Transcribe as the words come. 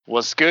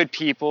What's good,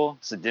 people?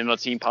 It's the Demo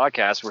Team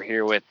Podcast. We're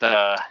here with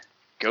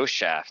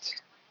Ghostshaft,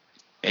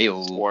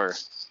 Ayo. or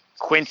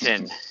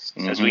Quentin,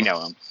 as we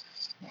know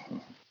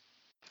him.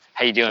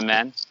 How you doing,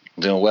 man?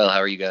 Doing well. How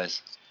are you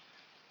guys?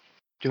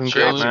 Doing Not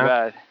great, too man.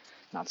 bad.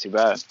 Not too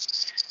bad.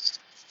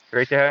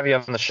 Great to have you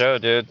on the show,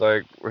 dude.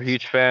 Like, we're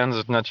huge fans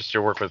of not just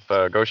your work with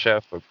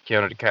Ghostshaft, but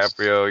Keanu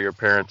DiCaprio, your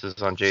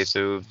appearances on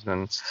J-Tubes,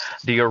 and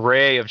the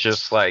array of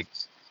just like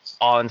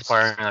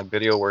awe-inspiring like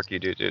video work you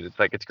do, dude.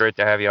 It's great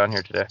to have you on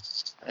here today.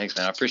 Thanks,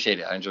 man. I appreciate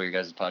it. I enjoy your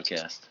guys'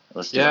 podcast.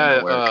 Let's do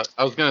Yeah, work.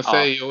 I was gonna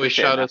say you always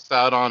appreciate shout it, us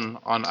out on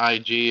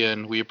IG,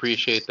 and we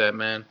appreciate that,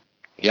 man.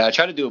 Yeah, I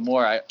try to do it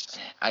more. I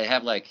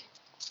have like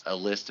a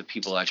list of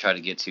people I try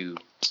to get to,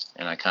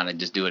 and I kind of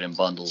just do it in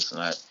bundles,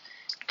 and I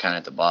kind of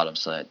at the bottom,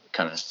 so that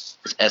kind of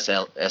it's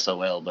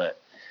SOL,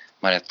 but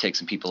might have to take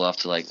some people off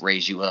to like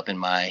raise you up in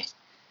my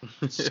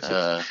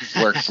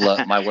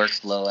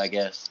workflow, I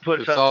guess.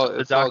 Put It's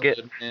all docket.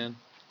 good, man.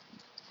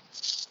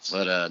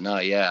 But no,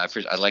 yeah,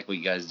 I like what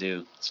you guys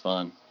do. It's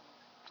fun.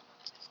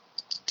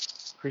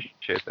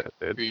 Appreciate that,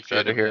 dude. Appreciate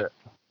Glad to it, hear man.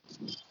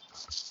 it.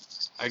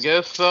 I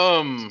guess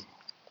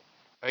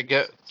I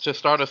get to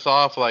start us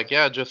off, like,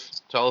 yeah,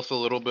 just tell us a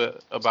little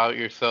bit about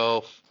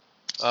yourself.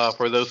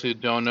 For those who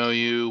don't know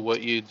you,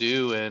 what you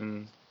do,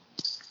 and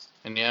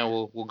yeah,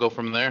 we'll go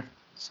from there.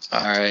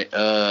 All right.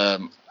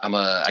 I'm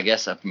I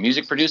guess a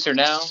music producer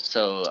now.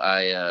 So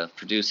I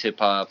produce hip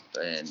hop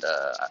and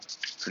I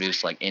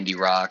produce like indie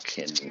rock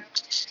and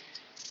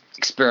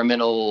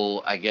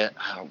experimental. I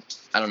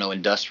don't know,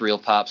 industrial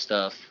pop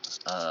stuff.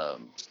 I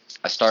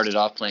started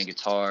off playing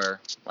guitar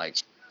like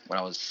when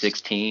I was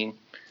 16.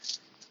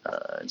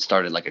 And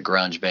started like a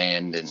grunge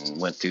band and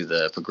went through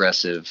the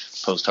progressive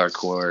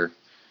post-hardcore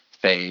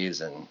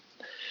phase and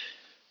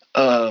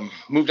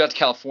moved out to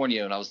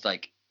California, and I was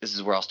like, this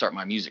is where I'll start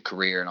my music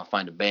career and I'll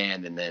find a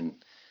band. And then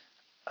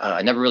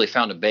I never really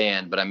found a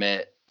band, but I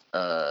met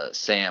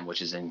Sam,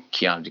 which is in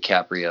Keanu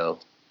DiCaprio,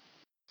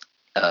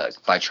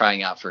 by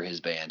trying out for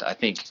his band. I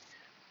think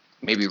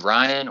maybe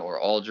Ryan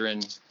or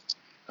Aldrin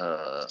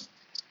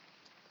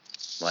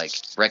like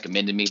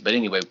recommended me. But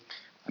anyway,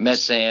 I met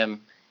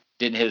Sam,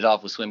 didn't hit it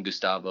off with Swim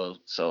Gustavo,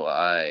 so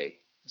I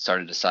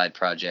started a side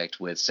project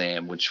with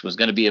Sam, which was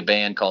going to be a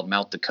band called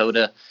Mount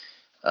Dakota.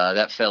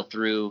 That fell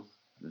through.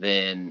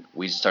 Then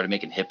we just started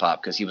making hip hop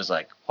because he was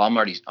like, well, I'm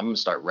going to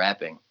start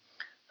rapping.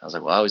 I was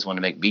like, well, I always want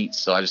to make beats.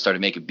 So I just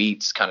started making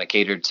beats, kind of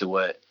catered to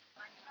what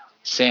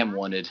Sam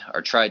wanted,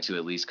 or tried to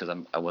at least, because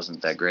I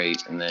wasn't that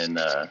great. And then,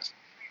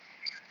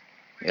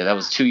 yeah, that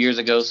was 2 years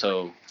ago.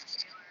 So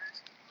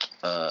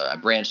I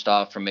branched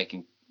off from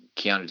making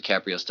Keanu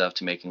DiCaprio stuff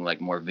to making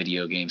like more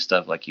video game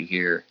stuff, like you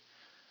hear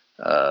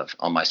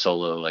on my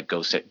solo, like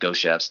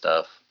Ghostshaft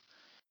stuff.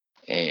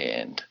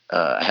 And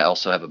I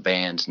also have a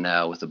band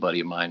now with a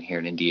buddy of mine here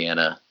in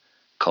Indiana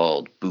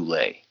called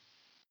Boulay.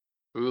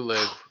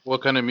 Bootleg.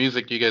 What kind of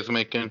music you guys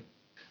making?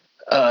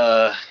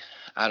 I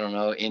don't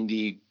know,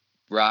 indie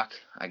rock,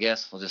 I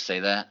guess. I'll just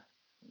say that.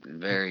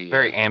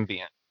 Very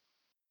ambient.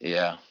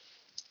 Yeah.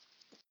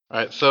 All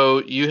right,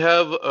 so you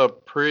have a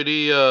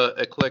pretty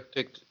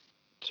eclectic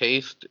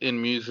taste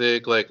in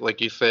music.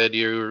 Like you said,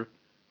 you're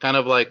kind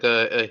of like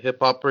a hip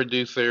hop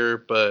producer,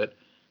 but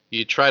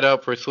you tried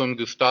out for Swim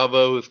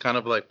Gustavo, who's kind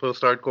of like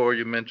post hardcore.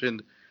 You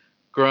mentioned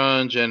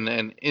grunge and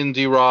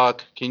indie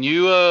rock. Can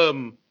you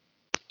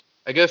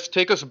I guess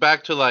take us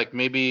back to like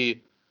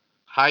maybe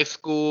high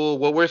school?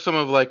 What were some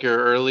of like your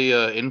early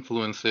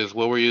influences?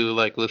 What were you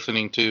like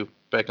listening to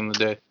back in the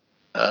day?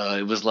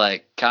 It was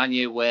like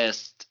Kanye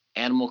West,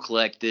 Animal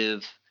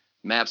Collective,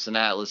 Maps and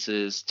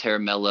Atlases, Terra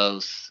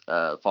Mellos,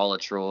 Fall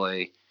of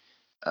Troy,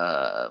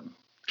 Duck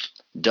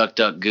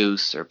Duck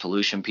Goose or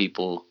Pollution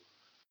People,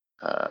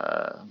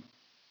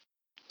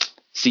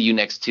 See You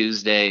Next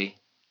Tuesday.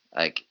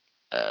 Like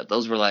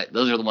those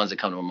are the ones that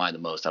come to my mind the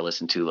most. I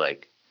listen to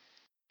like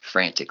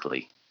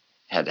frantically.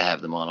 Had to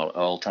have them on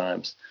all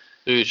times.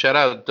 Dude, shout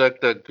out Duck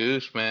Duck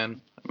Goose,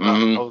 man.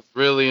 I was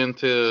really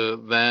into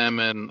them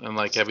and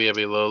like Heavy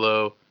Heavy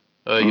Lolo.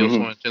 You also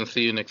mentioned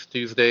See You Next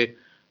Tuesday.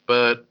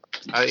 But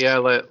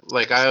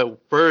I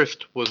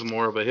first was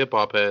more of a hip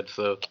hop head,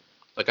 so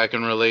like I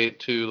can relate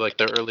to like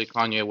the early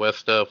Kanye West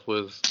stuff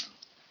was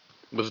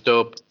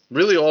dope.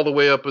 Really all the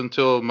way up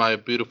until My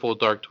Beautiful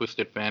Dark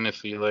Twisted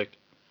Fantasy. Like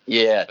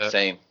Yeah,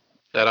 same.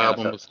 that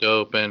album was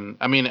dope. And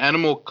I mean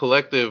Animal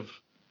Collective,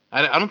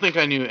 I don't think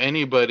I knew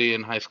anybody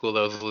in high school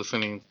that was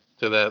listening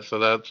to that, so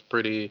that's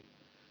pretty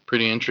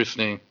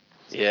interesting.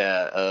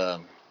 Yeah.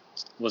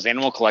 Was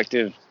Animal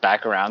Collective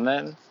back around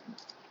then?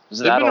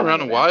 They've been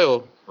around a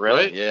while.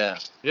 Really? Right? Yeah.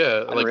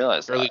 Yeah, I like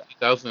realized early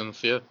that.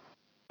 2000s, yeah.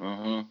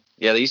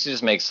 Yeah, they used to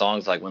just make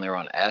songs like when they were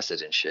on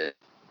acid and shit.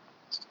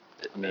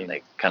 I mean,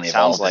 they kind of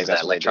sounds evolved like into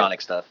that's that what they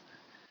electronic stuff.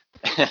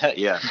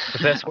 Yeah, The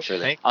best I'm sure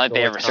they. I don't think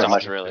they ever stopped.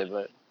 stopped, really,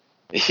 but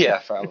Yeah,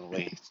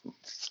 probably.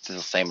 Still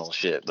the same old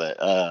shit, but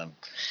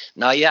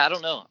no, yeah, I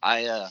don't know.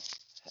 I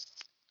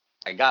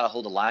got a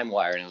hold of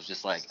LimeWire, and it was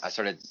just like I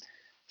started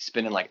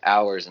spending like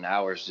hours and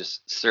hours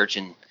just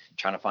searching,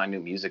 trying to find new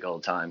music all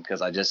the time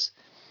because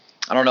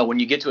I don't know, when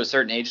you get to a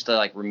certain age to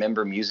like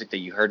remember music that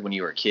you heard when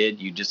you were a kid,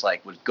 you just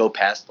like would go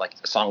past like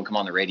a song would come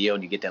on the radio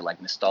and you get that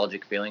like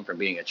nostalgic feeling from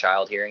being a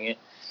child hearing it.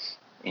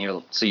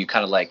 And so you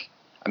kind of like,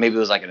 maybe it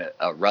was like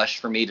a rush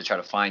for me to try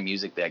to find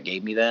music that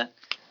gave me that.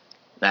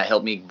 That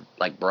helped me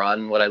like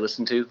broaden what I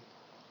listened to.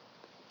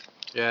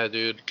 Yeah,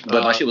 dude.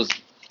 But my shit was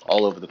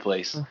all over the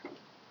place. Yeah,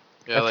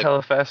 That's like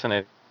hella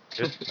fascinating.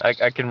 I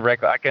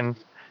can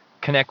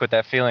connect with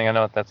that feeling. I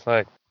know what that's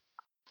like.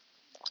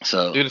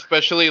 So, dude,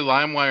 especially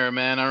LimeWire,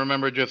 man. I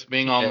remember just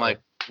being on Yeah. like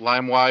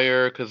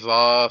LimeWire,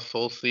 Kazaa,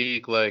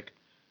 SoulSeek, like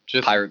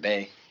just Pirate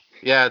Bay.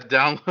 yeah,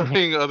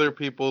 downloading other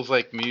people's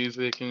like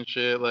music and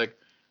shit. Like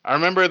I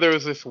remember there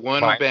was this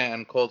one Mine.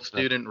 band called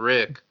Student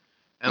Rick,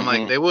 and Mhm.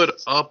 like they would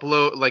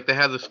upload like they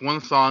had this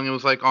one song. It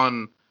was like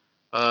on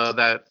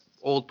that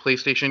old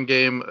PlayStation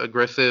game,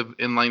 Aggressive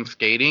Inline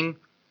Skating.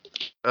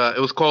 It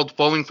was called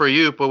Falling for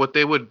You, but what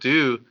they would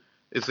do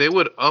is they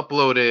would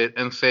upload it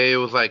and say it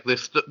was like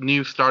this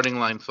new Starting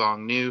Line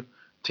song, new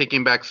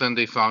Taking Back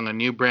Sunday song, a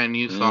new brand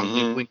new song,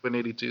 new Mhm.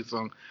 Blink-182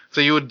 song.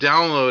 So you would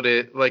download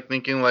it like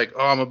thinking like,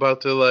 oh, I'm about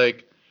to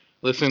like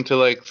listen to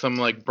like some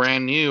like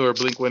brand new or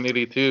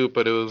Blink-182,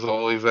 but it was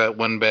always that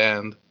one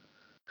band.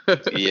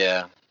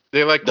 Yeah.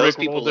 They like Those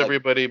people rickrolled like,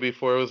 everybody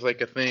before it was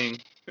like a thing.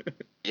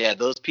 yeah,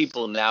 those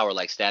people now are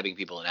like stabbing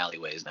people in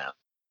alleyways now.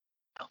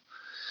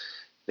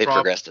 They've Prob-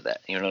 progressed to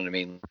that. You know what I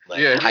mean? Like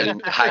Yeah.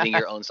 hiding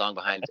your own song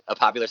behind a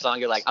popular song.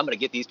 You're like, I'm gonna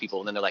get these people,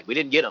 and then they're like, we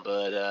didn't get them,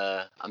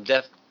 but I'm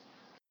definitely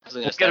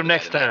gonna We'll stab get 'em a guy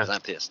next tonight time. 'cause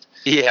I'm pissed.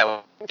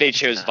 Yeah, they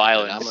chose But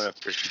violence. I'm gonna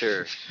for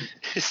sure.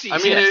 I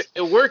mean, Yes.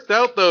 it worked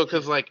out though,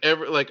 cause like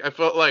I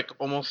felt like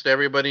almost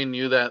everybody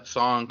knew that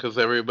song, cause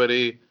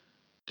everybody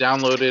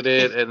downloaded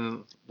it,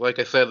 and like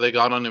I said, they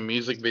got on a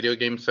music video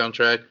game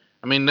soundtrack.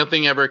 I mean,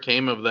 nothing ever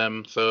came of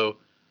them, so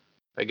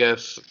I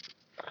guess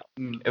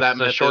It that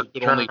was a method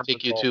could only short-term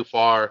take you result. too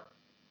far.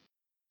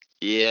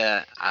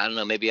 Yeah, I don't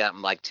know. Maybe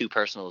I'm like too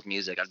personal with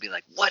music. I'd be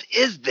like, what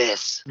is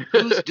this?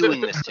 Who's doing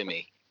this to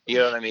me? You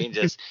know what I mean?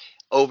 Just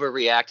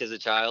overreact as a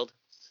child.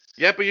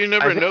 Yeah, but you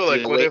never I think know.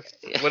 Like, You wait.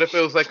 what if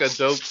it was like a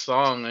dope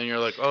song, and you're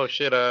like, oh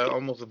shit, I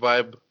almost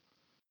vibe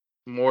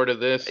more to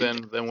this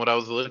than what I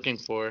was looking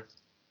for.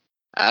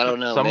 I don't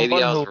know. Maybe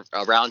someone I was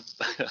who around.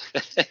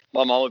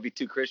 My mom would be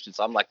too Christian,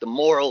 so I'm like, the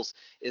morals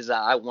is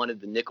that I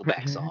wanted the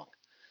Nickelback song.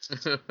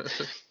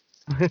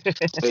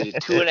 Waited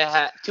two and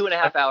a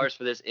half hours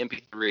for this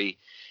MP3,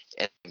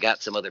 and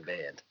got some other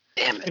band.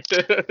 Damn it,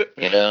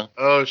 you know?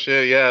 Oh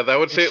shit, yeah, that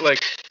would say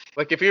like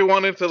if you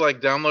wanted to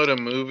like download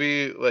a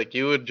movie, like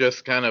you would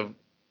just kind of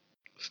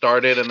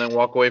start it and then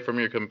walk away from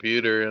your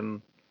computer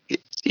and go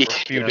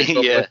play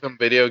Yeah. some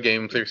video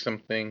games or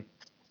something.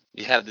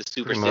 You have the Pretty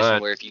superstition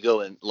much. where if you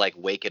go and like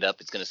wake it up,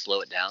 it's gonna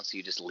slow it down, so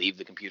you just leave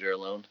the computer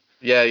alone.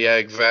 Yeah,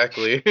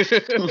 exactly.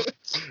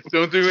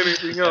 Don't do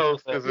anything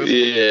else because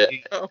Yeah.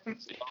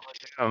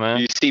 Yeah, man.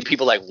 You see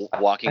people like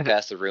walking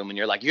past the room, and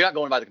you're like, "You're not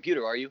going by the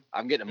computer, are you?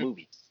 I'm getting a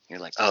movie." You're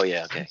like, "Oh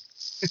yeah, okay."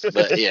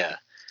 But yeah,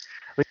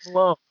 Leave it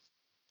alone.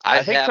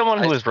 I think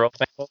someone who was real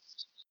thankful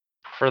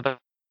for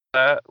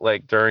that,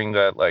 like during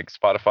that like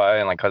Spotify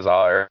and like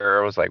Kazaa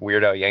era was like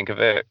Weird Al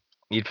Yankovic.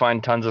 You'd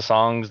find tons of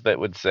songs that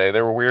would say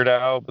they were Weird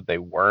Al, but they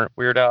weren't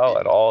Weird Al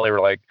at all. They were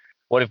like,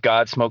 "What if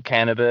God smoked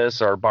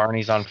cannabis?" or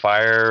 "Barney's on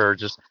fire," or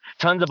just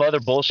tons of other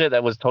bullshit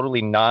that was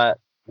totally not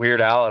Weird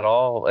Al at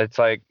all. It's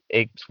like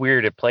it's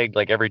weird. It played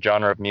like every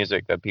genre of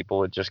music that people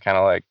would just kind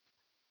of like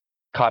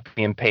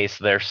copy and paste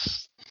their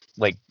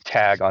like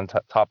tag on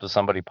top of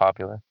somebody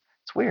popular.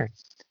 It's weird.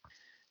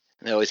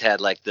 they always had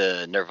like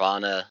the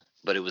Nirvana,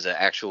 but it was an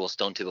actual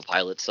Stone Temple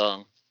Pilots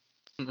song.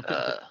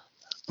 I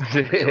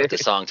forget what the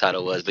song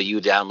title was, but you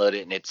would download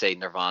it and it'd say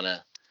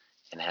Nirvana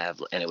and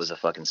it was a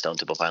fucking Stone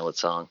Temple Pilots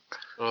song.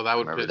 Oh, that I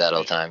would remember piss that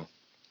all me the time.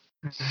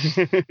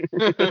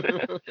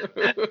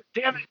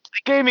 Damn it!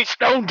 They gave me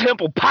Stone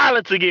Temple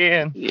Pilots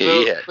again.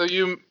 Yeah. So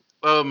you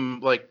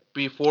like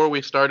before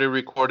we started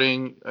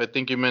recording, I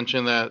think you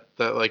mentioned that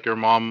like your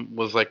mom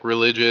was like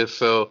religious.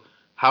 So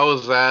how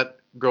was that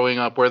growing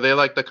up? Were they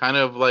like the kind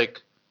of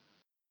like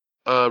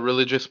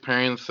religious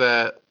parents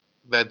that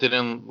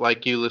didn't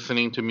like you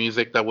listening to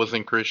music that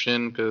wasn't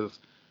Christian? Because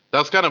that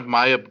was kind of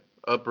my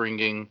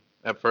upbringing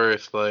at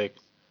first. Like,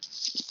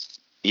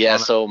 Yeah, on,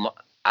 so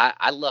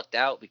I lucked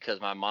out because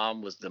my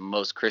mom was the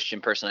most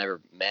Christian person I ever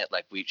met.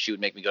 Like she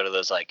would make me go to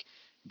those like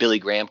Billy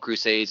Graham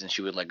crusades, and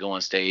she would like go on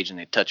stage and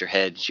they'd touch her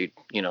head, and she'd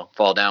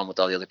fall down with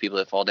all the other people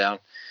that fall down.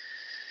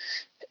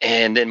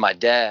 And then my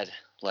dad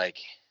like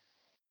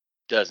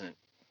doesn't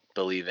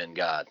believe in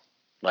God.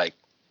 Like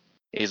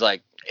he's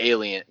like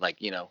alien. Like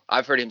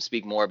I've heard him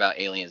speak more about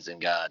aliens than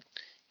God.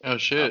 oh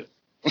shit.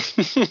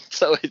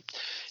 So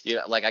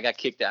like I got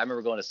kicked out. I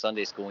remember going to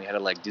Sunday school and we had to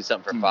like do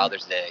something for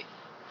Father's Day,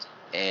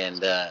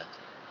 and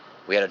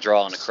we had to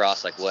draw on a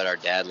cross like what our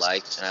dad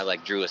liked, and I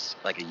like drew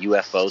like a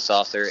UFO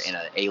saucer and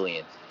an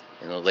alien,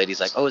 and the lady's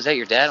like, "Oh, is that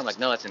your dad?" I'm like,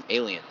 "No, that's an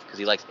alien because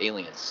he likes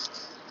aliens."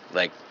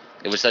 Like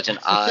it was such an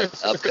odd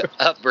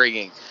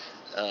upbringing,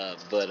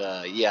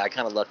 but yeah, I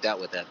kind of lucked out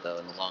with that though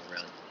in the long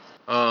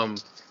run.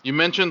 You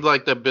mentioned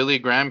like the Billy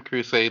Graham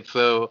crusade.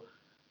 So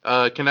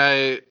Can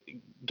I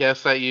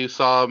guess that you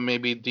saw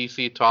maybe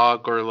DC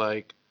Talk or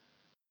like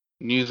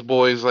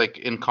Newsboys like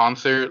in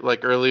concert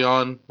like early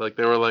on? Like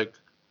they were like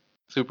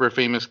super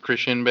famous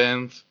Christian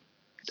bands.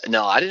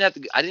 No, I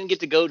didn't get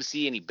to go to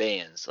see any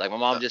bands. Like my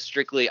mom just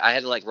strictly. I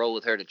had to like roll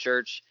with her to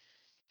church,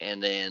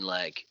 and then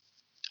like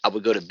I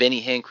would go to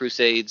Benny Hinn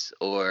crusades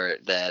or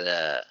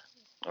that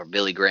or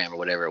Billy Graham or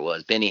whatever it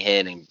was. Benny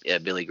Hinn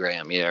and Billy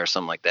Graham, or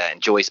something like that.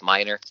 And Joyce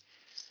Minor.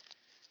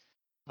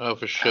 Oh,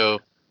 for sure.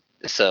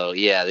 So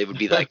yeah, they would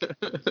be like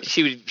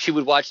she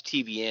would watch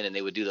TVN and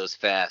they would do those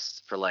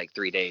fasts for like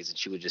 3 days and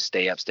she would just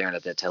stay up staring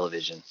at that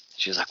television.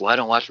 She was like, "Well, I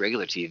don't watch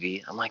regular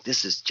TV." I'm like,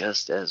 "This is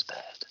just as bad."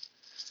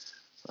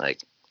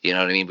 Like, you know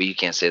what I mean? But you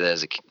can't say that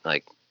as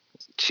like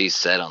she's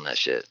set on that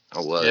shit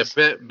or Yeah, was.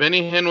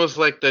 Benny Hinn was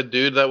like the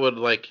dude that would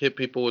like hit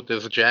people with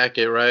his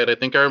jacket, right? I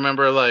think I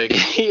remember like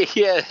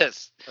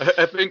Yes.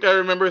 I think I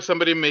remember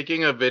somebody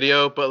making a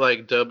video, but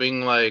like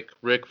dubbing like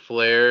Ric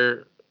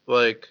Flair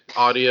like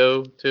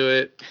audio to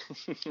it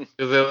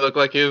because it looked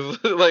like he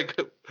was like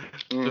just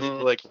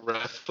Hmm. like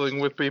wrestling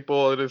with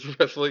people, and his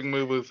wrestling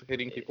move was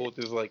hitting people with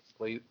his like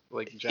plate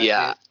like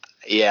Yeah. jacket.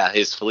 Yeah,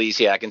 his fleece.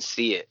 Yeah, I can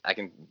see it. I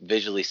can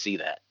visually see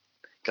that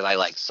because I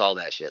like saw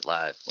that shit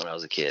live when I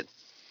was a kid.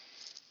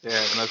 Yeah,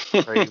 and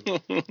that's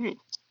crazy.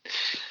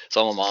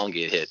 Saw my mom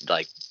get hit.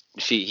 Like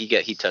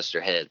he touched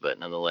her head, but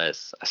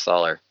nonetheless, I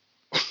saw her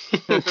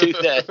do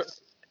that.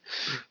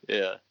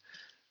 Yeah.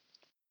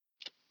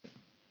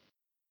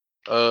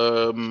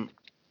 Um.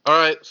 All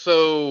right.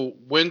 So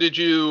when did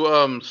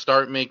you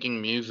start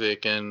making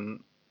music,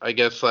 and I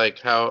guess like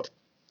how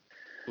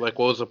like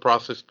what was the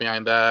process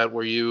behind that?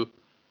 Were you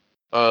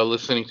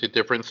listening to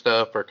different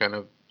stuff or kind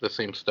of the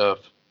same stuff?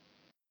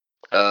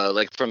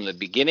 Like from the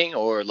beginning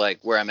or like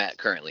where I'm at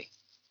currently.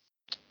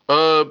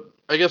 Uh,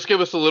 I guess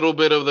give us a little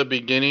bit of the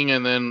beginning,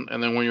 and then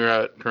where you're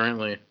at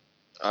currently.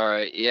 All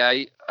right. Yeah.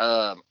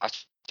 I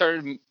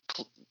started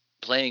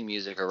playing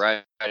music or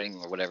writing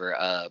or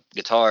whatever.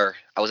 Guitar.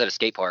 I was at a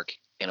skate park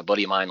and a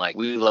buddy of mine, like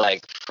we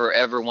like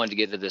forever wanted to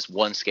get to this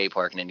one skate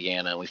park in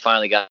Indiana, and we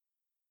finally got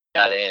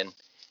in.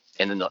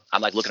 And then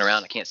I'm like looking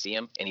around, I can't see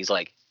him, and he's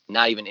like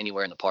not even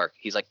anywhere in the park.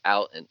 He's like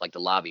out in like the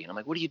lobby, and I'm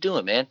like, "What are you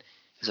doing, man?"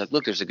 He's like,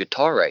 "Look, there's a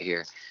guitar right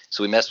here."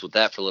 So we messed with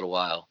that for a little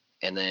while,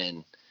 and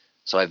then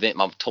so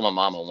told my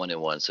mom I wanted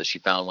one, so she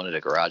found one at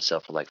a garage sale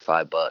for like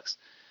 $5.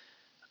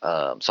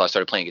 So I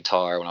started playing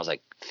guitar when I was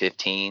like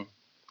 15,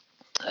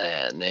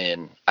 and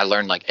then I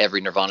learned like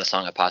every Nirvana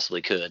song I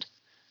possibly could,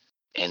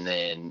 and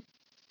then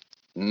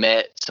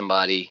met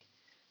somebody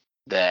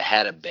that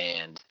had a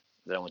band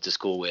that I went to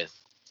school with.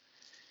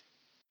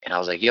 And I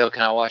was like, "Yo,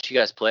 can I watch you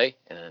guys play?"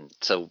 And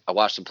so I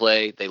watched them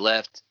play. They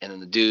left, and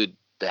then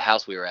the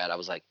house we were at, I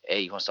was like,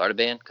 "Hey, you want to start a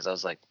band?" Because I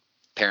was like,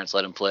 parents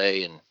let him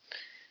play, and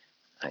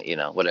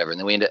whatever. And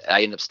then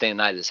I ended up staying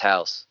the night at his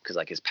house because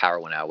like his power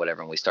went out,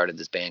 whatever. And we started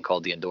this band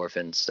called the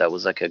Endorphins. That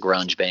was like a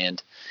grunge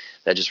band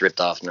that just ripped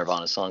off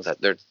Nirvana songs. I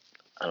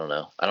don't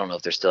know. I don't know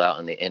if they're still out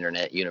in the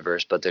internet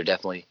universe, but they're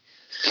definitely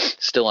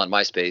still on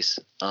MySpace.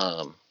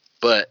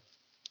 But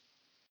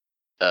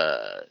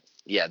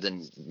yeah,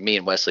 then me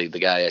and Wesley, the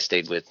guy I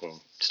stayed with and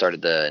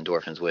started the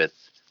Endorphins with,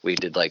 we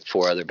did like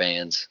 4 other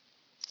bands.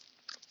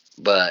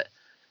 But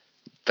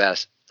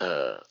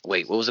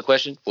wait, what was the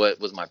question? What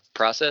was my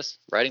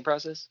writing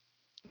process?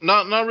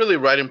 Not really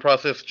writing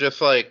process,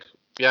 just like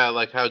yeah,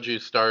 like how'd you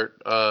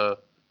start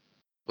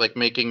like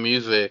making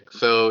music?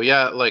 So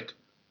yeah, like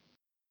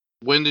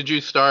when did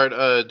you start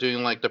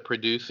doing like the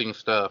producing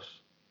stuff?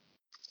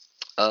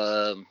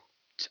 Um,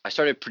 I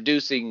started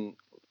producing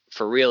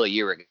for real a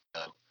year ago.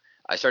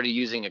 I started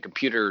using a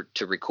computer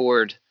to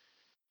record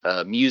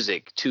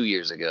music 2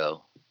 years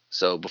ago.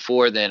 So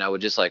before then, I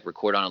would just like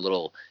record on a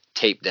little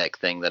tape deck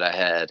thing that I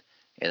had,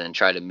 and then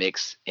try to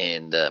mix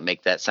and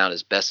make that sound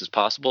as best as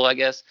possible, I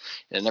guess.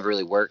 And it never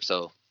really worked.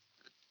 So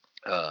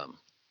um,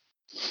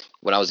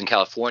 when I was in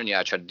California,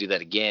 I tried to do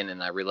that again,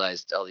 and I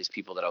realized all these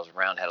people that I was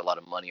around had a lot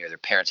of money, or their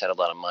parents had a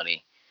lot of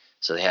money,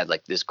 so they had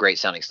like this great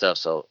sounding stuff.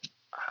 So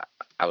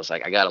I was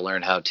like, I got to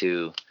learn how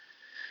to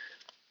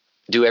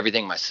do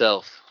everything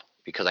myself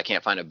because I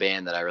can't find a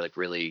band that I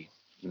really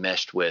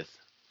meshed with.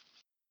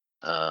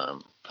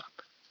 Um,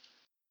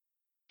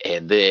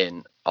 and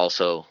then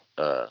also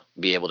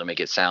be able to make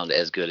it sound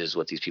as good as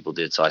what these people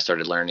did. So I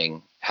started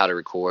learning how to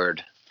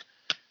record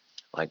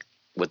like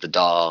with the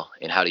DAW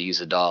and how to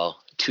use a DAW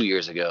 2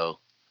 years ago.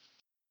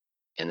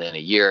 And then a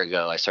year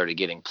ago, I started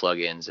getting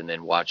plugins and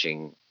then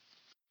watching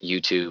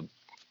YouTube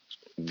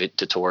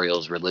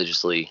tutorials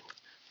religiously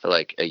for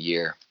like a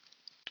year.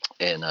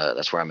 And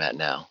that's where I'm at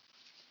now.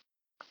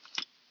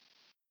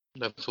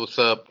 That's what's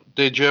up.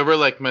 Did you ever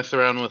like mess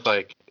around with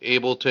like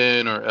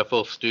Ableton or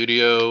FL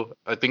Studio?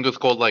 I think it was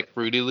called like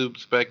Fruity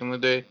Loops back in the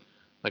day.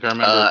 Like I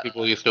remember Uh,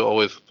 people used to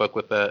always fuck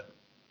with that.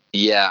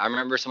 yeah, I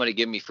remember somebody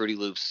giving me Fruity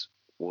Loops.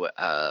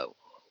 I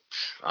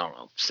don't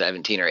know,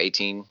 17 or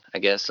 18, I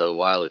guess, so a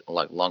while,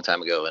 like a long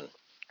time ago, and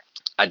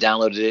I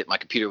downloaded it. My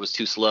computer was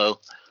too slow.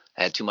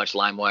 I had too much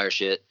LimeWire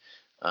shit,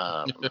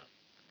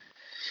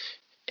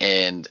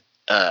 and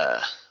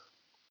uh,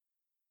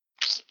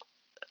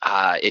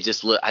 It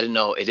just I didn't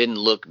know. It didn't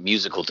look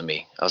musical to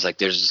me. I was like,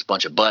 there's just a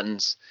bunch of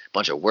buttons, a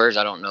bunch of words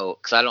I don't know,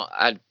 because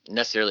I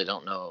necessarily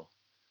don't know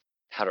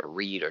how to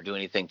read or do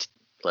anything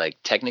like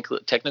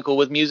technical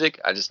with music.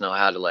 I just know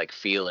how to like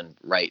feel and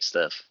write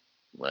stuff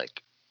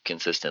like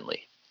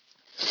consistently.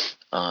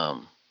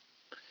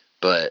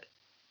 But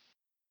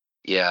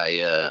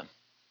yeah,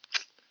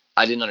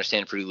 I didn't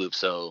understand Fruity Loops,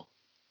 so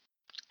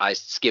I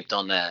skipped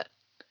on that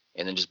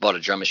and then just bought a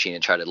drum machine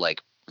and tried to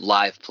like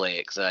live play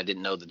it, because I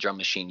didn't know the drum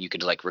machine you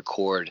could like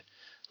record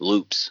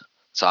loops.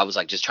 So I was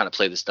like just trying to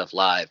play this stuff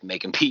live,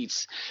 making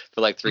beats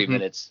for like 3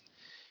 minutes,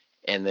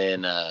 and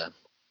then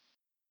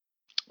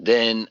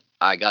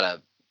I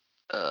got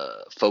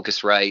a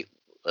Focusrite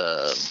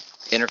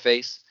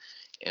interface,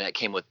 and that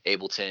came with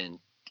Ableton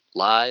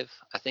Live,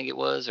 I think it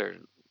was, or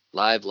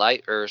Live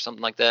Lite or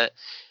something like that.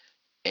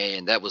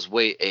 And that was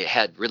it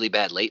had really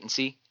bad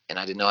latency, and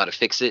I didn't know how to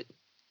fix it.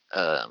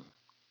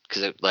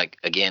 Because it, like,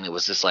 again, it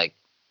was just like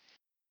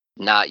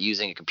not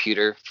using a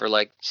computer for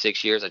like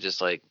 6 years. I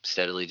just like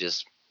steadily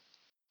just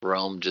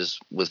roamed just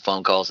with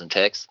phone calls and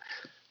texts.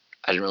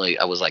 I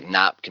was like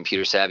not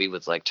computer savvy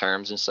with like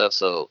terms and stuff.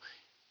 So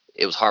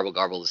it was horrible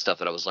garble, the stuff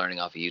that I was learning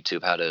off of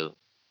YouTube, how to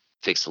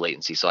fix the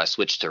latency. So I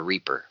switched to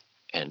Reaper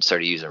and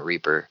started using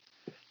Reaper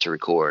to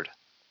record.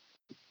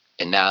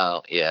 And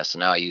now, so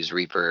now I use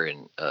Reaper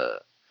and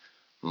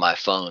my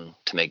phone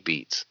to make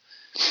beats.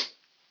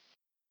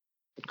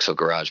 So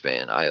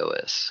GarageBand,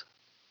 iOS.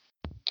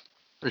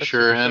 For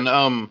sure. And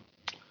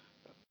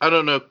I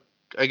don't know,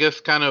 I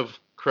guess kind of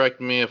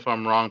correct me if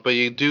I'm wrong, but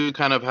you do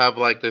kind of have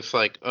like this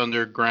like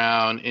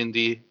underground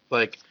indie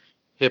like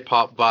hip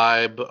hop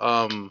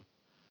vibe.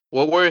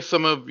 What were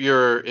some of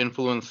your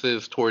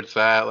influences towards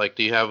that? Like,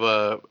 do you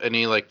have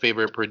any like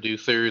favorite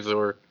producers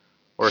or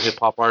hip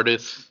hop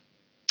artists?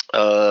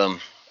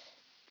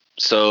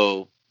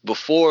 So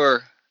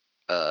before,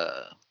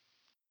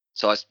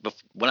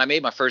 when I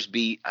made my first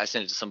beat, I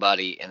sent it to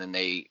somebody, and then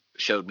they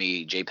showed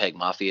me JPEG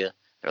Mafia.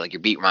 They're like,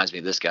 your beat reminds me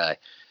of this guy.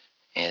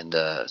 And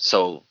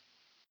so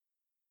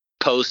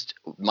post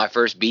my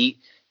first beat,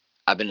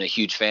 I've been a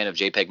huge fan of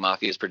JPEG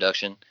Mafia's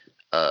production.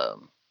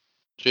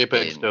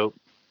 JPEG's dope.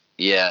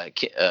 Yeah,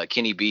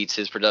 Kenny Beats,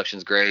 his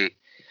production's great.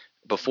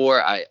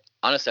 Before, I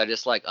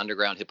just like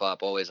underground hip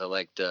hop always. I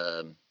liked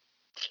MF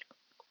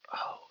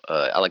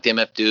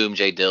Doom,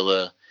 J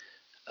Dilla,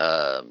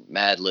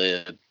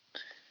 Madlib.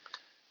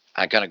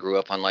 I kind of grew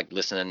up on like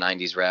listening to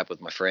 90s rap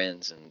with my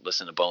friends and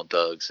listening to Bone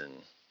Thugs, and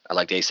I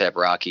liked ASAP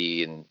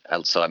Rocky, and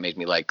so I made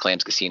me like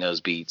Clams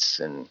Casinos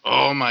beats. And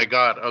oh my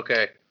god,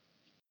 okay,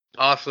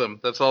 awesome.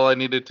 That's all I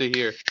needed to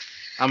hear.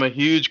 I'm a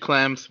huge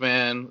Clams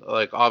fan.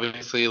 Like,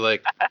 obviously,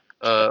 like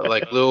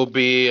Lil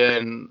B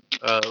and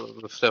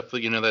the stuff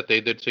that that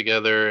they did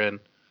together, and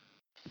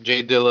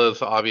Jay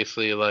Dilla's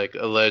obviously like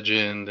a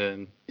legend,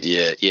 and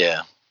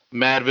yeah,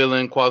 Mad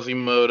Villain,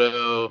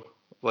 Quasimodo.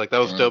 Like, that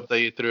was dope that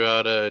you threw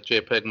out a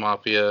JPEG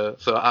Mafia.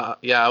 So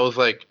I was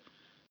like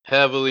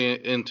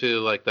heavily into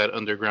like that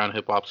underground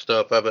hip hop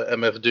stuff. I have an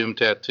MF Doom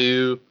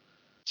tattoo.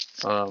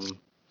 So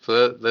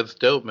that's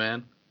dope,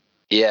 man.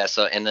 Yeah.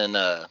 So, and then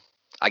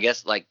I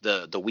guess like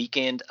the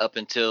Weeknd up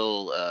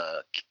until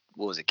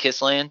what was it,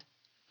 Kissland?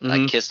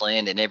 Like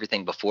Kissland and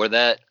everything before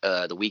that.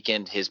 The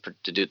Weeknd,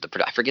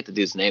 I forget the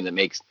dude's name that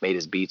made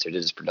his beats or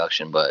did his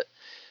production, but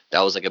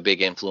that was like a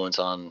big influence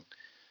on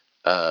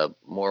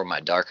more of my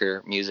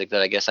darker music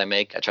that I guess I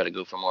make. I try to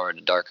go for more of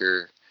the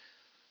darker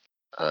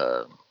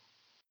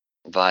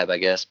vibe, I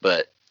guess.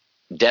 But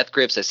Death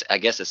Grips, I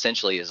guess,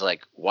 essentially is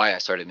like why I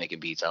started making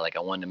beats. I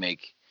wanted to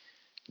make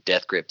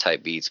Death Grip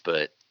type beats,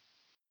 but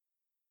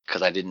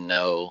because I didn't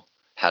know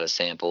how to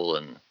sample,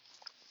 and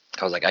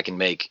I was like, I can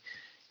make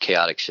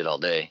chaotic shit all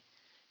day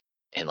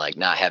and like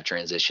not have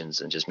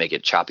transitions and just make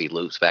it choppy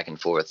loops back and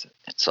forth.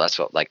 So that's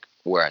what like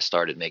where I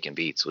started making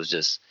beats, was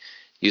just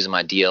using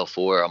my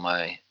DL4 on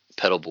my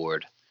pedal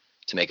board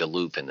to make a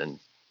loop and then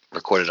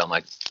record it on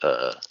my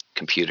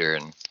computer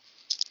and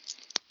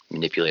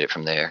manipulate it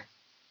from there.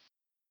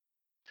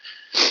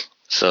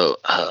 So,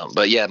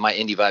 but yeah, my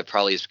indie vibe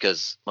probably is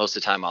because most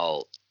of the time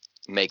I'll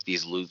make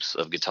these loops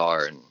of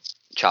guitar and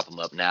chop them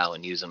up now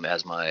and use them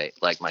as my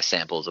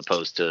sample, as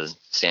opposed to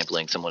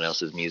sampling someone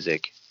else's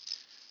music.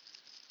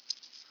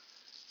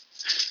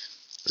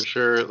 For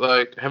sure.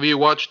 Like, have you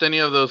watched any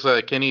of those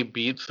Kenny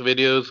Beats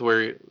videos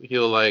where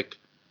he'll like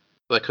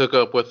hook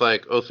up with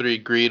like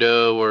O3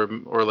 Greedo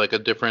or like a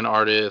different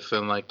artist,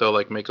 and like they'll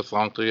like make a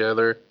song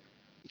together?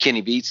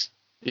 Kenny Beats?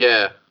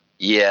 Yeah.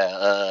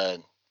 Yeah.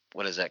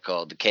 What is that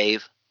called? The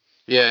Cave?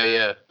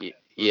 Yeah.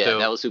 Yeah,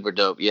 that was super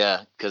dope.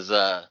 Yeah, because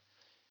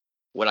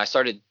when I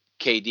started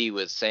KD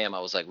with Sam, I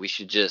was like, we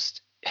should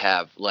just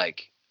have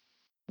like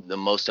the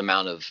most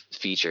amount of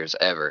features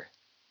ever.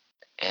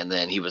 And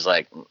then he was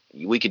like,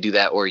 we could do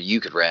that, or you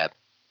could rap.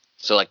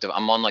 So like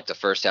I'm on like the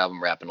first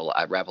album rapping a lot.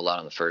 I rap a lot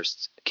on the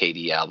first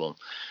KD album.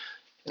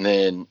 And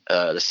then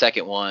the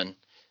second one,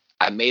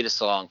 I made a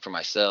song for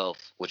myself,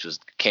 which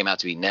came out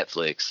to be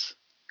Netflix,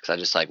 because I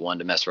just like wanted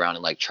to mess around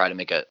and like try to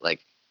make a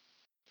like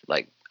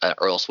an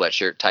Earl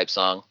Sweatshirt type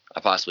song I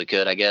possibly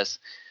could, I guess.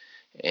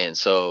 And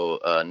so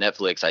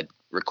Netflix, I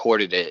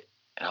recorded it,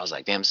 and I was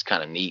like, damn, this is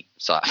kind of neat.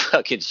 So I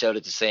fucking showed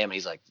it to Sam, and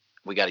he's like,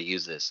 we got to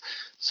use this.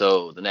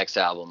 So the next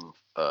album,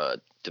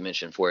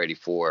 Dimension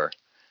 484,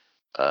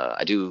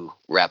 I do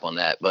rap on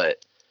that,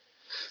 but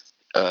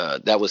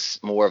that was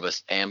more of a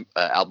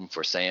album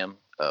for Sam.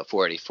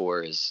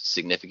 484 is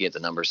significant. The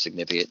number is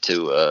significant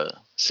to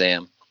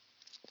Sam.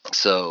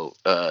 So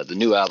the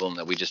new album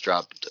that we just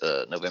dropped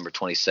November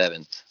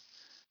 27th,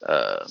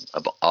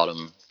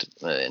 Autumn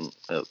and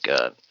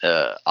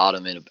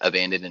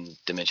Abandoned in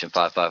Dimension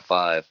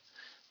 555.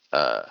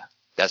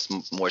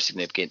 That's more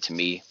significant to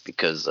me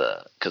because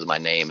of my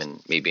name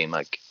and me being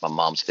like my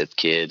mom's fifth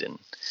kid and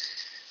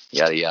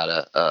yada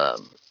yada.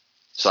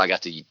 So I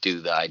got to do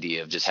the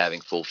idea of just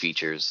having full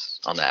features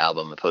on the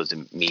album opposed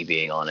to me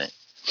being on it.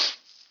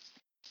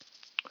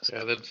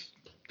 Yeah,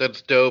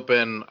 that's dope.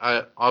 And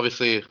I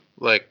obviously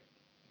like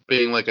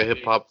being like a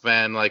hip hop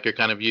fan, like you're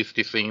kind of used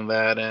to seeing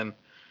that, and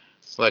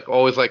like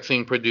always like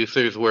seeing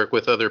producers work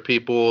with other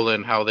people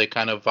and how they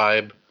kind of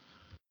vibe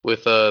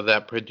with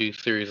that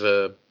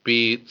producer's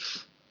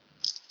beats.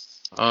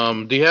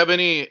 Do you have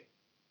any,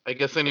 I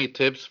guess, any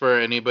tips for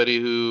anybody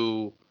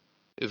who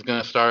is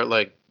gonna start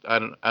like I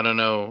don't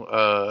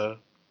know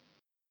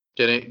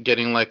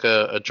getting like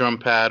a drum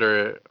pad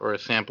or a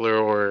sampler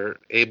or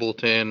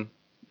Ableton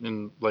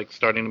and like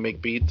starting to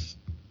make beats?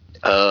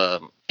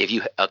 So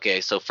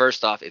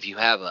first off, if you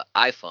have an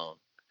iPhone,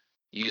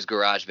 use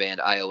GarageBand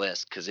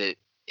iOS because it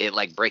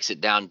like breaks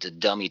it down to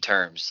dummy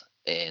terms,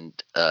 and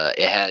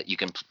you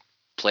can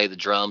play the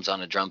drums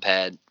on a drum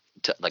pad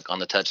like on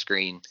the touch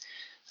screen.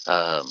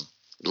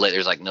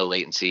 There's like no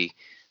latency.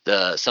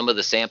 Some of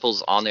the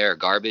samples on there are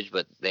garbage,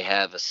 but they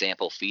have a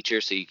sample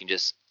feature, so you can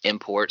just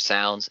import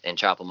sounds and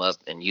chop them up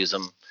and use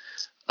them.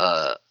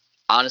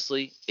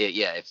 Honestly,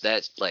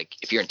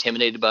 if you're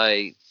intimidated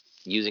by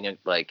using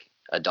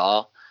a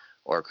DAW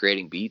or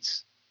creating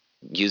beats,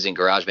 using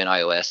GarageBand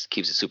iOS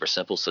keeps it super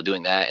simple. So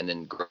doing that and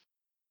then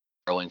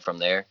growing from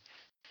there,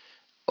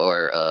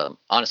 or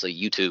honestly,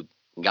 YouTube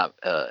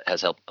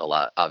has helped a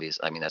lot.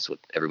 Obviously, I mean that's what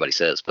everybody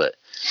says, but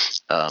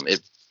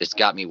it's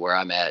got me where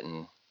I'm at,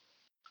 and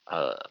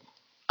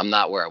I'm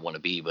not where I want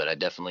to be, but I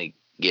definitely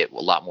get a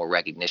lot more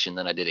recognition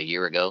than I did a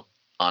year ago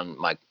on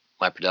my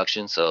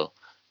production. So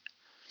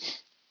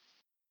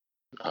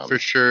For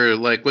sure.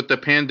 Like with the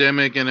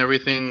pandemic and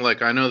everything,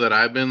 like I know that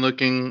I've been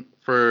looking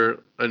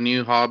for a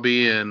new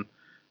hobby, and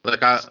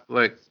like I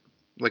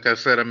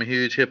said, I'm a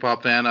huge hip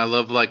hop fan. I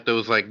love like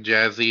those like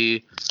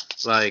jazzy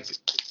like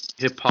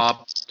hip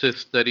hop to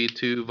study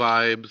to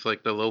vibes,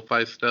 like the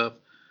lo-fi stuff.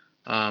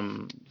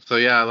 So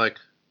yeah, like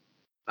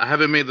I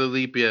haven't made the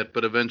leap yet,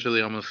 but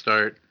eventually I'm gonna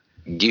start.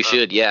 you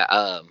should,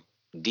 yeah.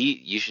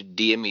 You should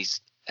DM me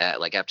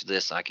like after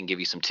this. I can give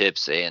you some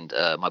tips. And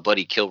my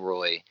buddy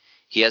Kilroy,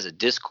 he has a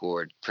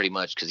Discord pretty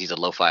much because he's a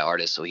lo-fi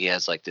artist. So he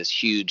has like this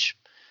huge.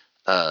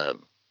 Uh,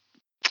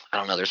 I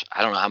don't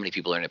know how many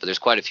people are in it, but there's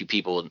quite a few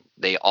people.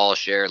 They all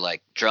share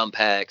like drum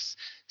packs,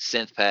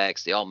 synth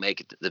packs. They all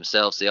make it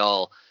themselves. They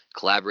all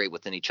collaborate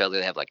within each other.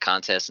 They have like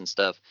contests and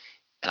stuff.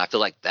 And I feel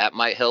like that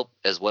might help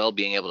as well,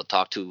 being able to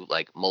talk to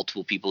like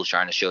multiple people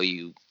trying to show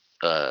you,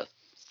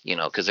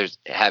 because there's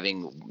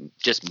having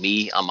just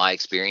me on my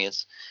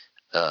experience.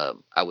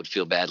 I would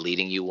feel bad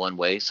leading you one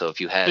way. So if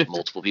you had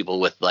multiple people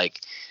with like,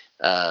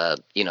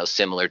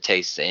 similar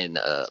tastes in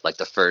like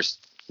the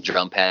first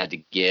drum pad to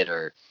get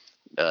or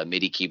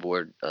MIDI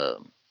keyboard,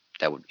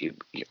 that would be,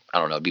 I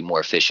don't know, be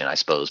more efficient, I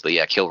suppose. But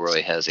yeah,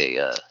 Kilroy has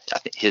I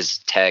think his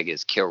tag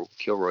is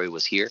Kilroy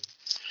was here,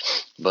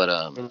 but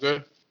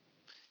Okay.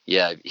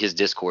 yeah, his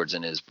Discord's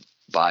in his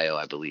bio,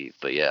 I believe.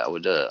 But yeah, I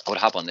would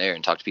hop on there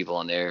and talk to people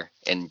on there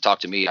and talk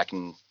to me. I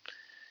can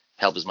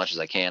help as much as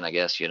I can, I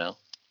guess.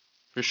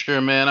 For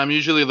sure, man. I'm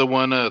usually the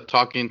one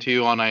talking to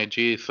you on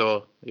IG,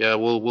 so yeah,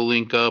 we'll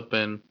link up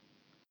and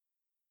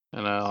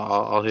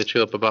I'll hit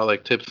you up about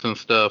like tips and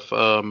stuff.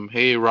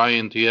 Hey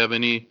Ryan, do you have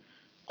any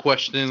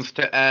questions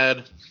to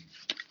add?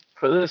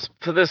 For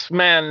this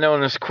man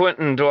known as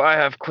Quentin, do I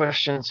have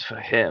questions for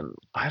him?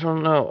 I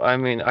don't know. I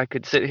mean, I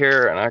could sit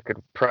here and I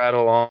could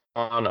prattle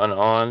on and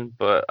on,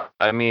 but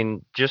I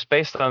mean, just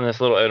based on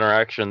this little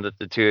interaction that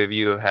the two of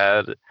you have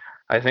had,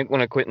 I think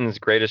one of Quentin's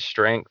greatest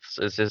strengths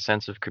is his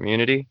sense of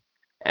community.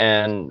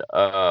 And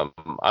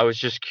I was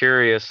just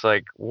curious,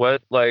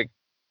 what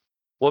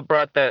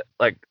brought that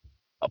like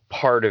a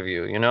part of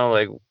you,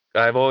 like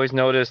I've always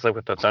noticed like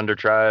with the Thunder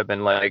Tribe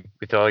and like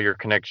with all your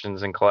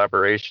connections and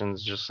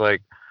collaborations, just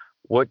like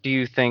what do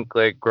you think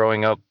like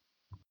growing up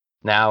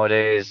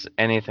nowadays,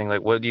 anything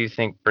like what do you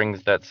think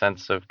brings that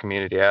sense of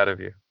community out of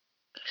you?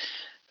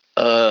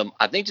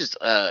 I think just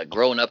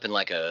growing up in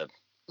like a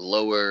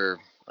lower,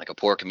 like a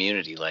poor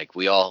community, like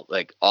we all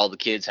like all the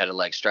kids had to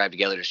like strive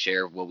together to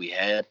share what we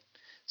had.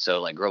 So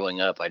like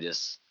growing up, I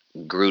just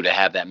grew to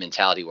have that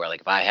mentality where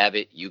like if I have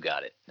it, you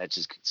got it. That's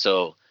just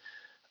so.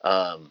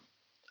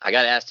 I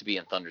got asked to be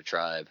in Thunder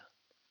Tribe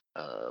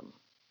um,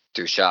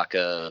 through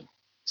Shaka,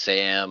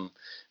 Sam,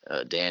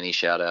 Danny,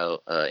 shout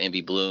out,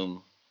 MB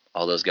Bloom,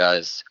 all those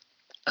guys,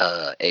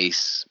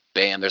 Ace,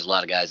 Bam. There's a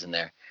lot of guys in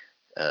there.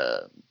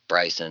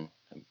 Bryson,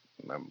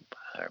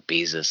 or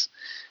Beezus.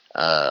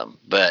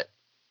 But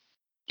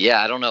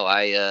yeah, I don't know.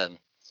 I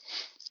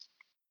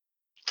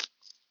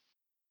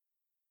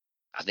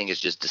think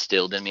it's just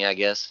distilled in me, I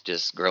guess.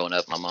 Just growing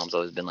up, my mom's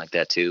always been like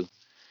that too.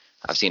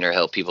 I've seen her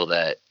help people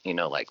that,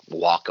 like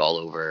walk all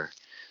over.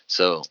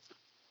 So,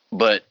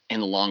 but in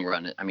the long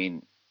run, I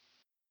mean,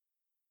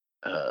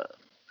 uh,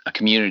 a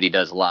community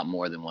does a lot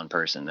more than one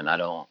person. And I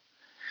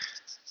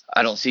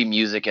don't see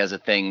music as a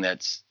thing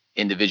that's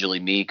individually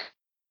me,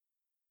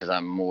 because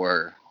I'm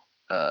more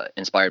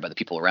inspired by the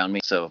people around me.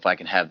 So if I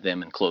can have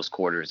them in close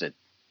quarters, it's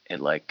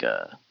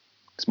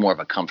more of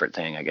a comfort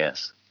thing, I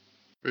guess.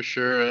 For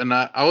sure. And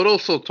I would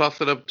also toss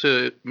it up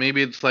to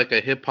maybe it's like a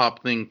hip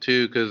hop thing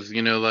too, because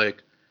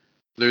like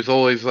there's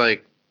always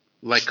like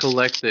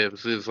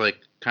collectives is like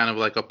kind of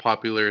like a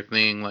popular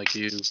thing. Like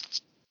you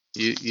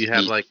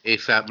have like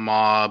ASAP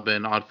Mob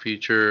and Odd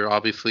Future,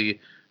 obviously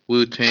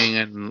Wu Tang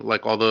and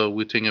like all the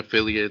Wu Tang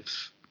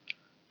affiliates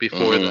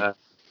before Mm-hmm. that.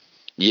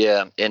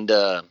 Yeah, and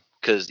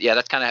because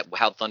that's kind of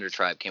how Thunder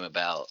Tribe came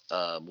about.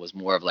 Was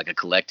more of like a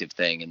collective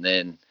thing, and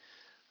then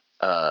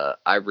I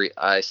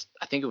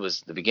think it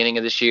was the beginning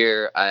of this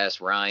year. I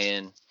asked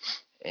Ryan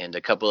and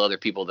a couple other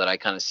people that I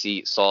kind of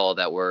saw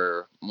that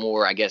were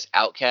more, I guess,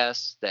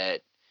 outcasts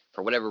that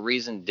for whatever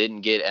reason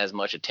didn't get as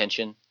much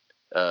attention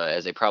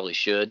as they probably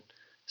should.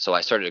 So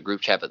I started a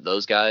group chat with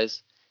those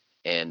guys,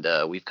 and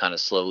we've kind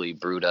of slowly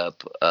brewed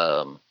up.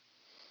 I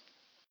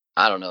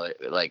don't know,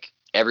 like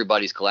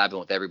everybody's collabing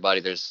with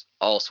everybody. There's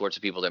all sorts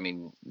of people. I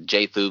mean,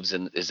 Jay Thoobs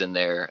is in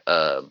there.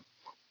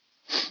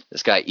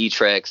 This guy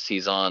Etrex,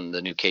 he's on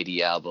the new KD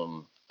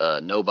album.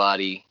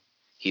 Nobody,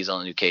 he's on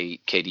the new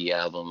KD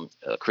album.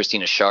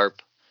 Christina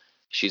Sharp,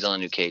 she's on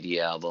the new KD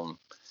album.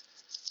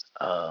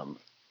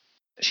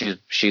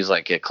 She's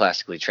like a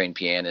classically trained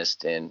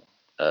pianist and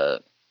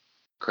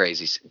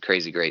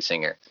crazy great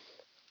singer.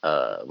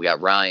 We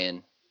got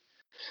Ryan.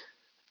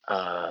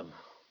 Um,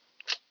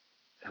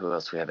 who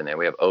else we have in there?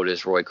 We have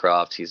Otis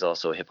Roycroft. He's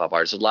also a hip hop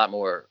artist. There's a lot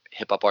more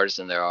hip hop artists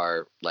than there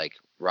are like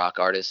rock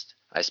artists,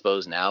 I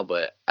suppose now.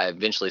 But I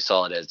eventually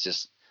saw it as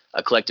just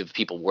a collective of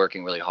people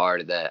working really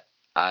hard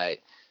I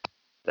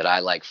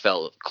like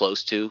felt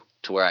close to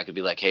where I could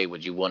be like, hey,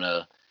 would you want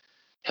to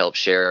help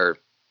share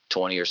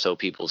 20 or so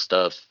people's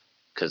stuff?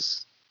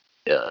 Because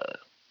the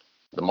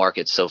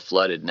market's so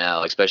flooded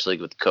now, especially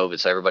with COVID.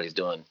 So everybody's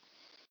doing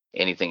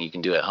anything you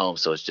can do at home.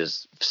 So it's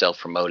just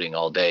self-promoting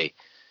all day.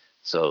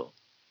 So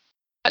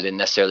I didn't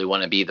necessarily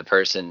want to be the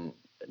person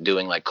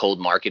doing like cold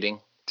marketing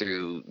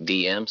through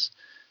DMs.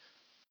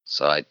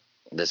 So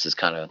this is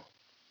kind of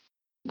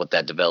what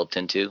that developed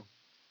into.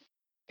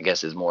 I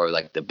guess is more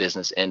like the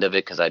business end of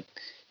it, because I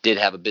did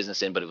have a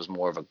business end, but it was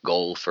more of a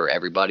goal for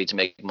everybody to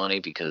make money,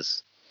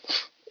 because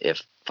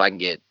if I can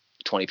get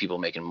 20 people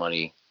making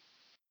money,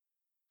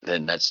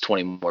 then that's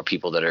 20 more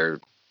people that are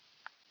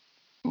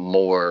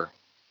more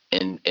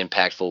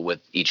impactful with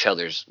each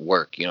other's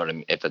work. You know what I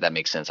mean? If that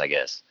makes sense, I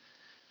guess.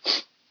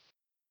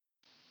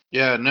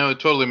 Yeah, no, it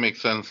totally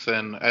makes sense.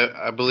 And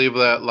I believe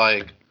that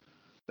like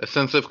a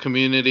sense of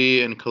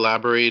community and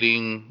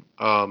collaborating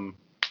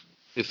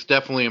is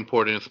definitely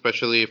important,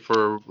 especially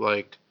for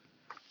like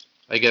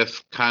I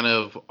guess kind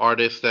of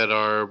artists that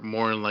are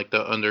more in like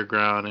the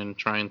underground and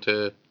trying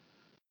to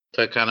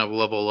kind of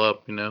level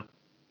up.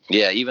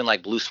 Yeah, even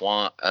like Blue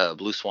Swan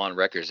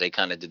Records, they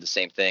kind of did the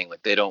same thing.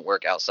 Like they don't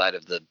work outside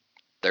of the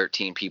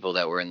 13 people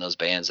that were in those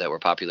bands that were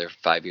popular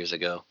 5 years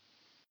ago.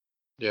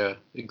 Yeah,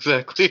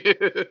 exactly.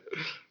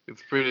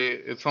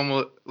 It's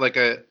almost like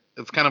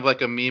it's kind of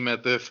like a meme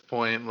at this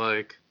point.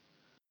 Like,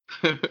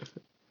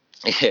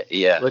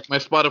 Yeah. like my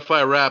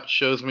Spotify Wrapped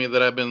shows me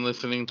that I've been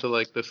listening to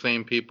like the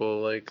same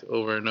people like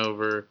over and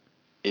over.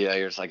 Yeah,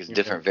 it's like it's a You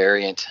know? different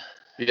variant.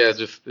 Yeah,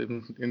 just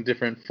in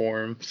different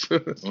forms.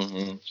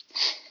 Hmm.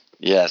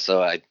 Yeah,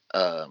 so I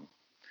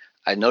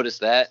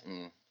noticed that,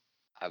 and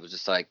I was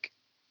just like,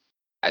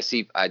 I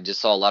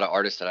just saw a lot of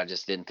artists that I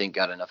just didn't think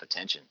got enough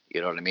attention. You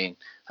know what I mean?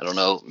 I don't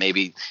know,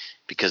 maybe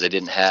because they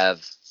didn't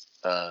have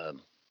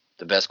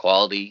the best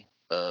quality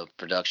of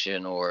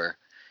production, or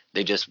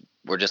they just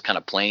were just kind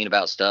of playing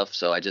about stuff.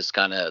 So I just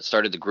kind of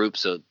started the group,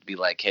 so it'd be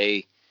like,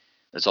 hey,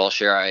 let's all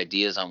share our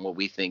ideas on what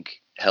we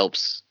think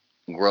helps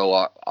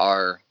grow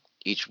our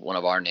each one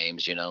of our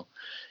names,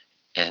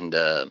 and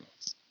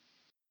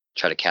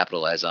try to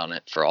capitalize on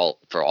it for all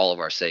of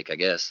our sake, I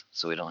guess,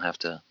 so we don't have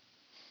to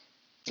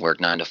work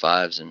 9 to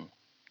 5s and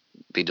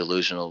be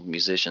delusional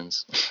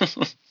musicians.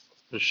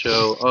 The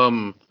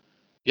show.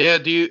 Yeah.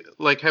 Do you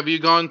like? Have you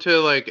gone to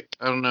like?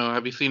 I don't know.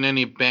 Have you seen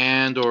any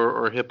band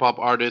or hip hop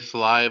artists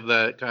live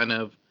that kind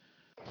of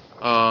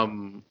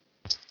um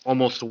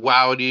almost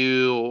wowed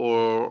you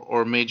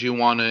or made you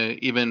want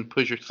to even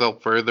push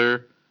yourself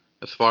further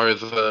as far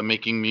as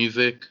making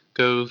music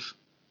goes?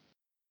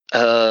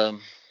 um,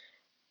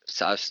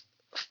 so I was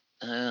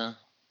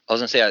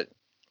gonna say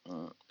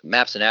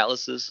Maps and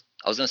Atlases.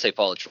 I was gonna say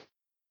Fall of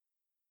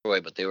Troy,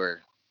 but they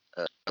were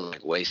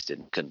like wasted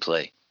and couldn't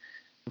play.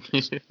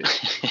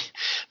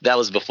 That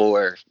was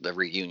before the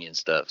reunion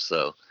stuff.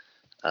 So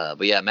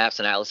But yeah, Maps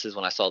and Atlases,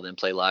 when I saw them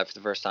play live for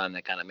the first time,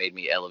 that kind of made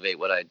me elevate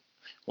what I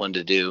wanted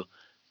to do.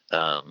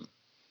 I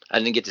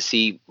didn't get to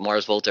see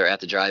Mars Volta at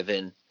the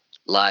drive-in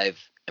live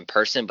in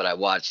person, but I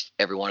watched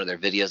every one of their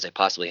videos they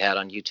possibly had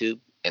on YouTube,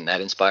 and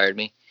that inspired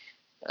me.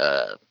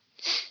 Uh,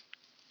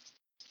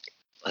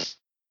 let's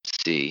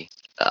see.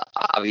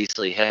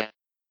 Obviously,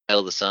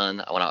 Hail the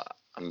Sun.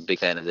 I'm a big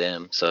fan of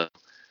them. So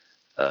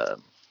uh,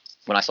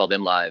 when I saw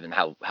them live and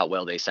how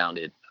well they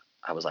sounded,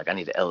 I was like, I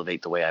need to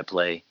elevate the way I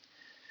play.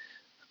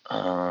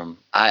 I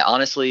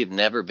honestly have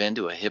never been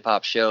to a hip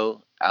hop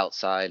show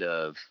outside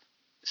of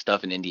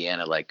stuff in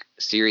Indiana, like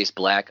Sirius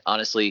Black.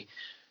 Honestly,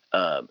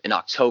 in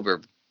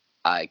October,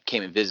 I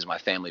came and visited my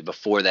family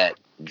before that.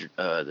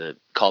 The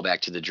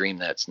callback to the dream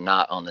that's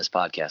not on this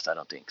podcast, I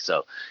don't think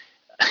so.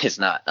 It's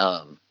not.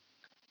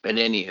 But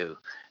anywho,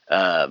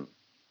 um,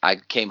 I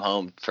came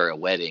home for a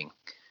wedding,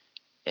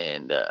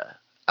 and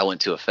I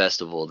went to a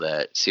festival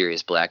that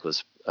Sirius Black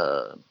was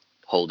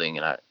holding,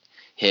 and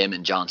him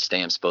and John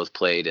Stamps both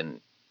played,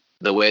 and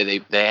the way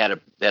they had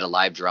a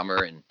live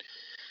drummer, and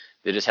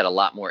they just had a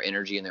lot more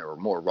energy, and they were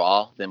more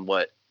raw than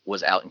what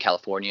was out in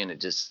California, and it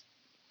just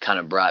kind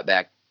of brought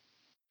back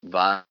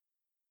vibes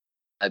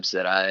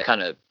that I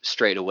kind of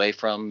strayed away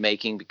from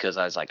making, because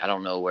I was like, I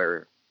don't know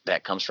where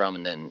that comes from,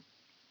 and then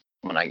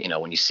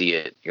when you see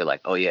it, you're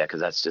like, oh yeah, because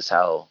that's just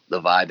how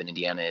the vibe in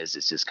Indiana is.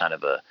 It's just kind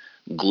of a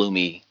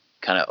gloomy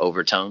kind of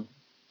overtone.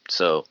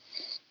 So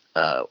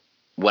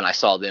when I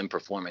saw them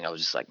performing, I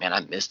was just like, man,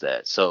 I missed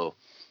that. So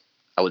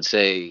I would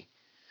say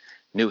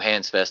New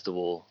Hands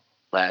Festival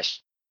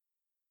last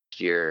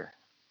year,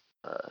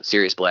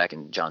 Sirius Black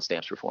and John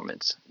Stamp's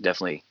performance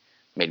definitely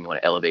made me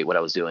want to elevate what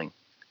I was doing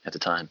at the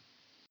time.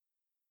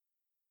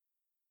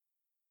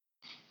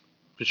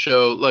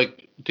 So,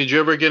 like, did you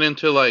ever get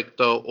into like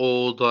the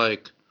old,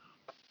 like,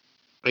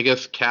 I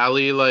guess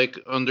Cali, like,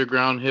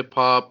 underground hip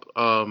hop?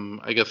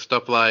 I guess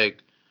stuff like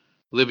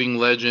Living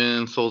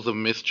Legend, Souls of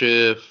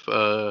Mischief,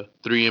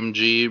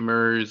 3MG,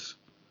 Murs,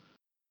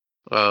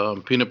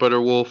 Peanut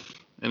Butter Wolf,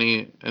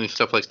 any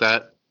stuff like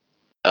that?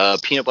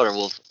 Peanut Butter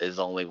Wolf is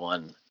the only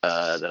one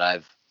that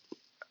I've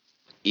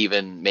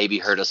even maybe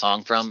heard a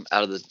song from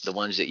out of the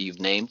ones that you've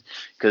named,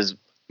 because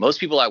most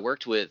people I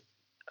worked with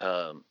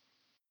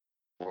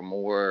were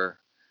more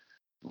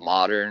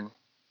modern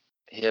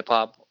hip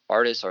hop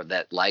artists, or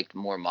that liked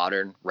more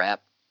modern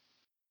rap.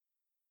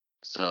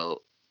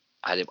 So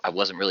I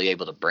wasn't really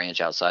able to branch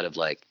outside of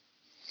like,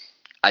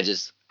 I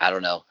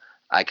don't know.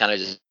 I kind of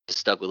just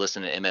stuck with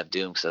listening to MF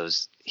Doom,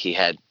 because he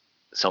had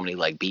so many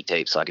like beat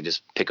tapes, so I could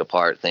just pick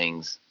apart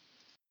things.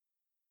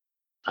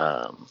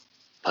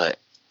 But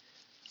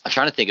I'm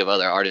trying to think of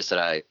other artists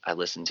that I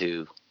listen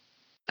to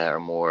that are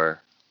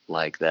more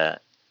like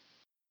that.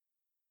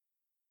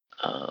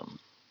 Um,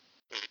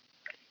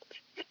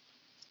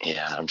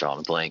 yeah, I'm drawing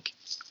a blank.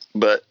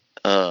 But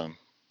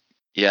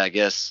yeah, I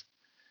guess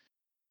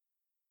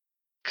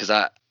because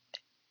I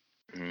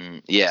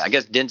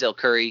guess Denzel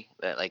Curry.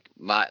 Like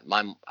my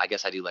I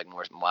guess I do like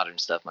more modern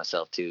stuff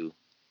myself too.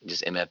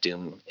 Just MF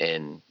Doom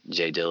and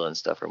Jay Dilla and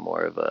stuff are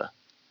more of a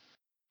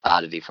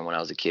oddity from when I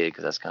was a kid,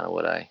 because that's kind of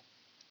what I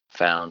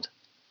found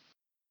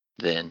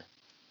then.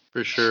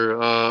 For sure.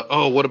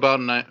 What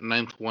about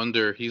Ninth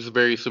Wonder? He's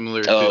very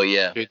similar Oh to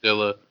yeah, Jay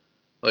Dilla.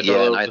 Like, I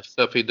yeah, love the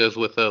stuff he does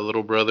with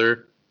Little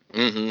Brother.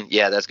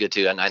 yeah, that's good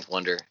too. Ninth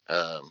Wonder.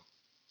 I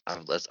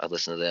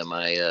listened to them.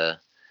 I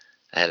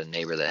had a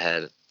neighbor that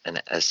had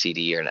a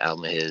CD or an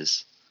album of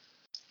his.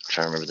 I'm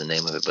trying to remember the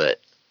name of it,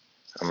 but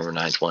I remember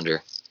Ninth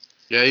Wonder.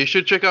 Yeah, you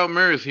should check out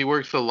Murs. He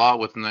works a lot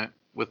with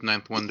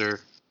Ninth Wonder.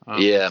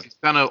 Yeah, he's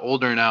kind of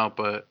older now,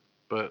 but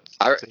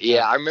I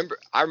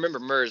remember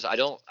Murs. I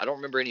don't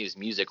remember any of his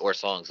music or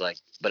songs, like,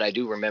 but I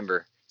do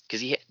remember,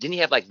 because didn't he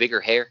have like bigger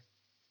hair?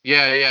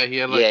 yeah, he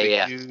had like the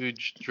Yeah.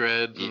 huge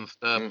dreads and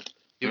stuff.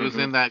 He was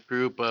Mm-hmm. in that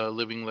group,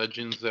 Living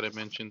Legends, that I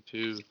mentioned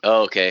too.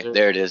 Oh, okay,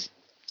 there it is.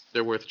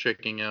 They're worth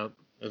checking out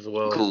as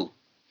well. Cool.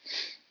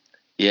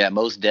 Yeah,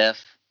 Mos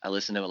Def. I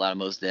listen to a lot of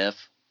Mos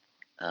Def.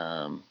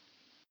 Yeah,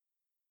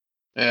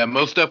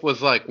 Mos Def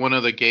was like one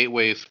of the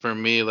gateways for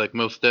me. Like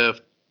Mos Def,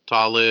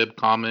 Talib,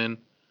 Common,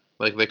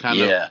 like they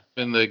kind of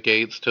opened the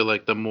gates to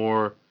like the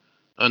more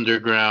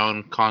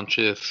underground,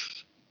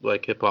 conscious,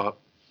 like hip hop.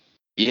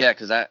 Yeah,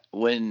 because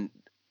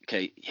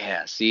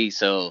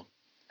so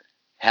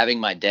having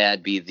my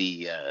dad be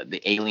the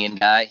alien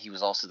guy, he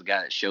was also the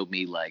guy that showed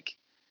me like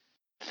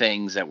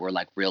things that were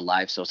like real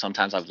life. So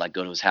sometimes I would like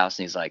go to his house,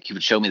 and he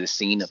would show me the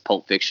scene of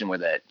Pulp Fiction where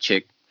that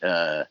chick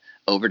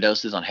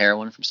overdoses on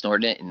heroin from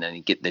snorting it, and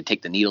then they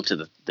take the needle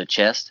to the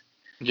chest.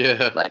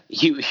 Yeah. Like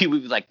he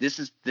would be like,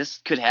 this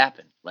could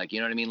happen. Like, you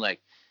know what I mean? Like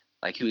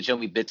he would show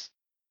me bits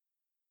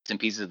and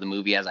pieces of the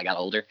movie as I got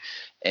older.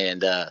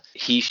 And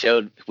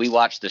we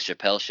watched the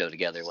Chappelle Show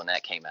together when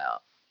that came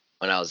out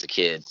when I was a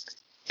kid,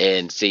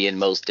 and seeing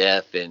Mos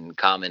Def and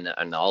Common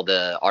and all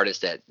the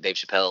artists that Dave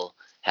Chappelle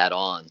had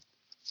on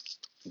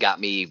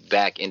got me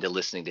back into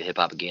listening to hip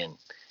hop again.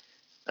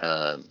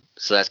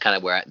 So that's kind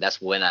of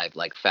that's when I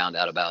like found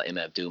out about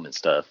MF Doom and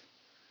stuff.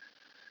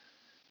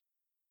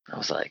 I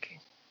was like,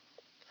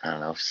 I don't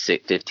know,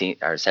 15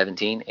 or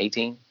 17,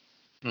 18.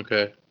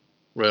 Okay,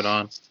 right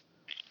on.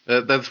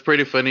 That's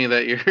pretty funny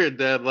that your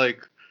dad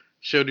like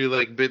showed you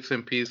like bits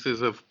and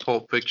pieces of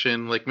Pulp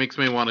Fiction. Like makes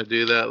me want to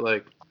do that.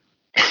 Like,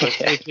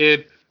 hey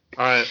kid,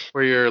 all right,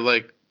 for your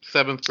like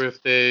seventh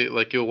birthday,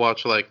 like you'll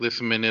watch like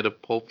this minute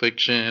of Pulp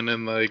Fiction,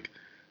 and like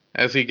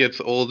as he gets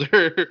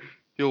older,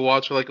 he'll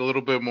watch like a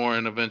little bit more,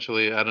 and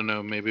eventually, I don't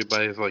know, maybe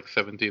by his like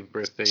 17th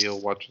birthday,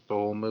 he'll watch the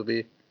whole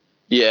movie.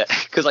 Yeah,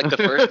 because like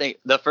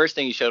the first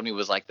thing he showed me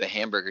was like the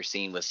hamburger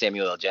scene with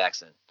Samuel L.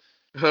 Jackson,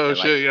 Oh and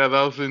like shit, yeah,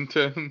 that was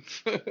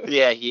intense.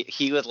 yeah,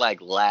 he would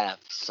like laugh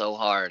so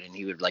hard, and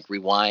he would like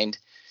rewind.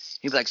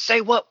 He'd be like,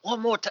 "Say what one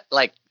more time?"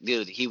 Like,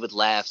 dude, he would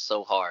laugh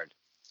so hard,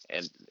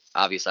 and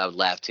obviously I would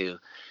laugh too.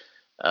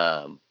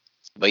 Um,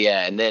 but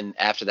yeah, and then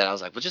after that, I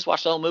was like, "Well, just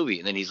watch the whole movie."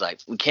 And then he's like,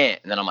 "We can't."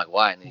 And then I'm like,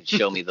 "Why?" And he'd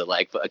show me the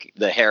like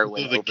the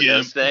heroin The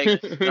overdose thing, and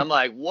I'm camp.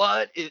 like,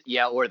 "What?"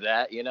 Yeah, or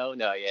that, you know?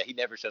 No, yeah, he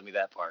never showed me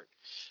that part.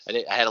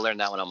 I had to learn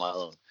that one on my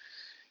own.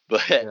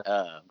 Yeah.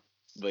 But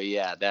but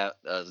yeah, that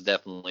was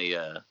definitely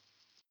a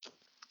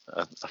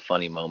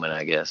funny moment,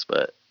 I guess.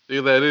 But See,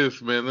 that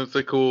is, man. That's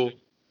a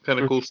kind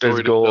of cool It's story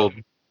to tell. gold.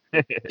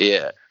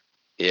 yeah,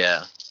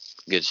 yeah,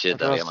 good shit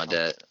That's though. Yeah, my awesome.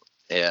 dad.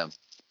 Yeah,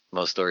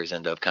 most stories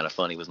end up kind of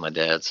funny with my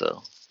dad,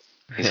 so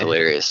he's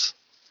hilarious.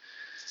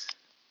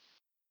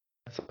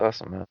 That's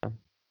awesome, man.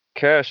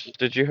 Cash,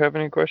 did you have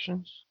any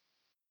questions?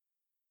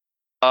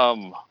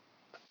 Um.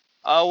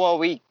 Oh well,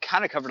 we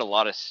kind of covered a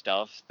lot of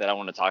stuff that I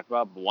want to talk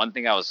about. But one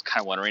thing I was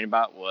kind of wondering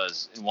about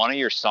was in one of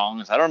your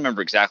songs. I don't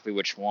remember exactly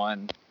which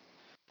one.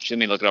 Let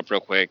me look it up real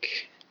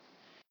quick.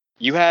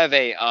 You have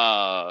a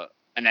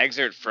an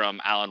excerpt from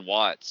Alan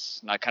Watts,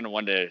 and I kind of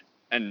wanted to.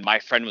 And my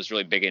friend was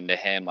really big into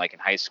him, like in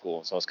high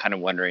school. So I was kind of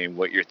wondering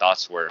what your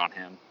thoughts were on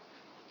him,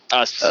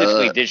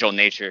 specifically Uh, Digital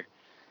Nature.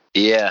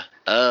 yeah.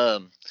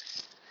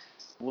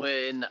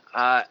 When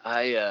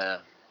I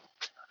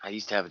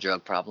used to have a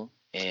drug problem,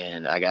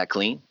 and I got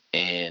clean,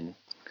 and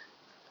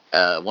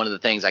one of the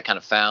things I kind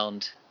of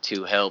found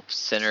to help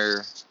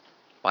center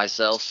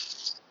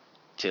myself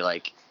to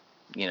like,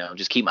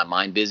 just keep my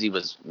mind busy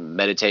was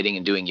meditating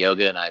and doing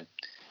yoga. And I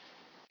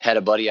had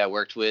a buddy I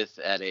worked with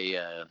at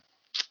a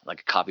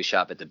like a coffee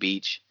shop at the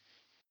beach.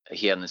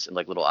 He had this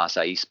like little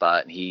acai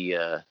spot, and he'd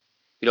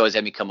always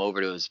have me come over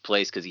to his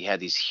place because he had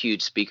these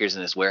huge speakers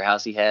in this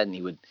warehouse he had, and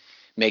he would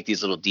make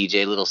these little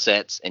DJ little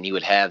sets, and he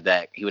would have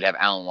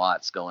Alan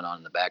Watts going on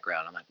in the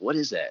background. I'm like, what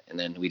is that? And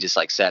then we just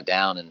like sat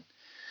down and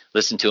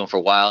listened to him for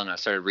a while, and I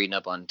started reading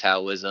up on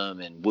Taoism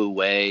and Wu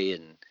Wei,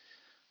 and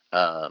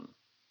um,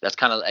 that's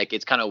kind of like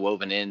it's kind of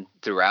woven in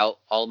throughout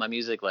all of my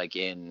music. Like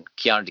in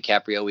Keanu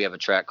DiCaprio, we have a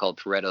track called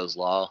Pareto's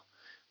Law,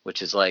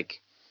 which is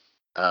like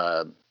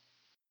uh,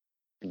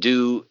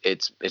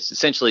 it's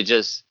essentially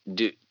just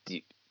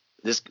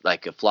this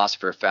like a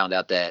philosopher found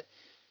out that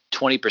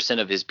 20%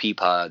 of his pea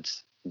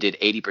pods did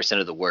 80%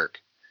 of the work.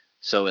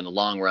 So in the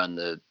long run,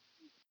 the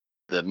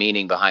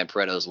meaning behind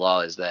Pareto's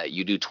law is that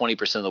you do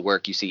 20% of the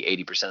work, you see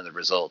 80% of the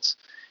results,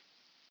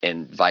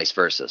 and vice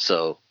versa.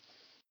 So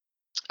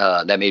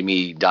that made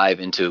me dive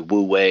into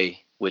Wu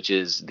Wei, which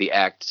is the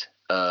act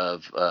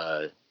of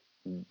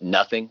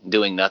nothing,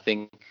 doing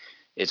nothing.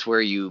 It's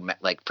where you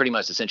like pretty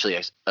much essentially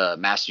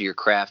master your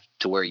craft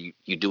to where you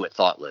do it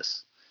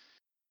thoughtless.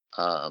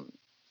 Um,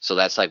 so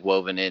that's like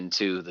woven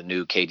into the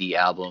new KD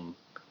album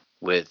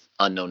with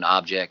Unknown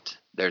Object.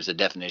 There's a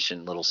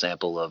definition, little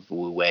sample of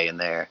Wu Wei in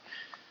there.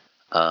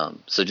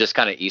 So just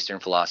kind of Eastern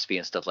philosophy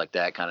and stuff like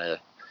that kind of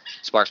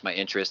sparks my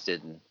interest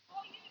in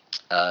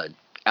uh,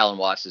 Alan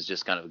Watts is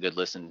just kind of a good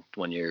listen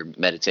when you're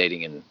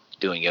meditating and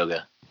doing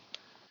yoga.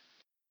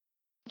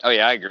 Oh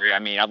yeah, I agree. I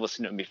mean, I've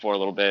listened to him before a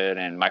little bit,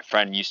 and my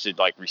friend used to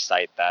like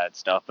recite that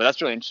stuff. But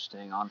that's really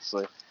interesting,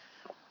 honestly.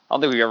 I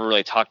don't think we've ever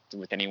really talked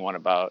with anyone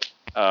about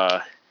uh,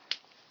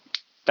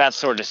 that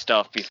sort of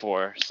stuff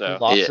before. So Yeah,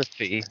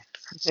 Philosophy.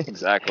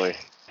 exactly.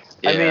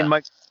 I mean, yeah,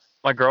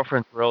 my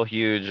girlfriend's real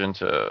huge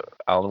into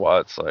Alan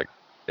Watts. Like,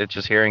 it's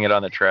just hearing it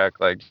on the track.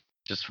 Like,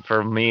 just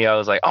for me, I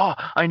was like, oh,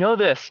 I know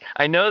this,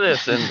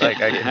 and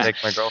like I can thank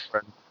my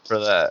girlfriend for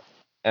that.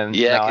 And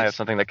yeah. now I have Cause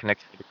something that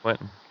connects me to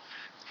Quentin.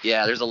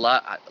 yeah, there's a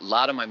lot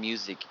of my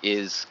music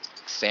is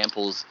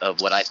samples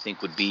of what I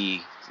think would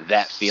be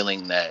that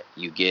feeling that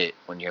you get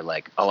when you're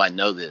like, oh, I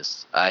know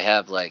this. I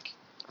have like,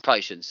 I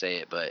probably shouldn't say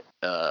it, but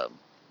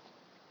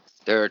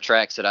there are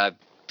tracks that I've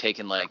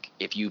taken like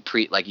if you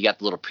like you got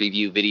the little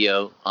preview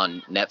video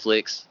on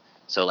Netflix.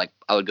 So like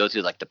I would go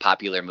through like the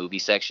popular movie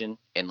section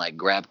and like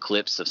grab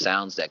clips of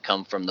sounds that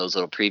come from those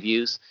little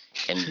previews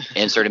and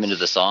insert them into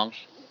the song.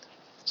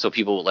 So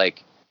people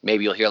like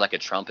maybe you'll hear like a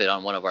trumpet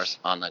on like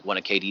one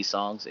of KD's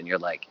songs and you're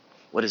like,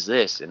 what is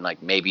this? And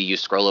like maybe you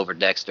scroll over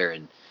Dexter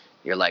and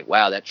you're like,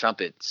 wow, that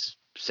trumpet's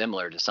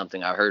similar to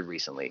something I heard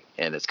recently.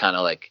 And it's kind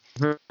of like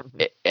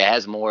it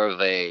has more of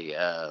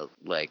a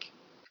like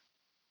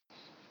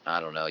I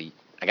don't know.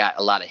 I got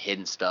a lot of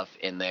hidden stuff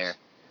in there.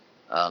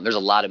 There's a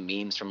lot of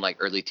memes from like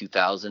early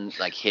 2000,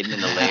 like hidden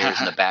in the layers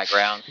in the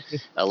background.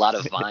 A lot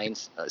of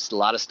Vines, a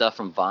lot of stuff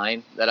from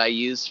Vine that I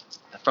used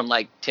from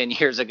like 10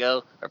 years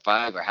ago or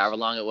 5 or however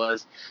long it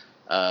was.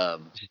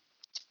 Um,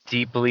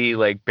 Deeply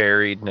like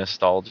buried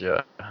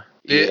nostalgia.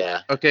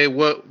 yeah, Okay,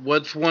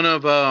 what's one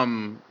of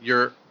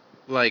your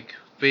like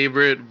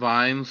favorite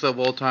vines of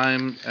all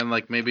time, and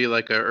like maybe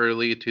like a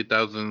early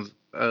 2000s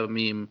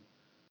meme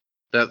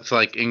that's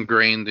like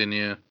ingrained in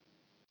you?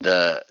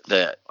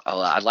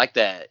 I like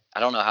that. I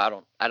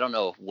don't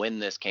know when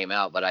this came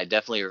out, but I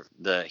definitely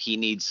he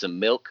needs some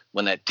milk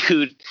when that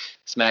dude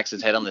smacks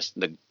his head on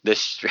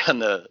on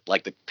the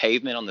like the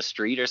pavement on the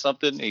street or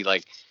something. He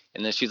like,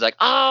 and then she's like,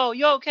 "Oh,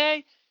 you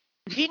okay?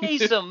 He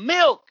needs some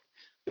milk."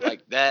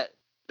 Like that.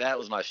 That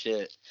was my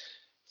shit.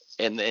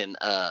 And then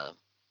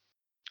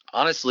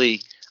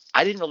honestly,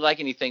 I didn't really like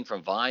anything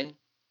from Vine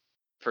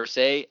per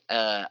se.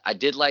 I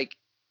did like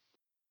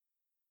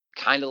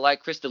kind of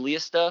like Crystalia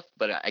stuff,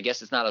 but I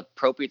guess it's not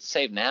appropriate to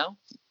save now.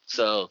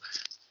 So,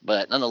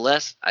 but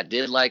nonetheless, I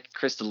did like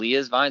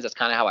Crystalia's Vines. That's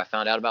kind of how I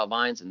found out about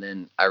Vines, and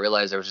then I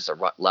realized there was just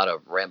a lot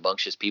of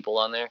rambunctious people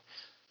on there.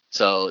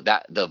 So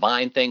that the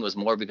Vine thing was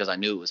more because I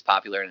knew it was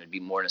popular and it'd be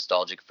more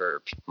nostalgic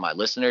for my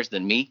listeners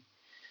than me.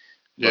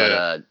 But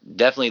Yeah.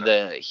 definitely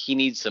the he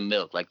needs some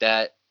milk like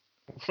that.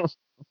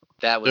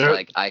 That was There,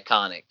 like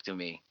iconic to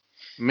me.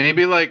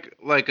 maybe like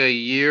a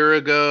year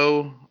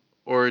ago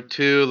or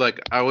two,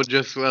 like I would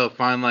just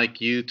find like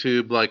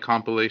YouTube like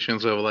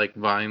compilations of like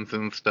vines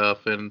and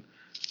stuff, and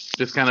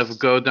just kind of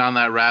go down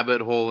that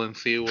rabbit hole and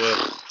see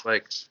what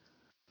like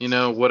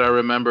what I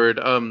remembered.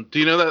 Do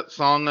you know that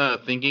song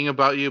 "Thinking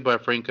About You" by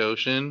Frank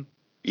Ocean?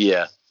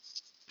 Yeah.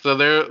 So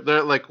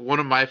they're like one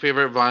of my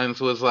favorite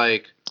vines was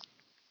like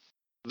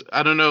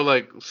I don't know,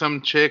 like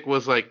some chick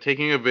was like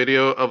taking a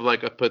video of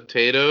like a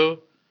potato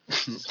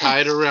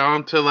tied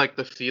around to like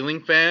the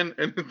ceiling fan,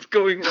 and it's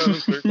going around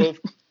in circles,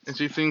 and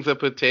she sings "A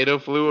potato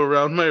flew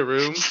around my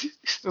room."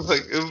 It's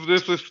like it was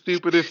just the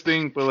stupidest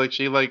thing, but like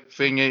she like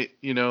sang it,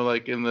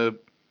 like in the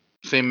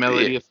same Yeah.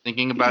 melody as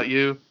 "Thinking About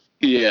You."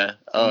 Yeah.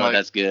 I'm Oh, like,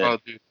 that's good. oh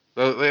dude,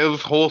 it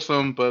was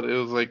wholesome, but it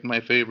was like my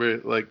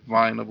favorite like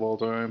vine of all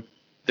time.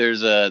 There's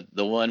the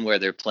one where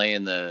they're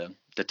playing the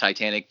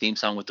Titanic theme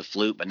song with the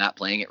flute, but not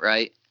playing it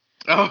right.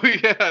 Oh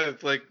yeah,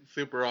 it's like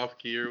super off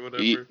key or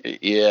whatever.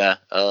 Yeah.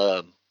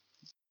 I'm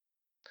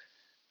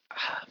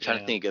trying to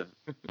Damn. think of.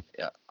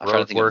 Yeah, I'm trying to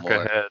Road think of work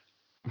more.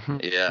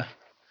 ahead. Yeah.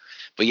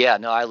 But yeah,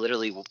 no, I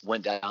literally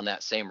went down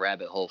that same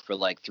rabbit hole for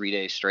like 3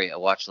 days straight. I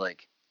watched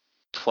like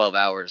 12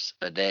 hours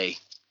a day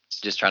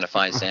just trying to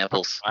find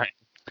samples.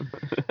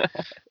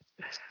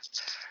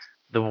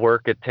 The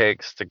work it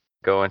takes to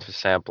go into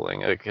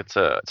sampling, like it's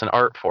an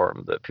art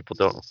form that people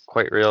don't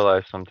quite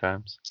realize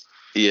sometimes.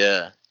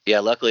 Yeah. Yeah.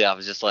 Luckily, I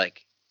was just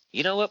like,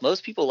 you know what?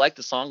 Most people like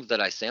the songs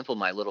that I sample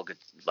my little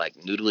like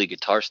noodly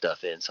guitar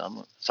stuff in.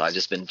 So I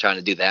just been trying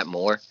to do that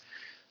more.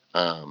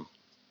 Um,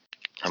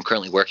 I'm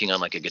currently working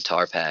on like a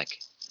guitar pack.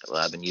 Well,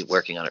 I've been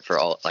working on it for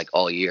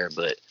all year,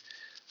 but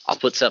I'll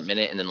put something in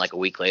it, and then like a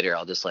week later,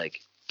 I'll just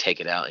like take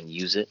it out and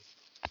use it.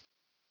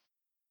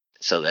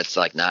 So that's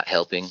like not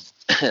helping.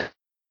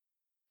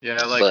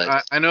 Yeah, like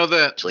But I know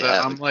that actually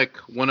that have I'm like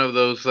one of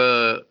those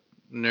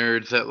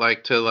nerds that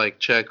like to like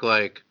check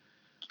like,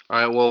 all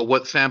right, well,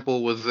 what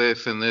sample was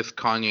this in this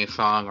Kanye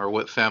song, or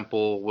what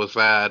sample was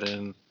that?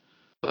 And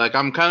like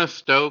I'm kind of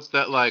stoked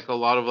that like a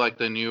lot of like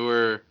the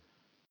newer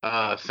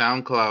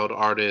SoundCloud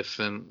artists,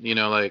 and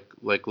like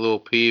Lil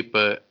Peep,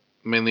 but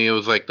mainly it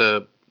was like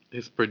the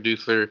his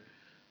producer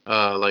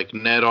like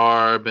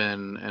NetArb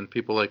and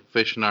people like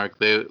Fishnark.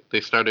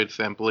 They started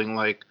sampling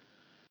like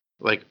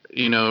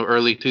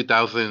early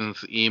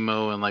 2000s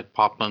emo and like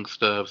pop punk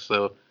stuff.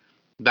 So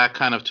that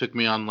kind of took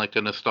me on like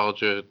a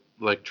nostalgia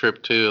like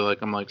trip too.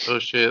 Like I'm like, oh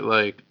shit,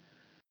 like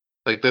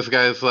this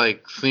guy's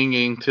like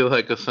singing to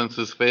like a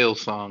Census Fail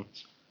song.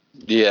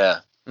 yeah.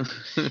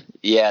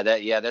 Yeah,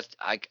 that's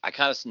I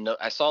kind of know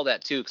I saw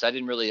that too because I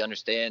didn't really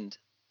understand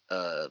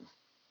uh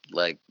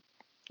like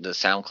the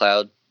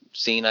SoundCloud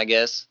scene, I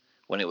guess,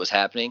 when it was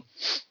happening.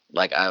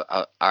 Like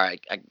I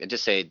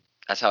just say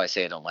that's how I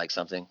say I don't like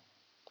something.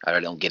 I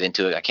don't get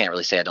into it. I can't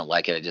really say I don't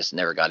like it. I just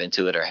never got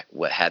into it or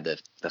what had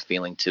the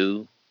feeling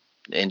to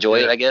enjoy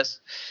it, Yeah. I guess.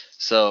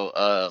 So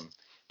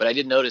but I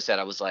did notice that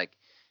I was like,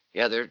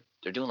 yeah, they're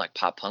doing like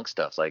pop punk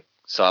stuff. Like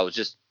so I was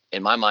just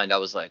in my mind I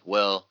was like,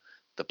 well,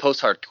 the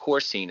post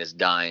hardcore scene is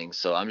dying,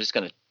 so I'm just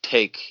gonna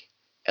take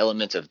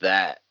elements of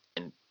that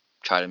and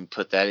try to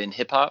put that in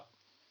hip hop.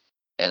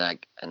 And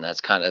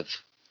that's kind of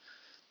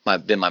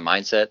been my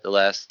mindset the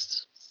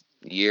last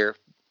year.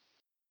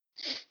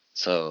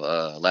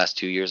 So last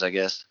 2 years I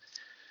guess.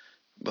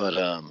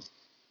 But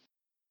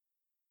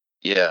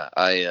yeah,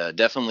 I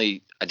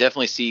definitely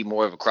see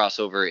more of a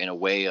crossover in a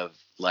way of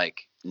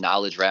like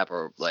knowledge rap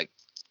or like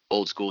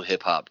old school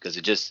hip hop because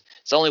it's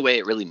the only way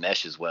it really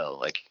meshes well.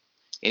 Like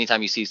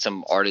anytime you see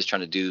some artist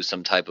trying to do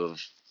some type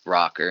of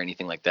rock or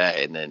anything like that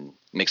and then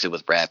mix it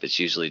with rap, it's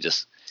usually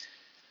just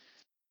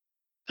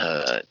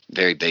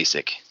very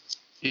basic.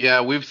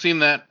 Yeah, we've seen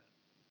that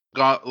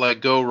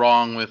go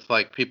wrong with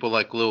like people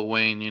like Lil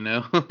Wayne, you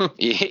know?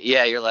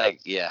 Yeah, you're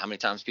like, yeah. How many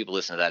times people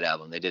listen to that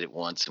album? They did it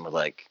once, and we're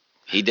like,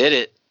 he did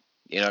it.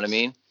 You know what I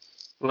mean?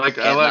 Like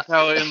I Can't like not.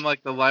 how in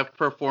like the live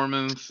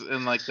performance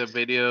and like the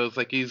videos,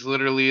 like he's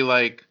literally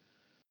like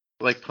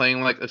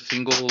playing like a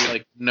single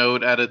like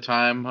note at a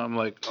time. I'm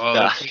like, oh, Nah.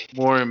 that's like,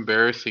 more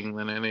embarrassing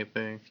than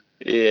anything.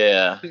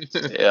 Yeah.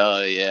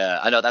 Oh yeah.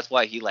 I know. That's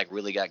why he like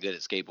really got good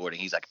at skateboarding.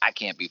 He's like, I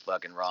can't be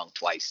fucking wrong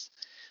twice.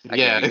 I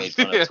can't be Yeah. made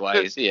fun of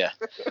twice. Yeah.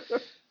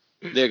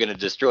 They're gonna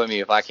destroy me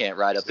if I can't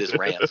ride up this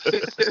ramp.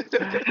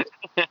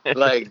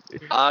 Like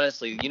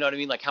honestly, you know what I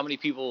mean? Like how many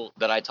people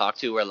that I talk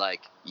to are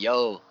like,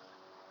 yo,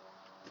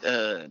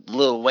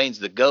 Lil Wayne's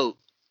the GOAT.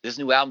 This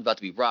new album's about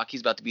to be rock.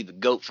 He's about to be the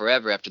GOAT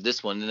forever after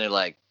this one. And they're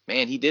like,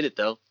 man, he did it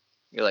though.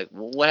 You're like,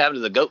 well, what happened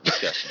to the GOAT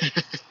discussion?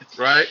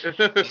 Right?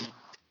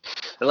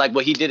 They're like,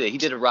 well, he did it. He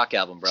did a rock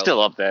album, bro.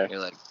 Still up there. You're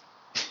like,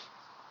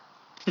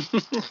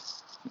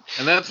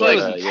 And that's It like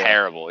wasn't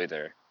terrible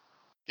either.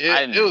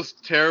 it was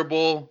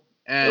terrible,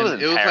 and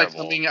wasn't it was like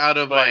terrible, coming out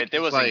of but like it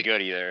wasn't like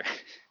good either.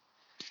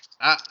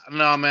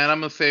 no man, I'm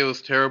gonna say it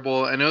was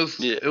terrible, and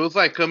yeah. it was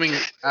like coming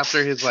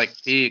after his like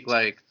peak,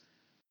 like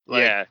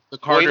Yeah. the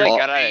Well, he Carter like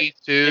got Three,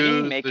 Didn't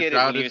he 2, make the it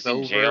drought when he is was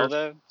in jail over.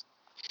 though?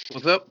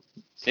 What's up?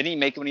 Didn't he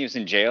make it when he was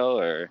in jail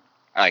or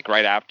like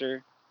right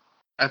after?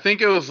 I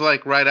think it was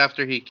like right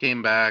after he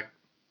came back.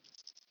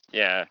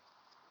 Yeah.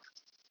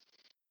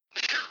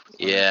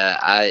 Yeah,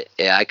 I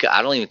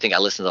don't even think I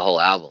listened to the whole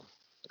album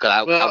because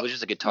I Well, was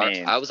just a guitar.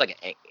 Man. I was like,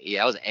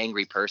 I was an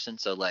angry person.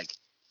 So like,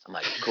 I'm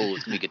like, cool,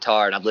 it's gonna be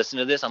guitar, and I'm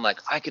listening to this. I'm like,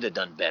 I could have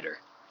done better.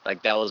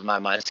 Like that was my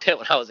mindset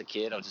when I was a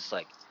kid. I was just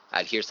like,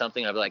 I'd hear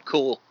something, I'd be like,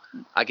 cool,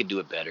 I could do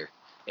it better.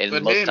 And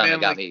but most hey of the time, it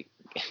man, got like me.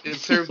 it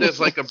served as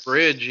like a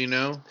bridge, you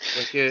know?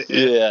 Like it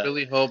Yeah,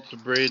 really helped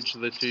bridge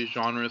the two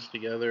genres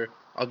together.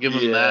 I'll give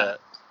him yeah, that.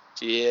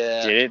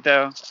 yeah, Did it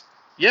though?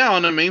 Yeah,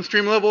 on a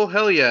mainstream level,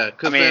 hell yeah. I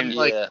Because then mean,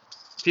 like yeah,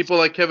 people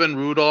like Kevin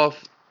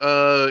Rudolph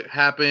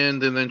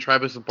happened, and then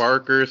Travis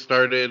Barker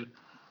started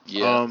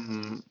yeah.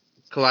 um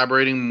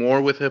collaborating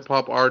more with hip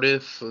hop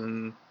artists,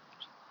 and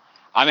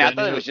I then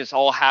thought it was just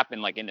all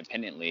happened like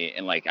independently,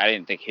 and like I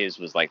didn't think his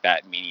was like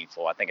that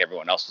meaningful. I think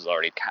everyone else was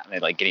already kind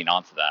of like getting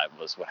onto that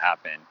was what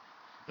happened.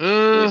 At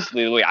uh least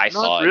the way I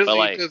not saw it. But really,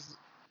 like,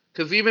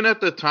 because even at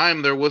the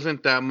time there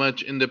wasn't that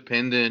much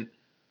independent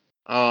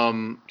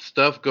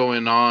stuff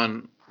going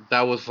on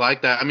that was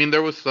like that. I mean,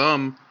 there was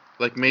some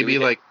like You maybe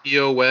had, like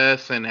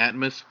POS and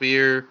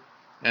Atmosphere,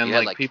 and you had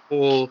like like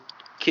people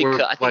Kid were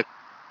Cudi. I think. like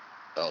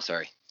Oh,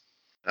 sorry.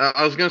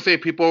 I was gonna say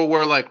people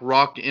were like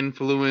rock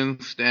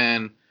influenced,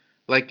 and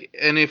like,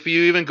 and if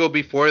you even go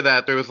before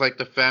that, there was like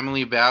the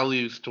Family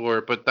Values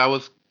tour, but that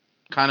was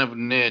kind of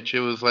niche. It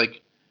was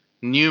like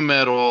new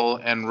metal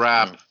and Mm.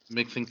 rap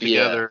mixing Yeah,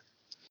 together.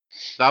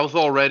 That was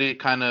already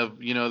kind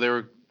of, you know, they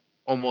were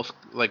almost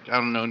like, I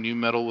don't know, new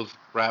metal was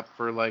rap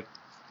for like,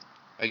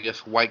 I guess,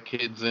 white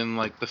kids in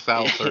like the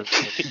South or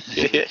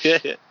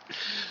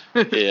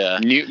yeah,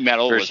 new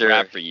metal for was sure.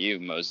 rap for you,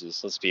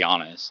 Moses. Let's be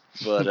honest.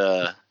 But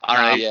I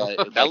don't know.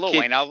 yeah, That like Lil Kid.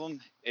 Wayne album,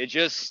 it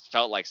just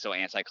felt like so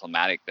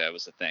anticlimactic. That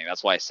was the thing.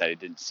 That's why I said it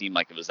didn't seem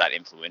like it was that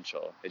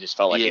influential. It just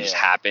felt like it just Yeah,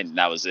 happened and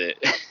that was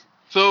it.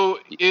 So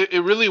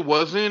it really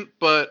wasn't,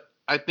 but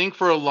I think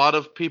for a lot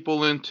of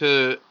people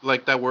into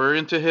like that were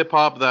into hip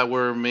hop that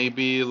were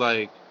maybe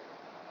like,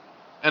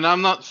 and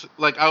I'm not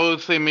like, I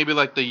would say maybe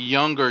like the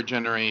younger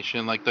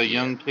generation, like the yeah,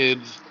 young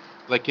kids,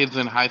 like kids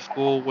in high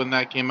school when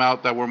that came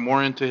out that were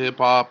more into hip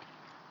hop.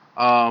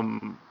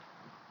 Um,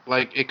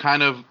 like it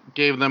kind of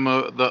gave them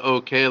the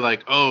okay,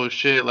 like, oh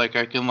shit, like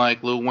I can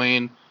like Lil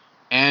Wayne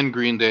and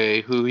Green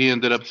Day, who he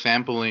ended up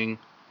sampling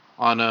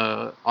on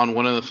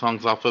one of the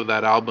songs off of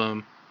that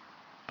album.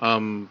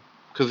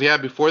 Because yeah,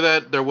 before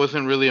that there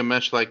wasn't really a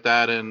mesh like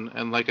that,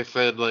 and like I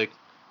said, like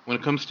when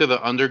it comes to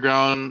the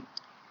underground,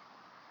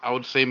 I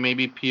would say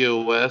maybe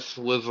POS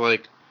was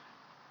like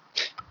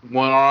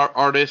one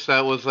artist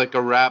that was like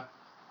a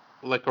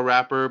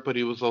rapper, but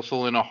he was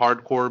also in a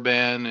hardcore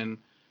band, and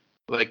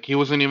like he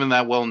wasn't even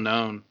that well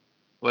known.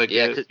 Like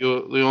yeah.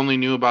 you only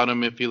knew about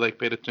him if you like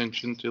paid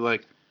attention to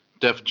like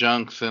Def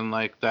Junks and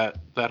like that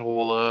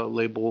whole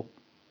label.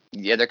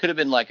 Yeah, there could have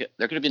been like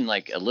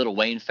a Little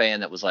Wayne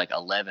fan that was like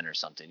 11 or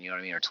something, you know what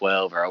I mean, or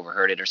 12, or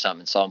overheard it or something,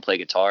 and saw him play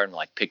guitar and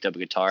like picked up a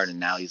guitar, and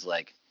now he's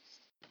like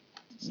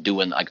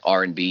doing like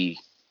R&B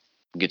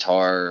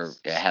guitar.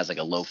 It has like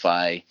a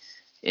lo-fi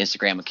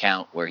Instagram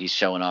account where he's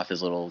showing off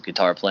his little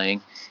guitar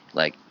playing.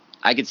 Like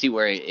I could see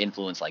where it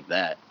influenced like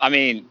that. I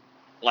mean,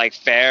 like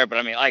fair, but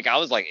I mean, like I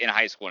was like in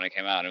high school when it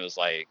came out, and it was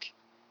like,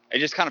 it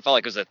just kind of felt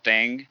like it was a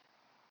thing.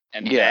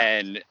 And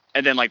Yeah,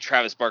 then like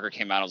Travis Barker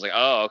came out, I was like,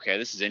 oh, okay,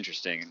 this is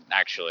interesting,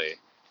 actually.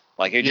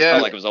 Like it just felt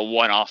Yeah, like it was a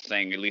one-off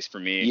thing, at least for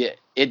me. yeah.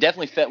 It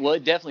definitely fell. Well,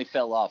 it definitely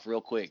fell off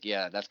real quick.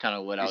 Yeah, that's kind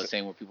of what I was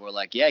saying. Where people were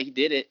like, "Yeah, he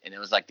did it," and it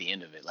was like the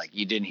end of it. Like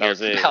you didn't That hear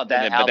was it. about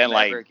that But then album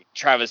like ever.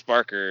 Travis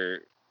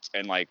Barker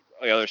and like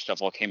the other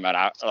stuff all came out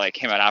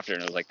after,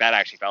 and it was like that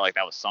actually felt like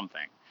that was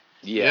something.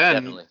 Yeah, yeah,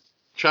 and definitely.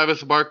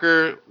 Travis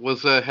Barker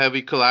was a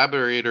heavy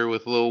collaborator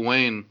with Lil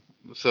Wayne.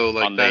 So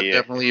like on that the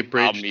definitely album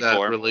bridged that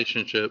before.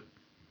 relationship.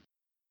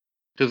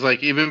 Because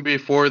like even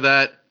before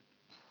that,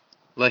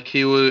 like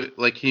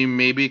he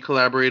maybe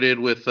collaborated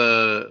with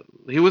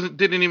he wasn't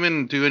didn't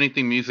even do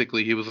anything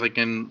musically. He was like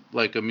in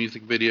like a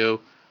music video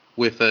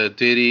with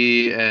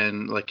Diddy,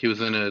 and like he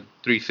was in a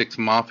 3 6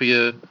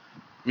 Mafia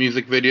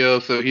music video.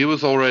 So he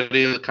was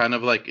already kind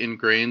of like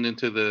ingrained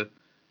into the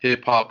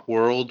hip hop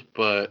world.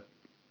 But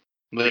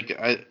like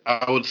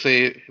I would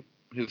say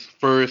his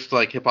first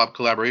like hip hop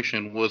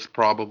collaboration was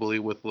probably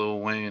with Lil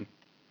Wayne.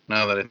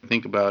 Now that I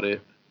think about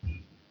it,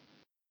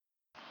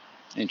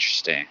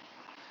 Interesting.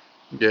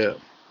 yeah.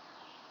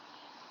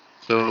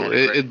 I So had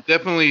it right. it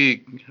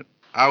definitely,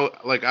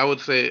 I would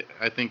say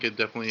I think it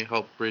definitely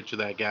helped bridge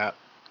that gap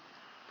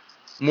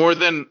more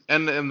than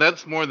and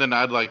that's more than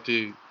I'd like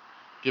to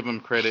give him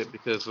credit,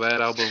 because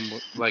that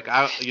album, like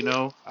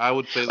I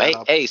would say that Hey,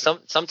 album hey,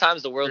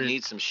 sometimes the world pretty-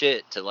 needs some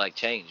shit to like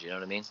change. You know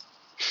what I mean?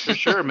 for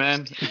sure,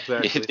 man.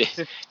 Exactly.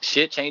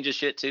 Shit changes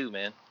shit too,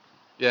 man.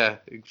 Yeah,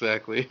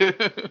 exactly.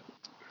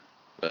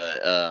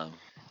 But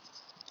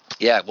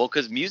yeah, well,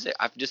 because music,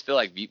 I just feel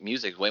like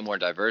music is way more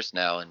diverse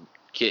now,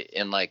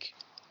 and like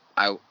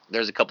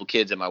there's a couple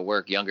kids at my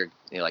work, younger,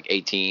 like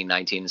 18,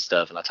 19 and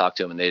stuff, and I talk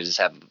to them, and they just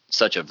have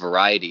such a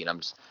variety, and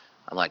I'm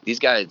like, these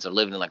guys are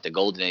living in like the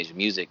golden age of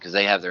music because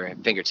they have their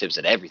fingertips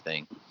at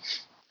everything,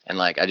 and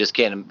like I just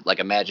can't like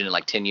imagine in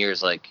like 10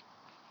 years like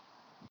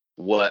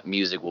what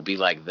music will be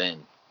like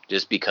then,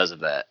 just because of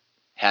that,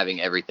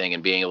 having everything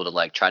and being able to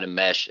like try to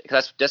mesh.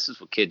 Cause that's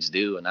just what kids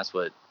do, and that's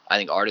what I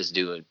think artists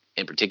do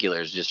in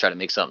particular, is just try to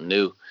make something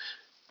new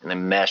and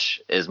then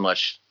mesh as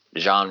much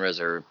genres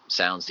or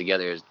sounds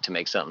together to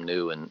make something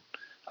new. And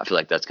I feel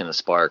like that's going to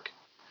spark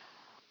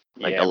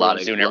like Yeah,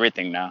 everyone's doing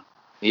everything now.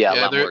 a Yeah,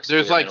 lot more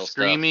there's like experimental stuff.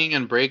 screaming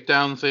and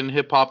breakdowns in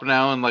hip hop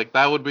now, and like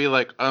that would be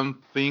like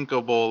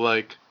unthinkable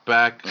like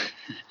back,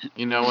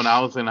 when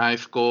I was in high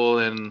school.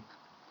 And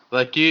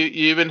like you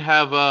even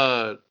have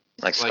Like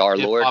like Star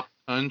hip Lord. hop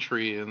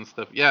country and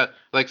stuff. Yeah,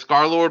 like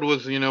Scarlord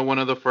was one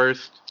of the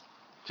first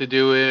to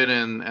do it,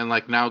 and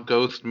like now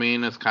Ghost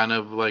Main is kind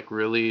of like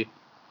really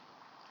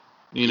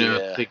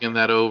Yeah. taking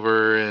that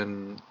over.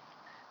 And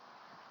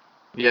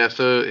yeah,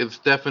 so it's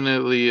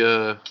definitely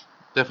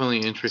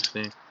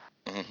interesting.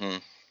 hmm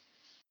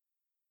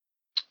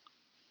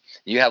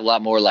You have a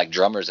lot more like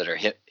drummers that are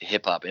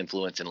hip hop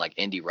influence and like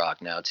indie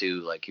rock now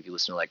too. Like if you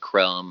listen to like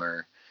Crumb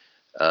or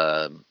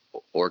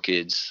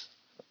Orchids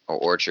or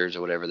Orchards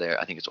or whatever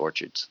I think it's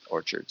Orchards,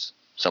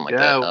 something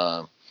like that.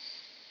 Yeah,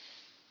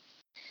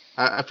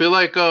 I feel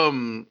like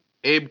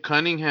Abe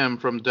Cunningham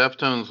from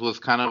Deftones was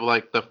kind of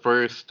like the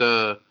first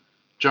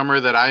drummer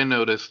that I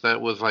noticed that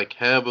was like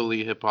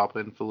heavily hip hop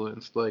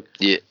influenced. Like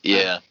Yeah, uh,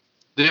 yeah,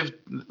 they've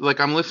like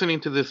I'm listening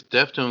to this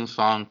Deftones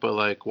song, but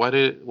like why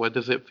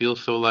does it feel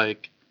so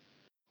like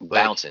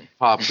bouncing.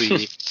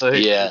 poppy?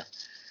 Like Yeah,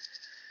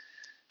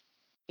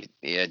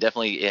 yeah,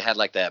 definitely. It had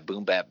like that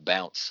boom bap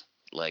bounce,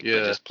 like, but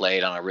yeah. just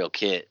played on a real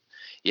kit.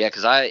 Yeah,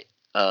 because I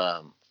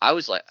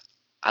was like,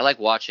 I like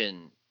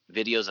watching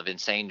videos of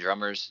insane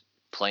drummers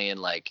playing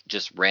like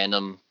just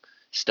random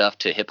stuff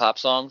to hip hop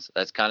songs.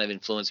 That's kind of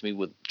influenced me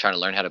with trying to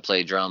learn how to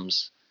play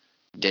drums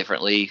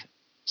differently,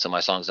 so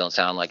my songs don't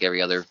sound like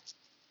every other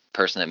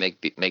person that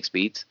makes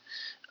beats.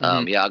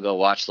 Hmm. Yeah, I'll go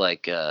watch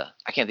like I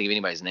can't think of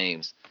anybody's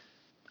names.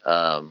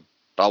 But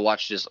I'll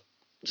watch just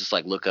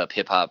like look up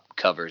hip hop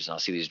covers, and I'll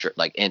see these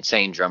like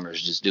insane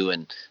drummers just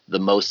doing the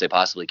most they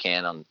possibly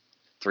can on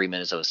 3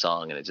 minutes of a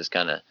song, and it just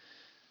kind of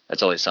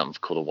that's always something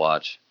cool to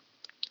watch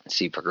and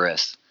see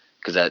progress,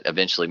 because that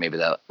eventually maybe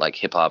that like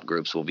hip hop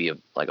groups will be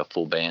like a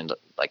full band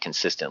like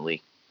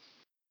consistently.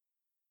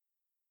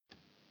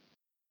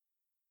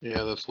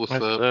 Yeah, that's what's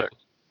That's up. sick.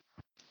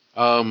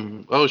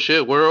 Oh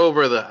shit, we're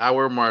over the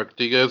hour mark.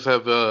 Do you guys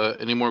have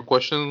any more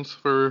questions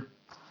for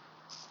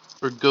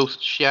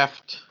Ghost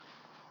Shaft?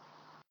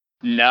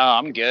 No,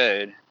 I'm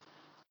good.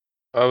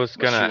 I was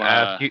Unless gonna you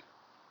ask wanna. you.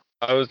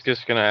 I was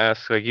just gonna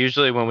ask, like,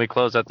 usually when we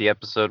close out the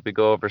episode, we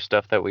go over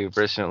stuff that we've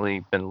recently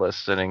been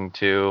listening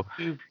to.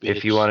 You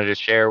If you bitch. wanted to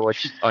share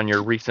what's on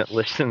your recent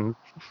listens.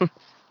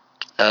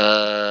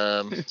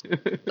 Um,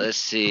 let's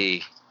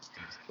see.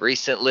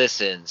 Recent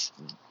listens.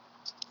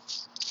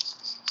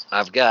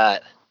 I've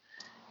got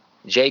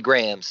Jay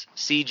Graham's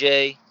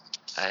CJ.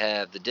 I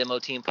have the Demo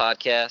Team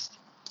podcast.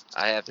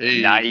 I have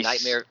Hey. Nice.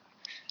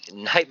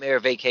 Nightmare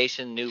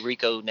Vacation, new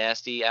Rico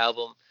Nasty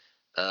album.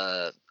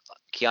 Uh,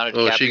 Keanu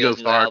Oh, she DiCaprio's goes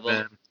new hard, album.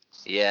 man.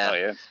 Yeah.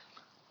 Oh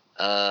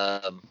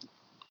yeah. Um,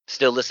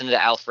 Still listening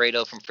to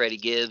Alfredo from Freddie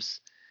Gibbs.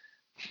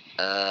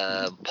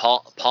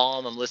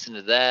 Palm, I'm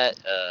listening to that.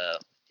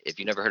 If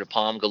you never heard of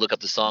Palm, go look up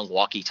the song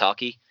Walkie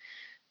Talkie.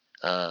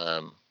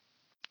 Um,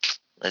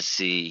 let's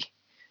see.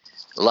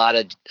 A lot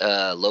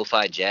of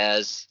lo-fi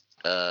jazz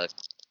uh,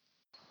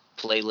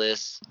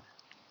 playlists.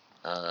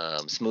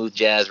 Smooth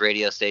jazz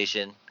radio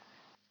station.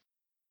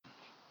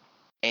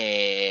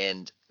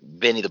 And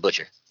Benny the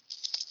Butcher.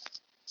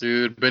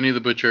 Dude, Benny the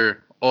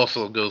Butcher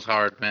also goes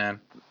hard, man.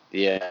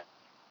 Yeah.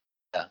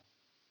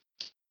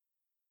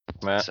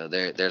 Matt. So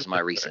there's my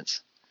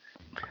recents.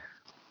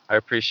 I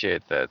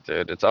appreciate that,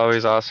 dude. It's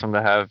always awesome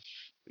to have,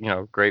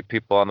 great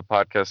people on the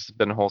podcast. It's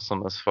been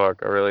wholesome as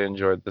fuck. I really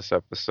enjoyed this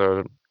episode.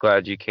 I'm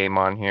glad you came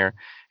on here.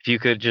 If you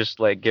could just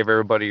like give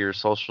everybody your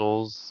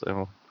socials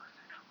and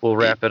we'll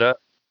wrap it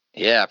up.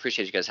 Yeah, I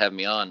appreciate you guys having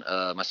me on.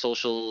 My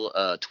social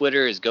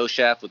Twitter is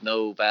Ghostshaft with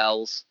no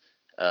vowels.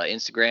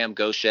 Instagram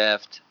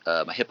Ghostshaft.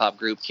 My hip hop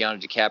group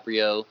Keanu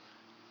DiCaprio,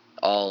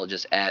 all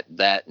just at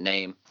that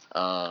name.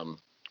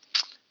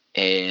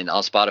 And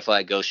on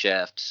Spotify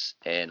Ghostshaft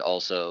and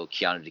also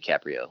Keanu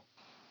DiCaprio.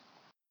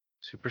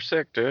 Super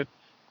sick, dude.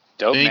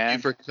 Dope, Thank man.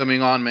 you for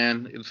coming on,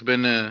 man. It's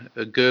been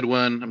a good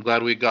one. I'm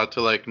glad we got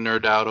to like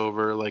nerd out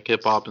over like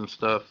hip hop and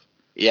stuff.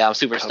 Yeah, I'm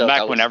super Come stoked.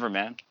 back whenever,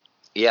 man.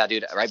 Yeah,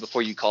 dude. Right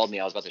before you called me,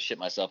 I was about to shit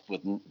myself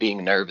with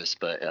being nervous,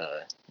 but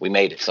we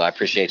made it. So I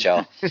appreciate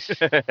y'all. This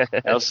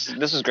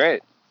was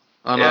great.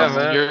 Yeah,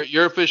 man.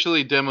 You're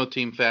officially demo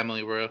team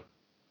family, bro.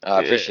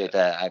 I appreciate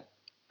that.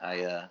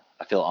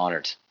 I feel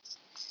honored.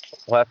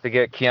 We'll have to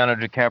get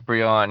Keanu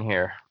DiCaprio on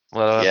here.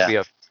 Well, that'll have to be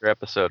a future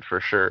episode for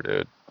sure,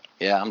 dude.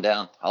 Yeah, I'm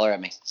down. Holler at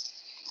me.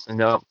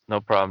 No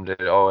problem,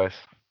 dude. Always.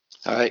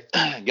 All right.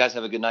 You guys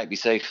have a good night. Be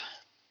safe.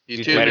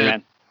 You too, Later, man.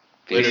 man.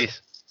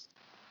 Peace.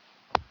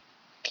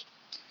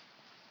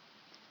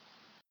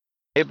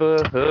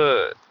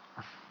 Neighborhood.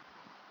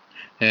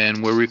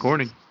 And we're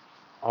recording.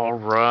 All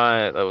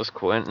right, that was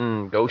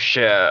Quentin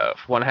Ghostshaft,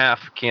 one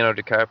half of Keanu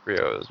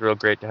DiCaprio. It was real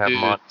great to have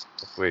him on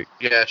this week.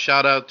 Yeah,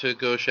 shout out to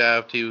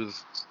Ghostshaft. He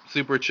was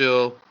super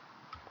chill.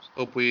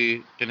 Hope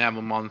we can have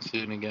him on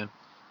soon again.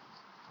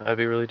 That'd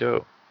be really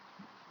dope.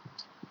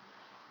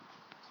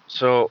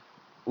 So,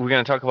 we're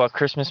gonna talk about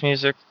Christmas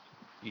music.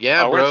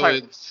 Yeah, bro.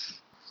 It's.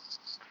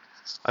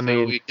 I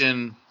mean,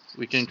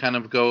 we can kind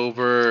of go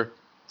over,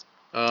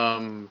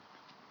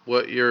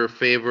 what your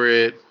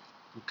favorite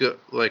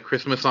like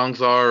Christmas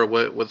songs are, or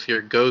what's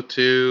your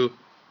go-to,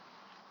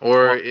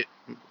 or I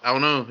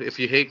don't know, if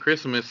you hate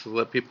Christmas,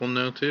 let people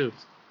know too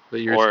that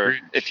you're Or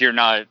Scrooge. if you're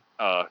not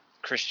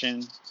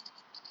Christian.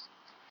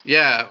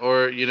 Yeah,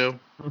 or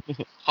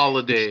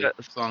holiday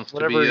songs.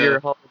 whatever to be, your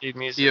holiday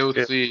music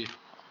POC. is.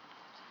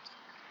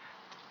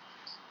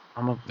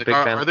 I'm a Like, big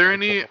fan. are there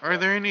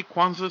any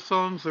Kwanzaa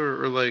songs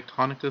or like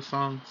Hanukkah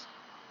songs?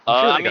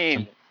 I'm sure I they got mean,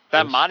 some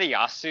that those.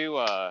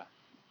 Mariasu,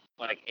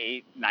 like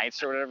 8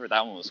 nights or whatever,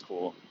 that one was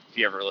cool. If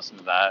you ever listen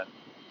to that.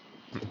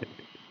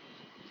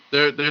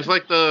 There's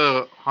like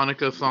the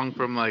Hanukkah song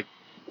from like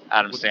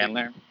Adam what's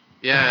Sandler.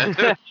 yeah.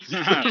 That's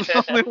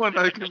the only one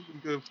I can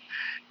think of.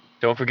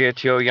 Don't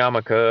forget your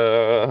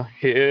yarmulke.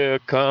 Here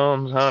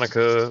comes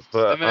Hanukkah.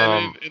 But And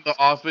then in The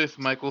Office,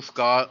 Michael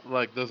Scott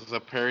like does a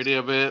parody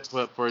of it,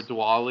 but for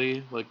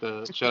Diwali. Like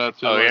the shout out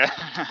to Oh like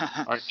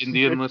yeah. our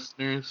Indian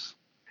listeners.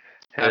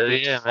 hell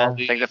Happy yeah, man.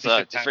 I think that's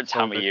a different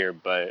time of year,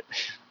 but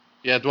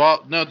Yeah,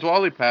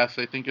 Diwali passed.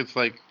 I think it's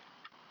like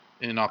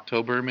in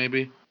October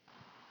maybe.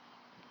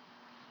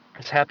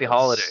 It's happy let's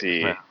holidays,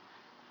 see. man.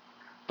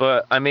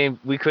 But I mean,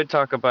 we could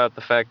talk about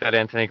the fact that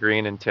Anthony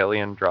Green and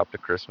Tillian dropped a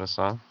Christmas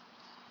song.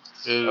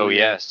 Oh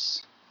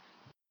yes.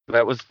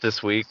 That was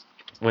this week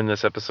when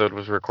this episode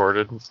was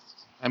recorded.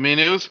 I mean,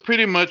 it was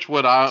pretty much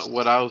what I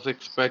was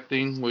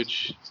expecting,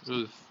 which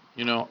was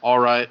all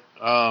right.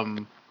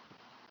 I'm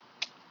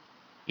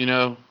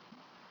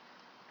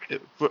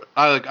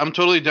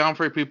totally down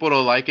for people to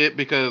like it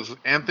because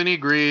Anthony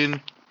Green,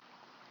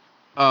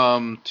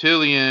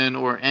 Tillian,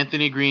 or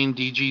Anthony Green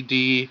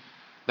DGD,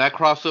 that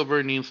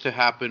crossover needs to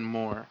happen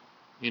more.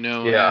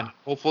 Yeah. And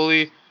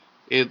hopefully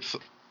it's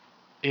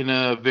in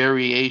a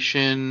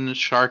variation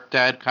Shark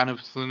Dad kind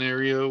of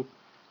scenario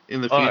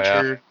in the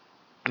future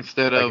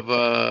instead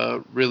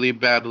of really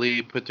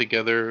badly put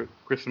together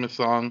Christmas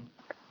song.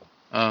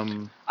 I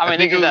mean,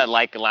 they did that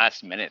like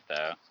last minute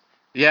though.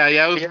 Yeah,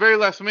 it was very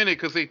last minute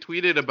because they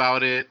tweeted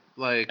about it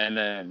and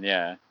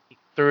then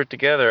threw it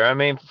together. I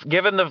mean,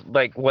 given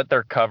the what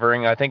they're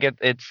covering, I think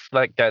it's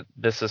like that.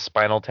 This is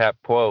Spinal Tap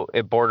quote.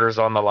 It borders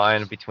on the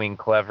line between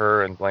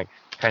clever and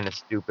kind of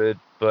stupid.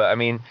 But I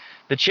mean,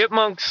 the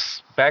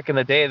Chipmunks back in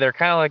the day, they're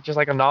kind of just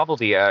like a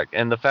novelty act,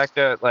 and the fact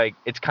that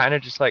it's kind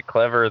of just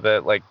clever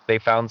that they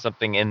found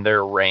something in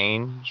their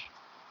range.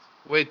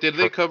 Wait, did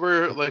they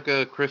cover like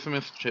a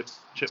Christmas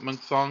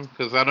Chipmunk song?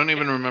 Because I don't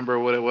even remember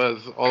what it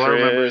was. All I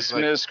remember is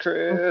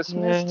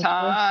Christmas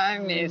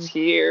time is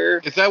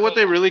here. Is that what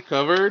they really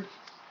covered?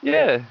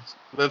 Yeah.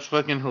 That's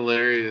fucking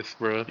hilarious,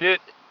 bro. Dude,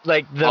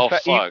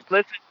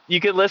 you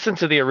could listen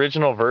to the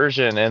original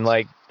version and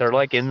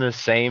they're in the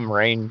same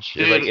range.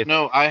 Dude,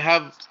 no, I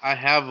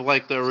have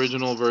like the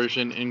original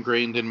version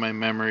ingrained in my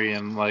memory,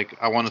 and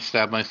I want to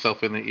stab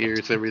myself in the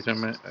ears every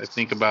time I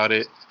think about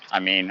it. I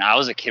mean, I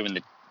was a kid when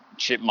the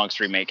Chipmunks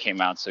remake came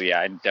out, so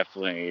yeah, I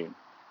definitely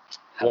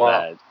have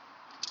that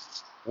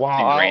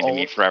ingrained in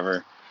me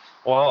forever.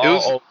 Well,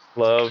 I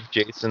love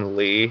Jason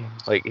Lee.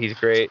 He's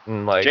great,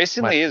 and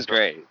Jason Lee is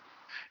great.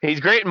 He's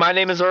great in My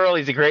Name Is Earl.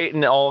 He's great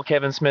in all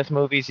Kevin Smith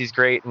movies. He's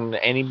great in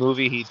any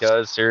movie he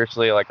does.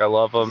 Seriously, I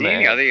love him.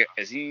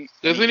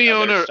 Doesn't he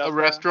own a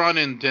restaurant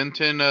in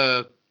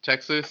Denton,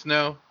 Texas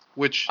now?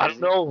 Which, I don't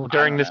know. I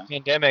During don't this know.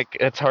 pandemic,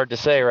 it's hard to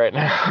say right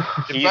now.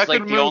 if He's I like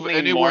could the move only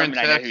anywhere in Mormon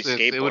I know who Texas,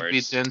 it would be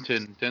skateboards.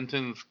 Denton.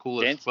 Denton's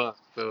cool as Dent, fuck.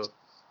 So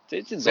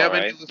Denton's we have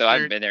any alright, though I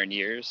haven't listeners? been there in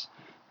years.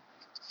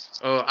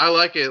 Oh, I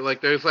like it.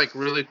 Like, there's like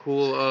really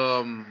cool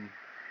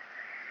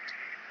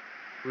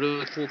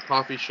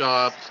coffee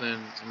shops and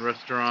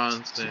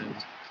restaurants, and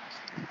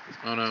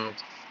I don't know.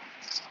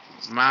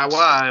 My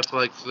wife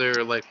likes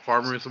their like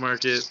farmers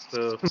market.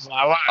 So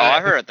Oh, I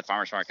heard at the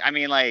farmer's market. I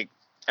mean, like,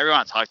 everyone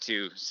I talk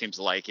to seems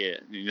to like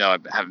it. You know, I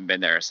haven't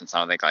been there since I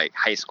don't think like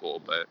high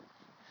school, but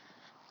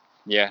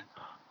yeah,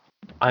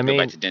 I go back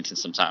mean, to Denton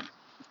sometime.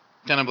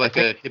 kind of I like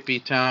think a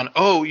hippie town.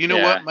 Oh, you know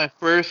Yeah. what? My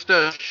first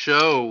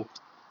show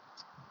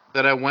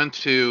that I went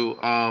to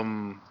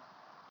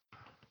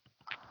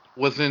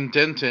was in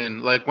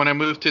Denton. Like when I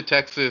moved to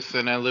Texas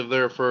and I lived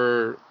there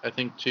for I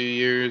think 2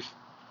 years.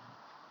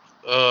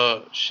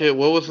 Shit,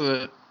 what was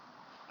the?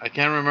 I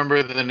can't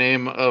remember the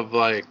name of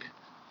like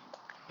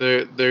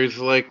there's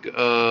like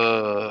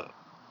a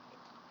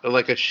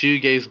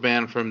shoegaze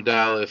band from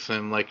Dallas,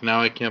 and like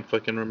now I can't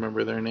fucking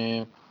remember their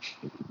name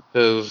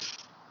because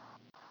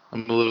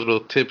I'm a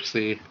little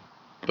tipsy.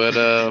 But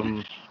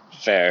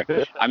Fair.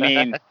 I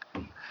mean,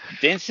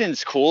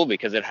 Denton's cool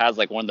because it has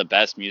like one of the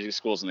best music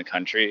schools in the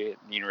country,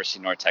 University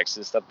of North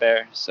Texas up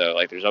there. So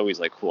like, there's always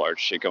like cool art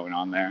shit going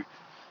on there,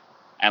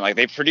 and like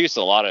they produce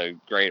a lot of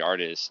great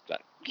artists.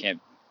 That can't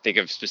think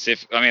of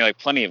specific. I mean, like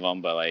plenty of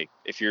them, but like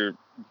if you're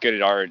good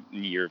at art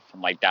and you're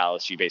from like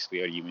Dallas, you basically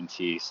go to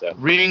UNT. So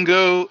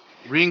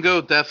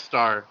Ringo Death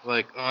Star.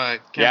 Like I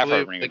can't yeah, I've heard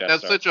believe of Ringo like Death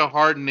that's Star. such a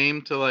hard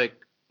name to like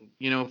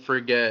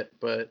forget.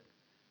 But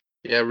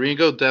yeah,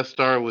 Ringo Death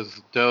Star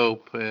was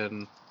dope,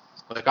 and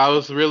like I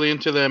was really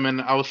into them,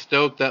 and I was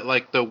stoked that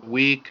like the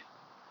week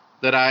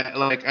that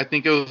I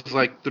think it was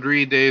like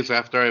 3 days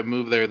after I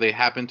moved there, they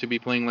happened to be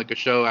playing like a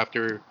show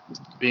after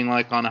being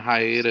like on a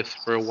hiatus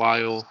for a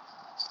while,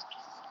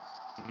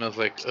 and I was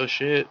like, oh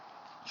shit.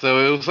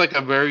 So it was like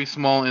a very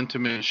small,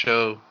 intimate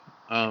show.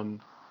 Um,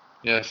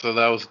 yeah, so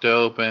that was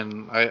dope,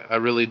 and I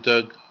really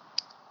dug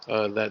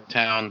that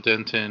town,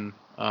 Denton.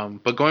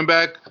 But going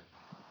back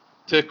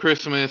to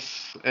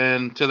Christmas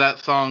and to that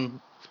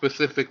song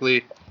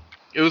specifically,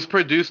 it was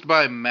produced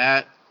by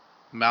Matt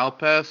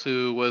Malpass,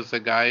 who was the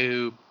guy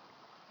who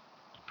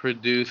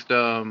produced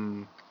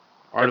everyone's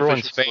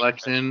Artificial favorite.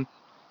 Selection, and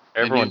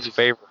he Everyone's was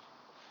favorite.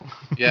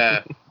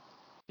 yeah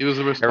he was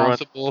Everyone.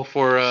 responsible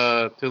for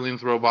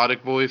Tillian's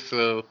robotic voice.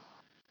 So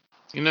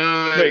you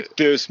know. Make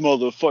this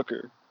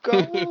motherfucker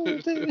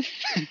golden.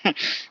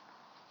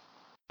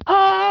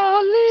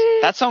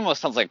 Holly. That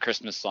almost sounds like a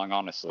Christmas song,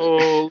 honestly.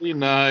 Holy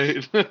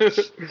night.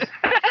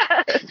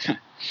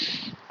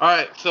 All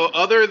right. So,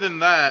 other than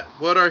that,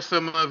 what are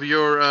some of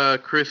your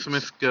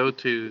Christmas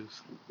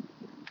go-tos?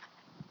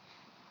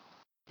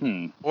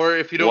 Or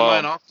if you don't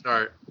mind, Well, I'll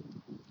start.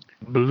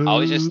 I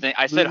was just Blue,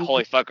 I said blue.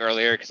 holy fuck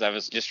earlier because I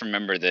was just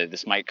remembered that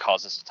this might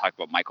cause us to talk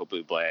about Michael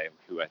Bublé,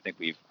 who I think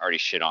we've already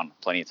shit on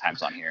plenty of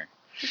times on here.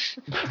 He's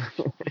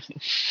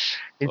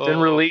been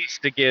Oh,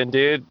 released again,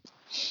 dude.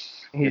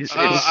 He's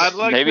I'd It's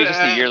like maybe to just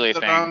a add yearly that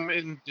thing. I'm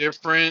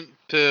indifferent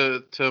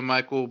to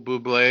Michael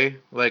Bublé.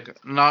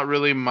 Like, not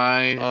really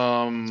my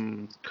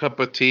cup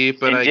of tea,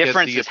 but I get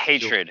Indifference the is appeal.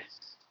 hatred.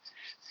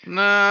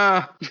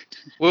 Nah.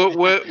 What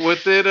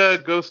did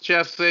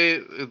Ghostshaft say?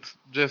 It's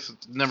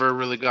just never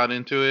really got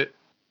into it.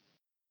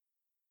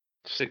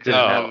 To kind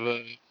didn't have. Oh,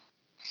 of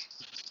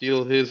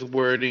steal his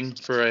wording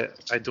for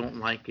I don't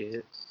like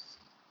it.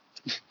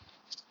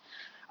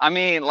 I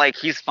mean, like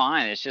he's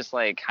fine. It's just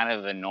like kind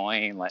of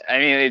annoying. Like I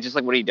mean, it's just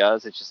like what he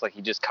does. It's just like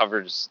he just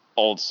covers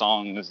old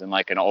songs in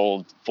like an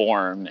old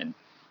form, and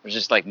there's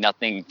just like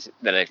nothing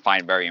that I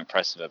find very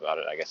impressive about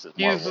it. I guess is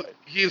more what.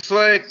 He's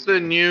like the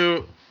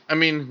new. I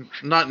mean,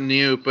 not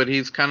new, but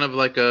he's kind of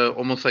like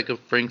almost like a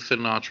Frank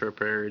Sinatra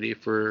parody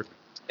for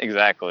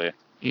Exactly.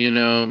 you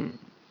know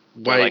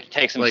Where like he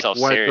takes himself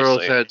white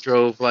girls seriously. that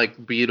drove like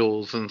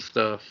Beatles and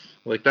stuff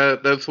like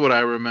that. That's what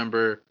I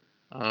remember.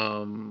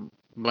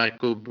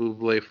 Michael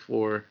Bublé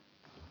for.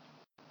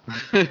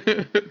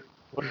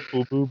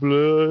 Michael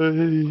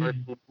Bublé.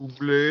 Michael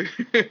Bublé.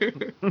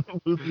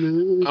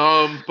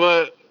 Bublé.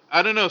 But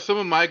I don't know. Some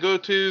of my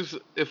go-tos,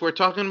 if we're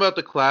talking about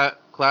the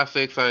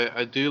classics,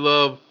 I do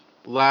love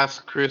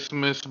 "Last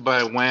Christmas"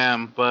 by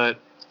Wham. But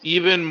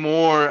even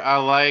more, I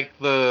like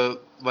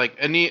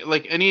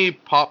any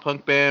pop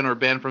punk band or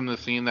band from the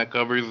scene that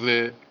covers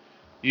it.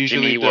 Jimmy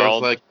Usually Eat does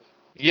World. like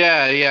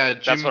yeah.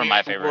 That's one of Jimmy my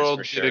Eat favorites for World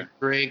did a sure.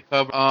 great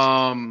cover.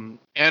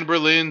 Anne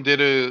Berlin did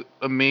a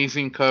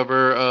amazing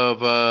cover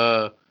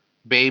of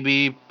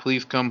 "Baby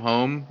Please Come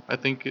Home." I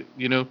think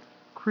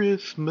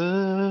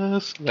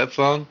Christmas, that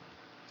song.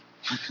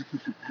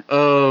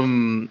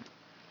 um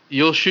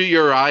You'll Shoot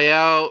Your Eye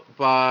Out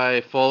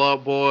by Fall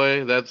Out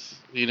Boy. That's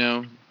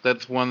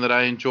one that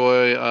I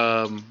enjoy.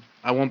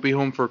 I Won't Be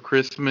Home for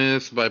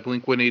Christmas by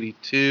Blink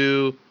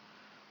 182.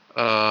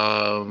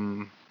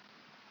 um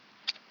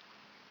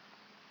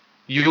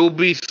You'll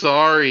Be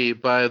Sorry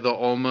by The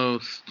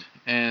Almost,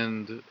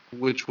 and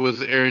which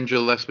was Aaron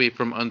Gillespie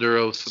from Under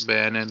Oath's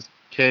band. And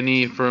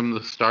Kenny from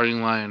the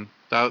starting line.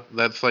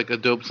 That's like a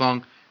dope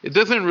song. It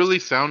doesn't really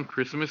sound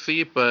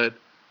Christmassy, but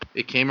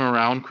it came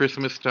around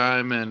Christmas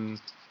time, and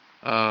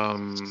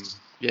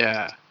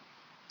yeah.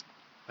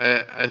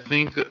 I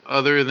think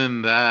other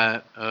than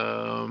that,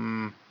 I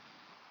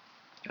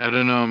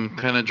don't know. I'm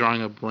kind of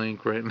drawing a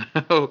blank right now.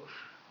 I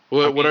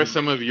What are mean,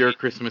 some of your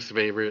Christmas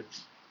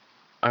favorites?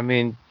 I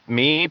mean,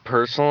 me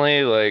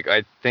personally, like,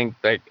 I think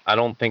like I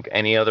don't think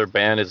any other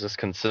band is as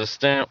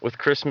consistent with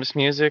Christmas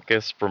music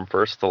as from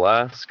first to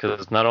last.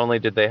 Because not only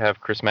did they have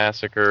Chris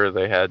Massacre,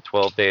 they had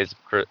 12 Days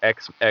of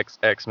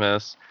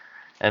Xmas,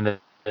 and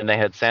then they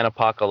had Santa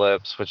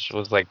Apocalypse, which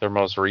was like their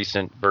most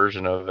recent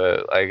version of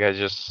it. Like, I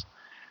just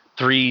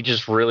three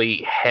just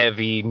really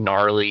heavy,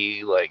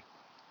 gnarly, like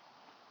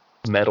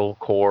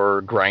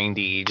metalcore,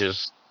 grindy,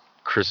 just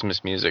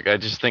Christmas music. I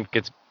just think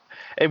it's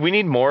and we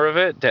need more of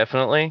it,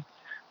 definitely.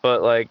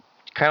 But like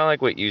kind of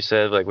like what you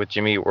said, like with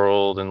Jimmy Eat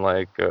World and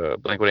like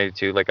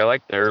Blink-182, like I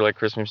like their like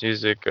Christmas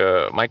music.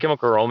 My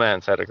Chemical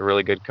Romance had like a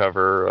really good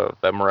cover of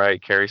that Mariah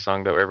Carey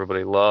song that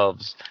everybody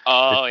loves.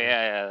 Oh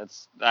yeah,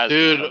 that's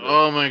Dude, good cover.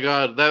 oh my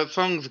god, that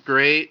song's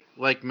great.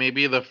 Like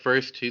maybe the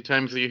first two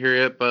times you hear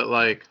it, but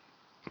like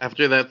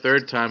after that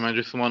third time, I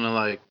just want to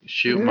like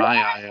shoot my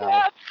eye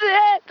out.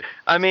 That's it.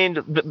 I mean,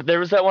 there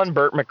was that one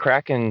Burt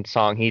McCracken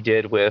song he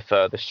did with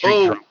the Street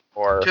Oh, Drum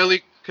Corps.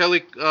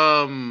 Kelly,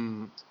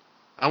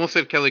 I almost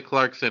said Kelly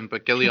Clarkson,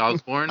 but Kelly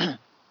Osbourne.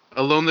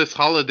 Alone This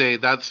Holiday,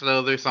 that's the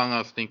other song I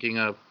was thinking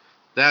of.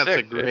 That's a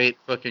Sick, dude. great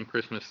fucking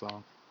Christmas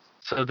song.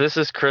 So This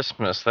Is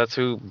Christmas. That's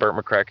who Burt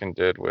McCracken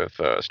did with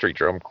Street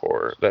Drum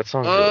Corps. That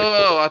song's really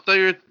Oh, cool.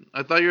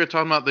 I thought you were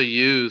talking about the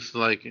Used.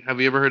 Like,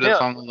 have you ever heard that Yeah,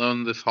 song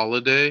Alone This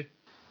Holiday?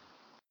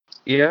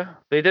 yeah,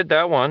 they did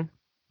that one.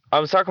 I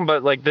was talking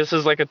about like this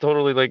is like a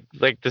totally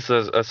like this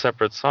is a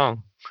separate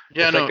song.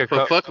 Yeah, It's like no, a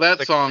but fuck that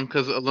like, song,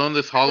 cause Alone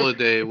This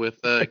Holiday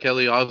with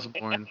Kelly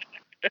Osbourne.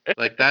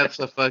 Like, that's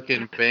a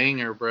fucking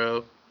banger,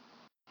 bro.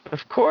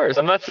 of course,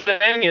 I'm not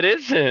saying it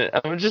isn't.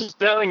 I'm just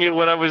telling you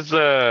what I was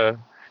Uh,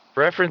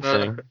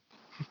 referencing.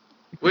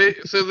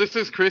 wait, so this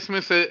is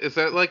Christmas. Is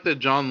that like the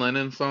John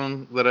Lennon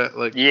song that I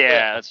like? Yeah,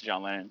 Yeah, that's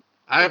John Lennon with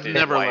I've his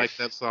never liked wife.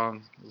 that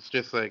song. It's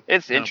just like,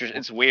 It's no. interesting.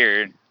 It's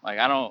weird. Like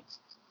I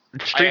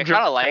Street kind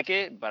Drum of like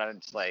it, but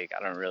it's like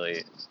I don't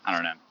really. I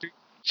don't know.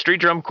 Street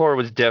Drum Corps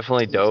was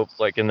definitely dope.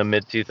 Like in the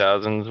mid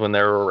 2000s when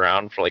they were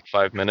around for like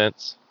 5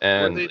 minutes, Were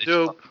and they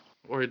dope,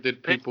 or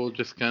did people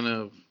just kind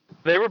of?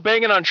 they were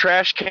banging on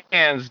trash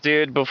cans,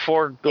 dude,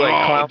 before like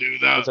Oh, clown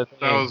dude, was a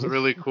that was thing.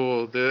 really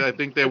cool. Dude, I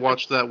think they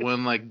watched that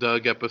one like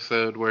Doug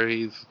episode where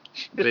he's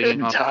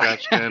banging on a Duh.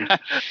 trash can.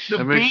 The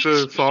That makes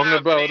Beats. a song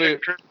about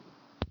it.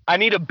 I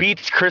need a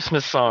Beats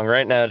Christmas song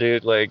right now,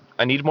 dude. Like,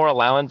 I need more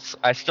allowance.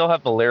 I still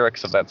have the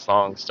lyrics of that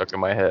song stuck in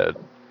my head.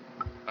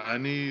 I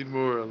need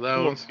more More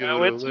allowance. Give it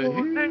allowance, away.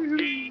 more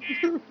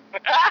than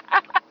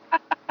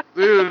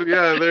Dude,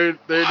 yeah,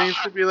 there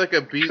needs to be like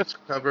a Beats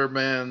cover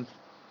band.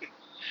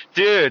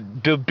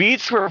 dude, the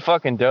beats were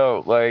fucking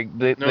dope. Like, No,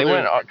 they they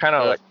went weren't. kind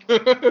of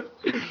like.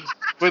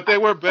 But they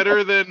were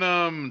better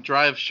than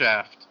Drive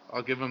Shaft.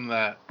 I'll give them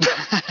that.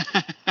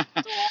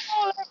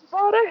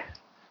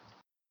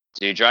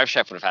 Dude, Drive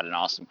Shaft would have had an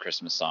awesome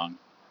Christmas song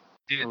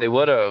Dude, they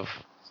would have.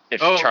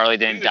 if Oh, Charlie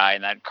didn't dude. die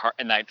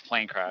in that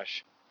plane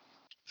crash.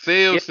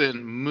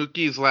 Seosin,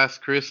 Mookie's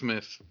Last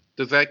Christmas.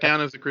 Does that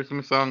count as a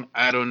Christmas song?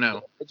 I don't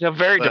know. It's a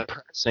very But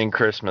depressing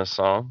Christmas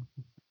song.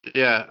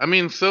 yeah, I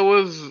mean, so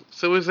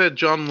was that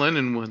John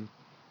Lennon one.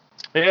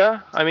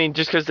 Yeah, I mean,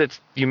 just because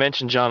you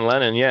mentioned John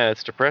Lennon, yeah,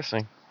 it's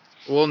depressing.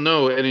 Well,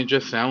 no, and it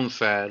just sounds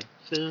sad.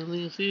 So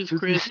this is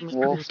Christmas.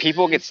 Well,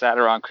 people get sad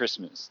around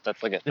Christmas.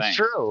 That's like a thing. It's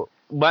true.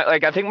 But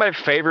like, I think my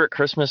favorite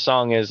Christmas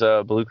song is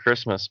 "Blue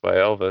Christmas" by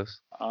Elvis.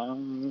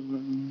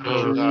 I'm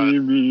Oh, God.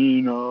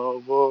 dreaming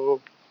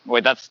of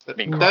Wait, that's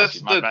Bing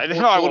That's Crosby. My the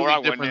bad. totally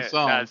Wrong one. different Yeah,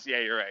 song. Yeah,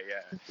 you're right.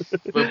 Yeah.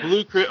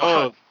 But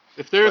Oh,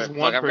 if there's Wait,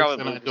 one fuck, I forgot what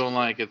person Blue I don't Christmas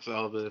like, it's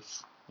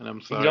Elvis. And I'm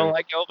You sorry. don't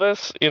like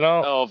Elvis? You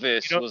know?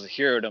 Elvis You know- was a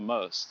hero to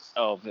most.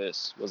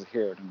 Elvis was a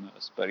hero to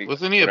most. But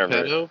Wasn't he whatever.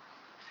 a pedo?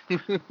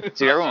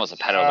 Dude, everyone was a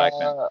pedo back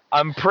then.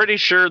 I'm pretty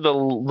sure the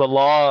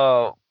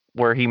law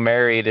where he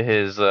married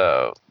his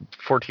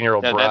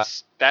 14-year-old No, bride.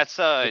 that's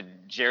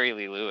Jerry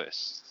Lee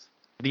Lewis.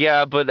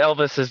 Yeah, but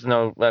Elvis is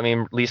no. I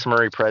mean, Lisa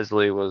Marie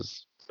Presley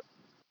was.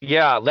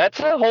 Yeah, that's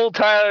a whole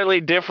entirely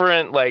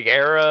different like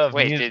era of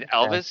Wait, music. did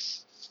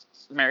Elvis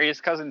marry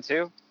his cousin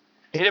too?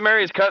 He didn't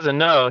marry his cousin.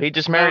 No, he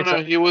just married.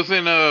 No, he was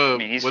in I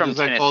mean, he's what from is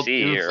that called?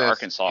 Tennessee or Incest.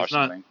 Arkansas or He's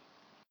not- something.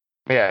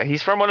 Yeah,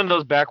 he's from one of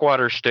those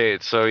backwater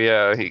states. So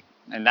yeah,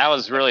 And that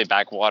was really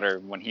backwater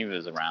when he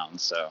was around.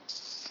 So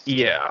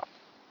yeah.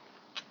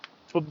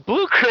 But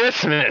Blue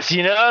Christmas,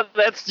 you know,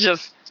 that's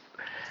just.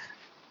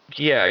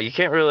 Yeah, you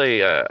can't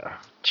really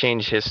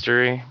change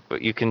history,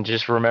 but you can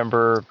just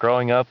remember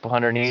growing up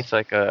underneath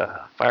like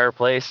a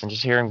fireplace and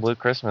just hearing Blue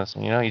Christmas.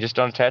 And, you know, you just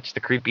don't attach the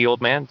creepy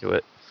old man to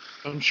it.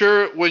 I'm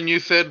sure when you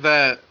said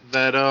that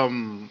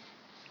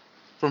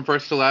From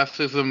First to Last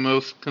is the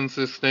most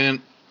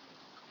consistent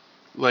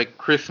like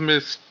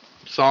Christmas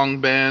song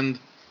band.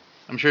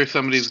 I'm sure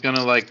somebody's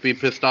gonna like be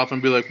pissed off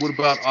and be like, "What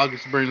about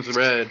August Burns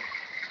Red?"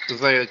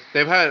 Because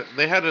they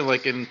had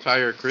like an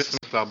entire Christmas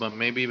album,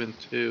 maybe even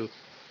two.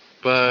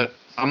 But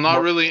I'm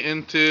not really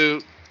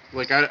into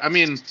like I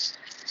mean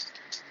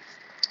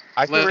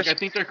I can like I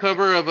think their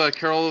cover of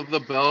Carol of the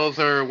Bells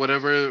or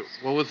whatever.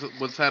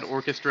 What's that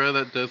orchestra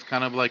that does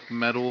kind of like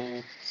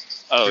metal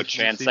Oh,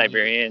 Christmassy music?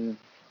 Trans-Siberian.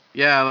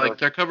 Yeah, like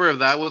their cover of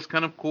that was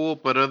kind of cool.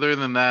 But other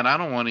than that, I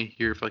don't want to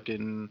hear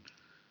fucking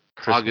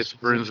Christmas August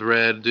Burns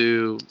Red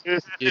do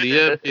giddy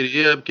up,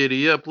 giddy up,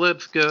 giddy up,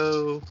 let's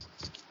go.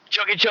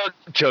 chuggy chug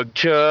chug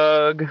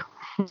chug.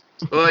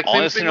 But like Only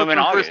same listen thing to with them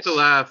in From First to August.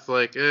 Last.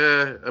 Like,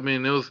 I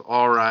mean, it was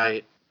all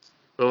right,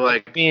 but I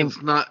like, mean,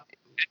 it's not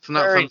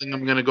very. something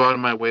I'm gonna go out of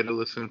my way to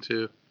listen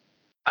to.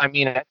 I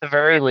mean, at the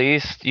very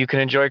least, you can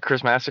enjoy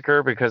Chris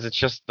Massacre because it's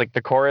just like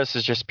the chorus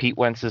is just Pete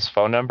Wentz's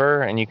phone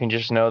number, and you can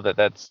just know that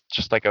that's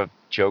just like a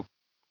joke.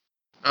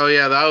 Oh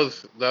yeah, that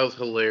was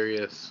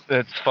hilarious.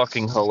 That's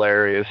fucking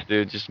hilarious,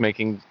 dude. Just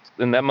making,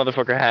 and that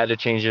motherfucker had to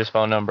change his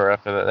phone number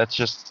after that. That's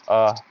just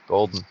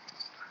golden.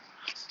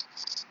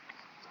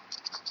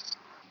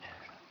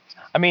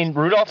 I mean,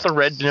 Rudolph the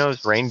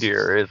Red-Nosed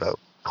Reindeer is a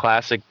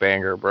classic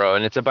banger, bro,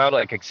 and it's about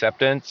like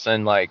acceptance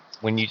and like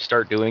when you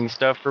start doing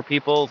stuff for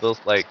people, they'll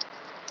like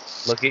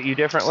look at you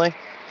differently.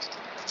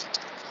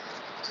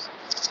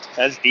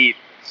 That's deep.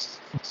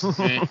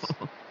 Eh.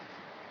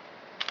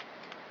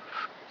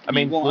 I Give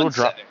me mean, one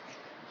sec.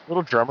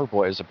 Little Drummer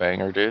Boy is a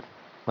banger, dude.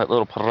 That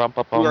little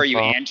Who are you,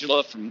 pum.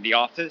 Angela from The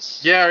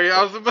Office? Yeah,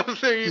 I was about to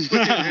say you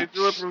fucking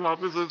Angela from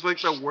Office is like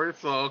the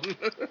worst song.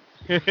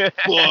 It,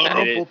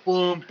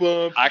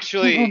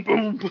 actually,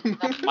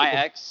 Ba-dum-bum-bum. my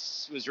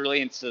ex was really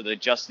into the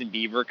Justin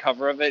Bieber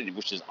cover of it,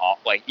 which is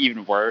like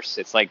even worse.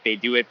 It's like they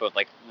do it, but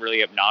like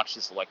really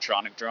obnoxious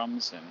electronic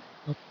drums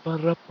and.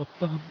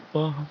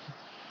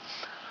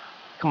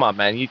 Come on,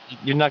 man.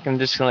 You're not gonna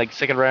just like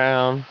stick it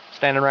around,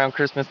 standing around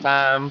Christmas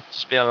time,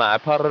 just being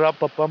like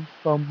bum.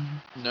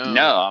 No,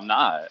 No. I'm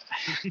not.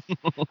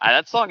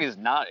 That song is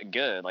not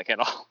good, like at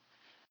all.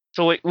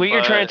 So what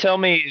you're trying But to tell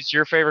me is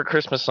your favorite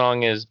Christmas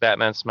song is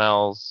Batman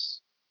Smells,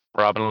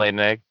 Robin Laid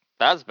an Egg?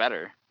 that's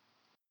better.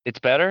 It's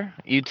better?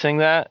 You'd sing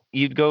that?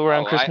 You'd go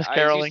around Oh, Christmas I used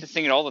caroling? to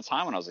sing it all the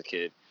time when I was a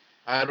kid.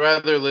 I'd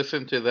rather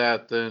listen to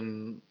that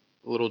than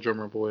Little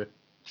Drummer Boy.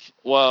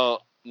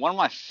 Well, one of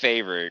my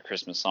favorite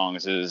Christmas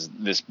songs is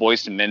this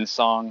Boys to Men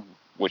song,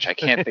 which I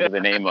can't think of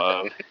the name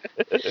of,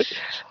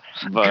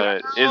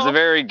 but it's a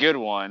very good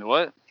one.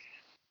 What?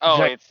 Oh,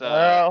 Jack it's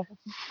Girl.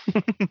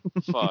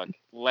 fuck,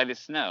 Let It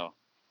Snow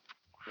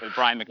with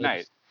Brian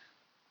McKnight.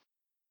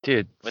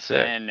 Dude, But sick.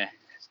 then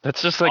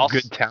That's just like also,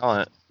 good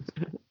talent.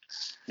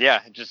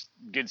 yeah, just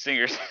good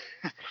singers.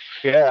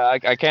 Yeah,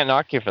 I can't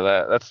knock you for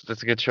that.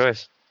 That's a good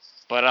choice.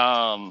 But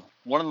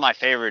one of my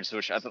favorites,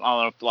 which I don't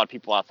know if a lot of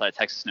people outside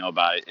Texas know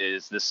about it,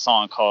 is this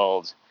song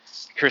called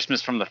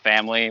 "Christmas from the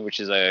Family," which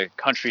is a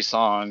country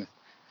song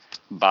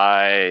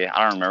by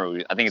I don't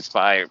remember. I think it's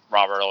by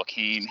Robert Earl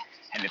Keen,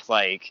 and it's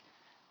like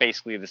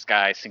basically this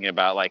guy singing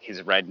about like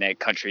his redneck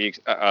country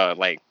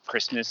like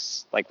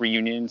Christmas like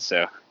reunion.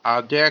 So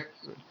I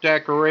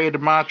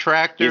decorated my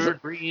tractor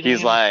green he's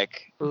and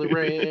like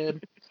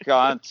red.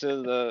 gone to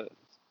the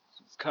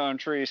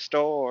country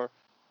store,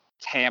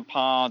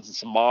 tampons and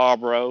some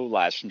Marlboro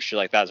lights, some shit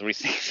like that. Is what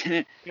he sings in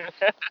it.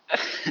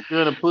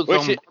 Gonna put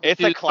Which some it's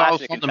a barbecue sauce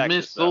classic on in the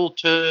Texas, though.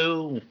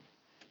 mistletoe.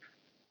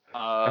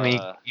 I mean, you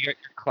got your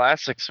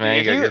classics, man.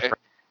 If You got you your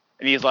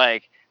and he's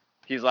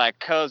like,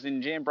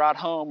 cousin Jim brought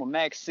home a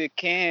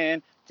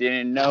Mexican,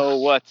 didn't know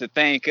what to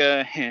think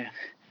of him,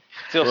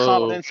 till Whoa.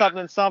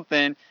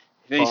 something.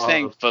 Then he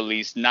sang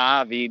Feliz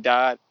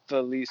Navidad,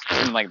 Feliz,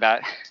 something like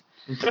that.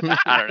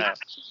 I don't know.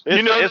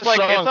 It's like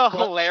it's a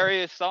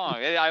hilarious song.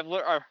 I've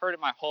heard it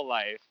my whole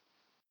life.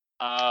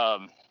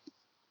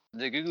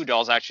 The Goo Goo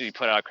Dolls actually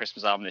put out a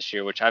Christmas album this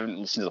year, which I haven't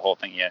listened to the whole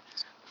thing yet.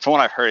 From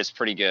what I've heard, it's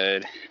pretty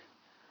good.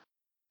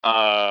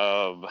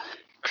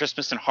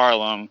 Christmas in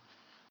Harlem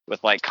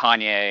with like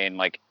Kanye and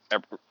like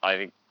I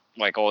think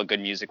like all the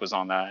good music was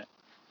on that.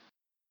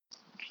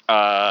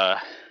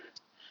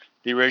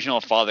 The original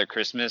Father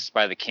Christmas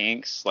by the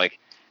Kinks, like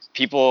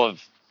people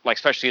have like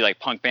especially like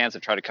punk bands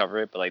have tried to cover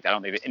it, but like I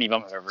don't think any of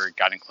them have ever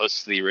gotten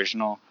close to the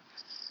original.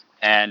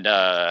 And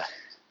a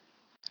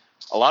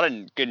lot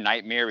of good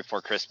Nightmare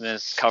Before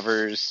Christmas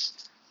covers.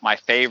 My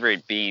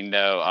favorite being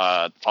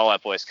though Fall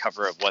Out Boy's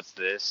cover of What's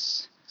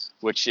This,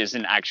 which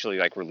isn't actually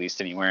like released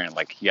anywhere, and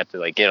like you have to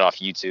like get it off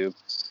YouTube.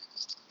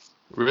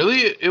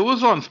 Really? It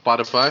was on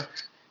Spotify.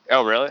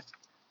 Oh, really?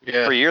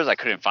 Yeah. For years I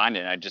couldn't find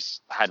it. I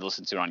just had to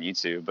listen to it on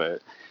YouTube,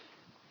 but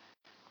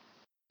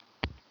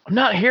I'm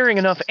not hearing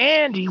enough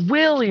Andy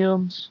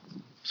Williams.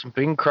 Some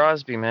Bing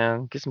Crosby,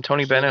 man. Get some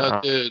Tony Bennett. Shout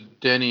out to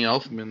Danny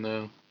Elfman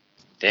though.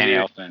 Danny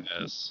Dude,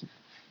 Elfman is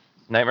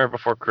Nightmare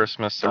Before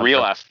Christmas. the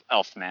real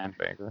elf man.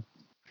 Banger.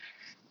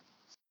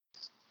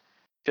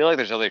 I feel like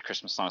there's other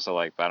Christmas songs I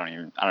like, but I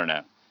don't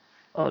know.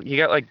 Oh, you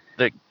got like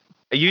the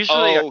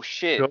usually Oh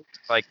shit! go to,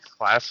 like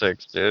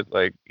classics, dude.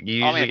 Like you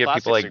usually get people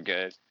classics like are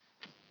good.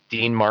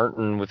 Dean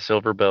Martin with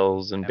Silver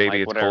Bells and and Baby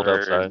like It's Cold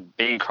whatever Outside.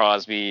 Bing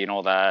Crosby and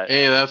all that.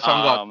 Hey, that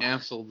song got Um,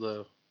 canceled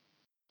though.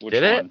 which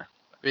Did it? one?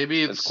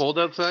 Baby, it's cold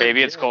outside.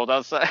 Baby, it's Yeah. cold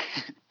outside.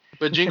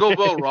 But Jingle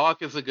Bell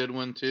Rock is a good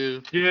one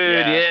too. Dude,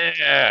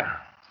 yeah.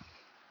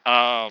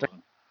 Um,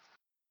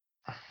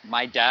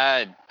 my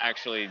dad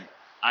actually,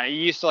 I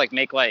used to like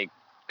make like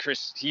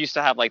Chris. He used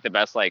to have like the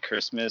best like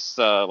Christmas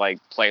like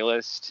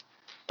playlist.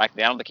 Back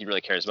then, I don't think he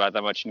really cares about it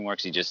that much anymore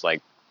because he just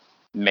like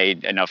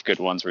made enough good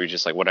ones where he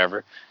just like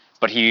whatever.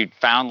 But he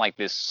found like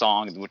this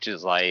song which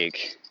is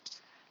like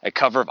a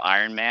cover of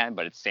Iron Man,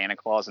 but it's Santa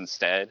Claus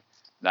instead.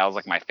 That was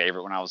like my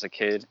favorite when I was a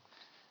kid.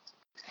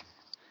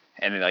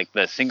 And like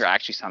the singer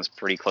actually sounds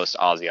pretty close to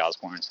Ozzy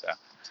Osbourne, so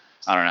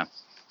I don't know.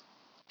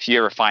 If you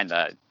ever find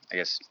that, I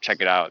guess check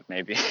it out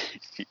maybe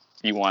if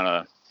you want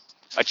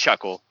a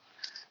chuckle.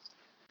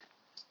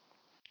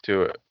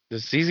 Do it.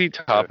 Does ZZ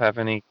Top have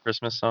any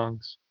Christmas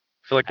songs?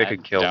 I feel like they I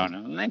could kill don't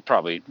them. know.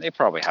 They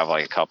probably have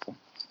like a couple.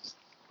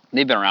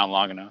 They've been around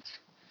long enough.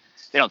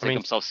 They don't take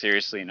themselves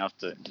seriously enough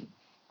to.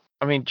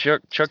 I mean,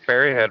 Chuck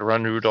Berry had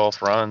 "Run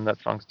Rudolph Run."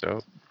 That song's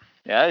dope.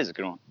 Yeah, that is a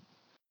good one.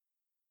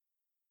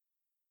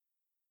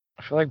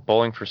 I feel like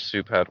Bowling for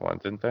Soup had one,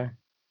 didn't they?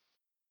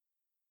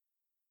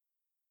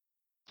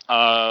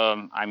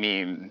 I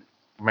mean,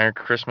 Merry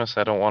Christmas,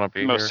 I Don't Want to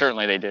Be most Here.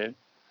 certainly they did.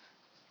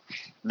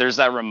 There's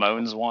that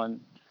Ramones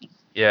one.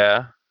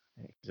 Yeah,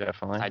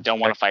 definitely. I Don't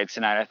Want to Fight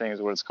Tonight, I think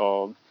is what it's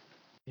called.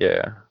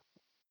 Yeah.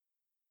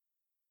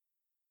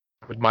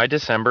 Would My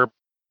December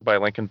by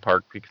Linkin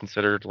Park be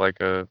considered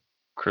like a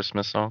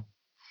Christmas song?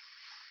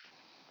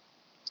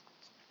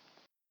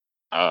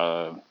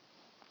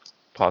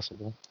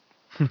 Possible.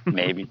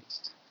 Maybe. I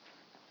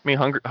mean,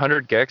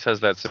 100 Gex has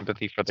that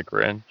Sympathy for the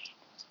Grinch.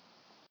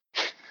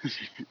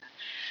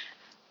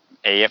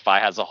 AFI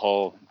has a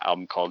whole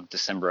album called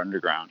December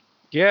Underground.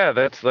 Yeah,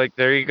 that's like,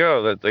 there you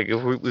go. That like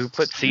if we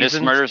put seasons.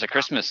 Miss Murder's a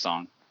Christmas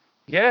song.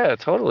 Yeah,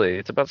 totally.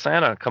 It's about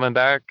Santa coming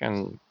back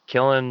and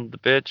killing the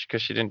bitch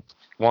because she didn't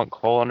want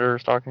coal under her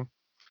stocking.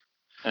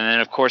 And then,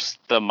 of course,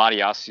 the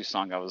Mariasu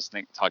song I was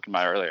talking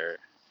about earlier,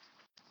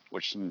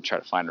 which I'm going to try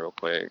to find real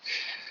quick.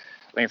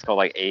 I think it's called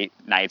like 8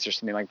 Nights or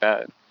something like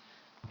that.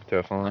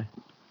 Definitely.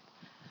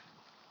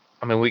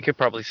 I mean, we could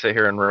probably sit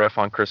here and riff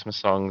on Christmas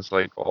songs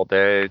like all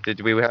day.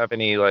 Did we have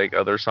any like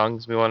other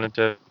songs we wanted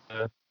to?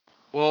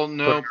 Well,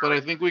 no, but I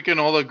think we can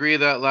all agree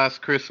that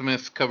Last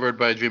Christmas, covered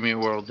by Jimmy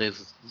World,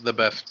 is the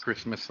best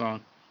Christmas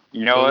song.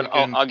 You know So what? we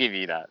can- I'll give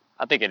you that.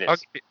 I think it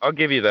is. I'll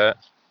give you that.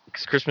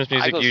 Because Christmas I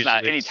music listen to that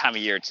usually. any time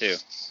of year too.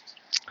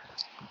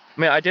 I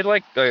mean, I did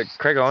like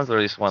Craig Owens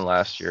released one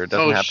last year. It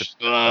doesn't have to.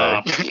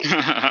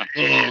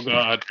 Oh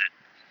God.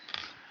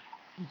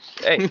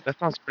 Hey, that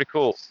sounds pretty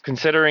cool.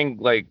 Considering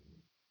like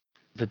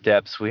the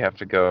depths we have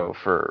to go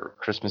for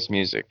Christmas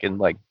music in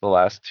like the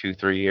last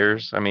 2-3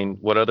 years. I mean,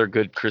 what other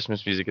good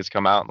Christmas music has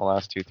come out in the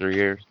last 2-3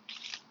 years?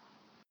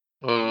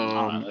 I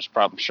don't know,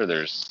 I'm sure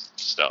there's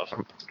stuff.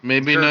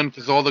 Maybe none,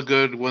 because all the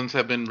good ones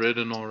have been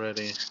written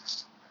already.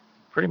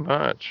 Pretty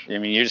much. I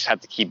mean, you just have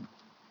to keep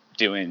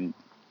doing.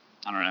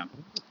 I don't know.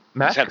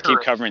 You just have to Masquerade,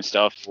 keep covering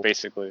stuff,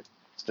 basically.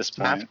 At this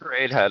point.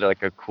 Masquerade had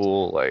like a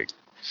cool like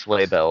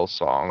sleigh bell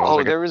song. It was Oh,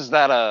 like there was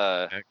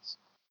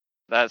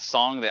that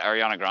song that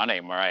Ariana Grande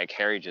and Mariah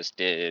Carey just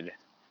did,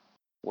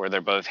 where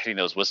they're both hitting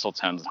those whistle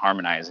tones and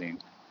harmonizing.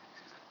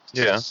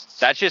 Yeah.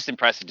 That's just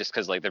impressive, just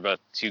because like they're both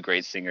two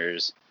great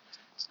singers.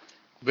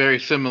 Very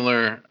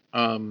similar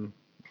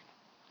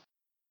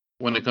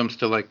when it comes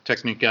to like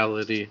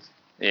technicality.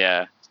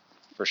 Yeah,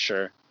 for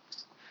sure.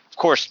 Of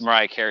course,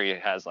 Mariah Carey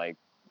has like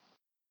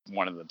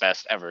one of the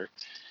best ever.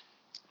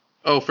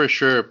 Oh, for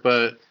sure,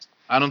 but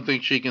I don't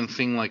think she can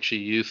sing like she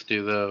used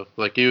to, though.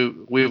 Like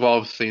we've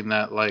all seen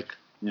that. Like,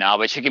 No,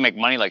 but she can make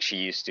money like she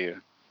used to.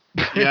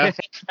 yeah,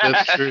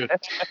 that's true.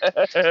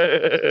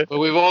 But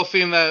we've all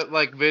seen that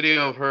like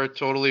video of her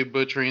totally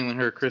butchering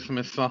her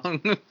Christmas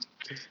song.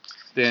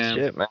 Damn.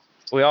 Shit, man.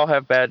 We all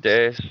have bad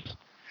days.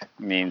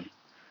 I mean,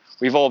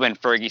 we've all been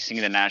Fergie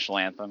singing the national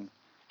anthem.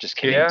 Just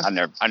kidding. Yeah.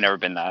 I've never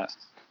been that.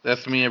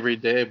 That's me every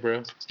day,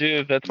 bro.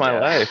 Dude, that's my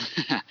life.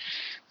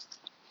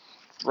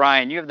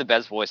 Ryan, you have the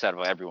best voice out of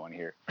everyone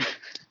here.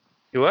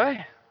 Do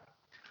I?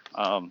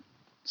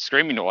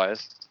 Screaming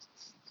wise.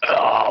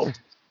 Oh.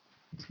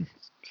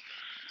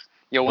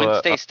 Yo, when's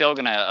Stay Still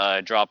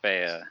gonna drop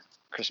a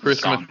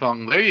Christmas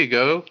song? There you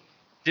go.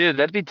 Dude,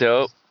 that'd be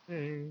dope.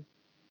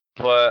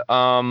 But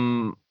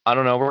I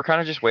don't know. We're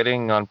kind of just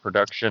waiting on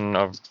production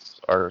of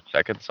our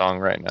second song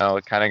right now.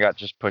 It kind of got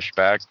just pushed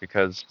back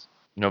because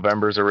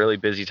November is a really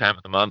busy time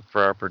of the month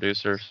for our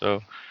producer.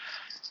 So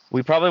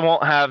we probably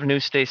won't have new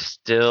Stay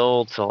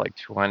Still till like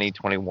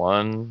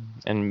 2021.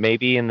 And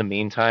maybe in the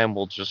meantime,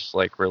 we'll just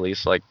like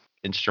release like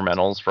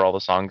instrumentals for all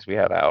the songs we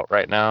have out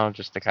right now,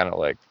 just to kind of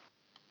like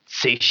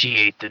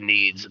satiate the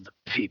needs of the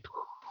people.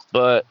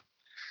 But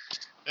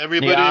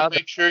everybody,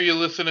 make sure you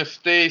listen to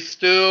Stay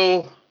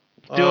Still.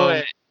 Do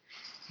it.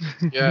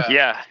 Yeah.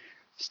 Yeah.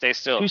 Stay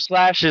Still. 2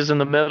 slashes in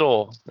the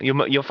middle.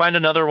 You'll find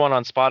another one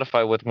on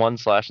Spotify with 1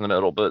 slash in the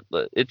middle, but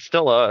it's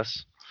still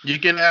us. You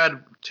can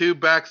add 2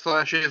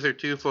 backslashes or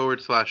 2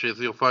 forward slashes.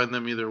 You'll find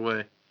them either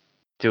way.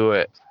 Do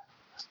it.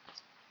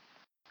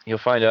 You'll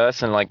find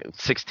us and like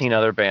 16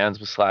 other bands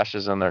with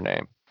slashes in their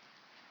name.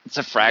 It's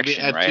a Maybe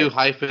fraction, add right? 2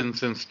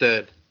 hyphens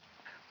instead.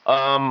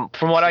 From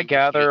what I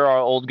gather, our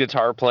old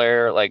guitar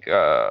player, like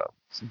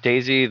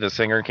Daisy, the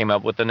singer, came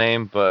up with the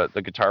name, but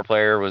the guitar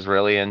player was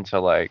really into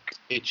like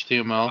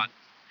HTML.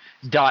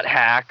 dot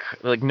hack,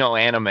 like no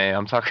anime.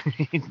 I'm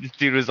talking. This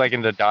dude was like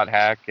into dot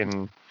hack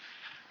and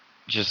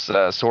just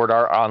sword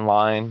art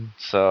online.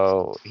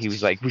 So he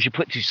was like, we should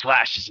put 2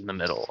 slashes in the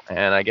middle,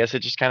 and I guess it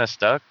just kind of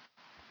stuck.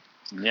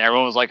 Yeah,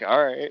 everyone was like,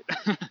 all right.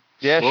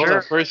 Yeah, Well, sure.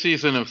 the first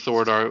season of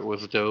Sword Art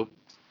was dope.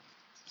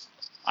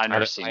 I've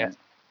never seen it.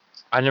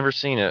 I never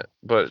seen it,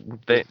 but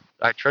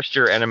I trust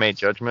your anime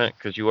judgment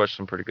because you watch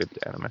some pretty good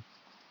anime.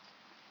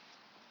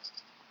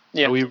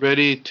 Yeah. Are we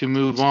ready to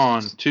move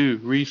on to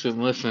recent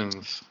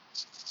listens?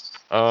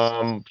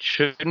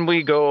 Shouldn't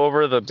we go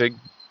over the big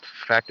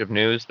fact of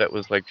news that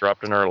was like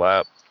dropped in our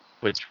lap,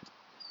 which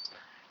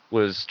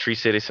was Tree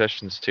City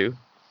Sessions 2?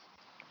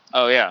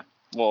 Oh yeah.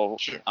 Well,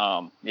 Sure.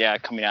 yeah,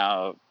 coming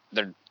out.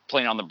 They're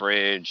playing on the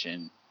bridge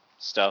and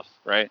stuff,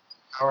 right?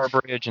 Tower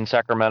Bridge in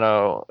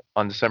Sacramento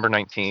on December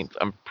 19th.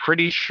 I'm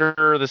pretty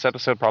sure this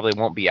episode probably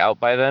won't be out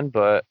by then,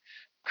 but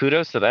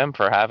kudos to them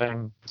for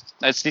having.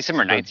 It's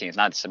December 19th,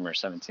 not December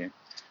 17th.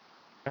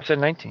 I said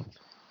 19th.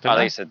 Oh,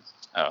 they said.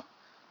 Oh,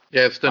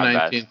 Yeah, it's the my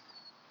bad. 19th.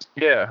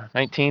 Yeah,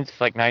 19th,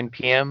 like 9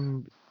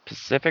 p.m.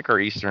 Pacific or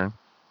Eastern.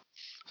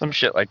 Some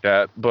shit like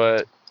that.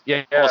 But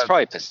yeah, Well, it's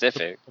probably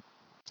Pacific.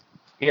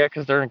 yeah,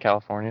 because they're in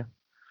California.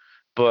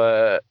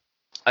 But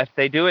if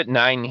they do it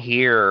 9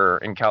 here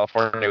in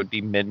California, it would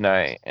be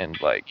midnight and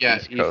like Yeah,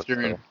 East Coast.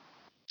 Eastern.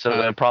 So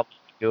they'll probably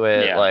do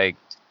it Yeah. like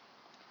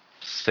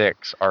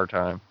 6 our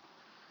time.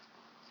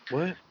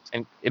 What?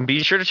 And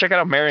be sure to check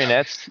out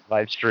Marionette's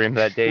live stream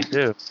that day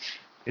too.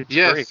 It's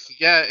free.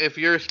 Yeah, if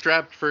you're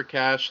strapped for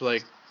cash,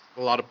 like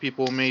a lot of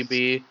people may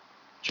be,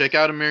 check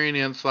out a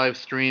Marionette's live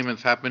stream.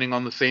 It's happening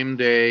on the same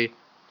day,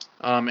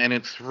 and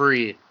it's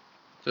free.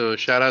 So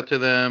shout out to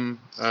them.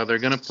 They're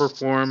gonna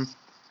perform,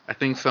 I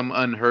think, some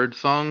unheard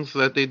songs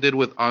that they did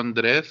with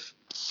Andres.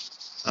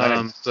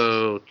 Nice.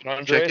 So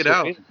Andres, check it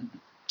out. right?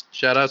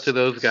 Shout out to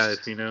those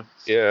guys. You know.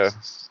 Yeah,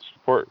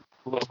 support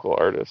local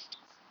artists.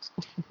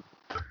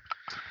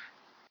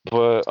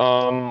 But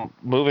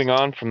moving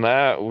on from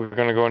that, we're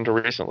gonna go into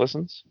recent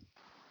listens.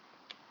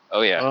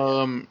 Oh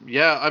yeah.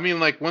 Yeah. I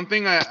mean, like one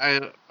thing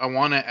I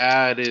want to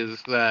add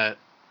is that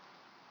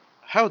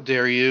how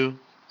dare you?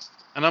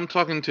 And I'm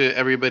talking to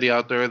everybody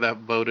out there that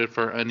voted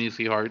for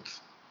Uneasy Hearts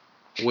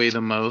way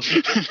the most.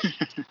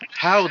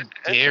 How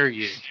dare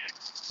you?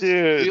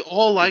 Dude, We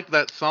all like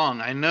that song.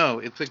 I know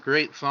it's a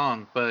great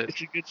song, but it's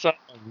a good song,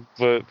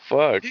 but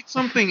fuck. pick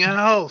something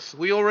else.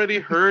 We already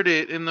heard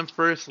it in the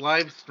first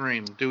live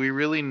stream. Do we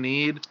really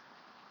need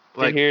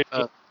like hear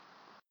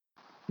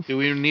do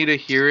we need to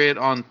hear it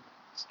on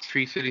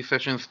Tree City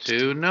Sessions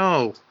 2?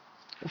 No.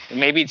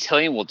 Maybe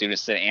Tilly will do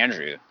this to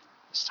Andrew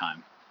this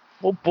time.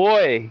 Oh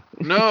boy.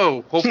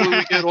 No. Hopefully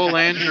we get old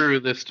Andrew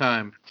this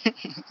time.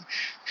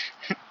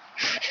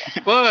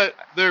 But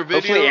their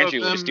Hopefully video Andrew of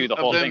will them, just do the of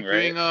whole them thing,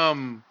 right?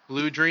 doing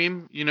Blue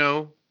Dream, you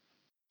know,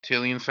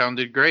 Tillian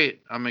sounded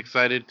great. I'm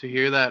excited to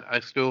hear that. I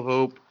still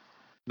hope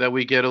that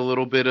we get a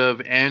little bit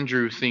of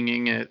Andrew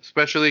singing it,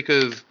 especially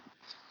because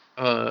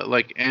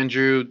like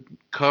Andrew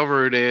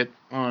covered it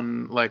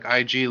on like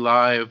IG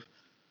Live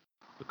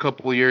a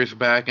couple years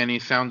back, and he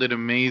sounded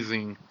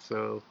amazing.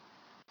 So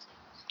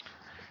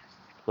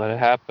Let it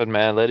happen,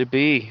 man. Let it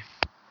be.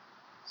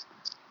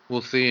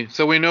 we'll see.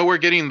 So we know we're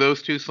getting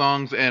those 2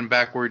 songs and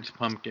Backwards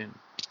Pumpkin.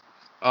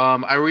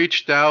 I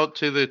reached out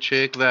to the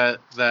chick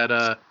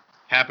that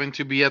happened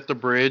to be at the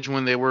bridge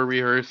when they were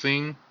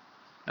rehearsing,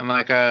 and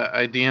like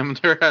I DM'd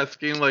her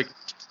asking like,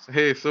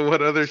 hey, so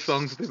what other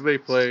songs did they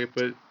play?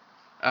 But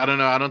I don't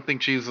know. I don't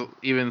think she's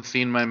even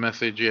seen my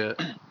message yet.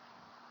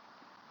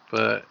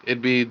 But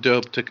it'd be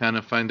dope to kind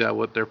of find out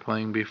what they're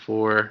playing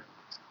before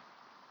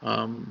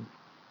they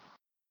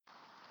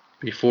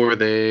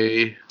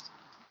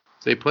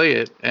play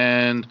it.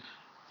 And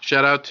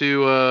shout out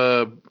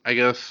to I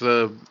guess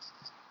the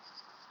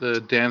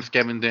Dance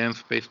Gavin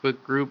Dance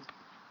Facebook group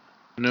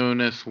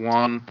known as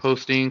Swan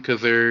posting,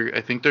 because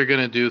I think they're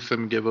gonna do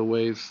some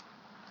giveaways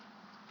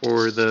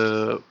for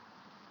the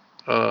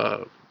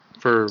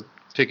for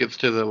tickets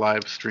to the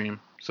live stream.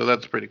 So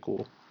that's pretty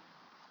cool.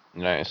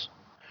 Nice.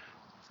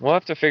 We'll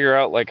have to figure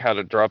out like how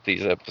to drop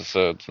these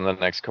episodes in the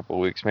next couple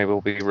of weeks. Maybe we'll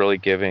be really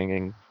giving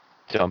and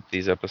dump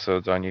these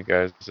episodes on you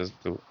guys as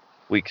the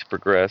weeks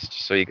progressed,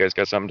 so you guys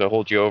got something to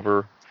hold you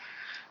over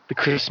the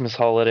Christmas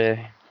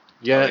holiday.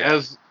 Yeah,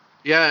 Oh,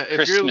 yeah. if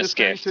Christmas you're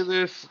listening gift. to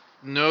this,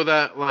 know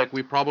that like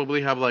we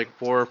probably have like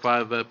 4 or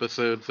 5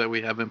 episodes that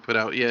we haven't put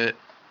out yet,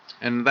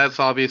 and that's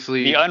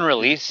obviously The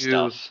unreleased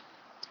stuff.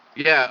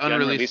 Yeah, The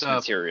unreleased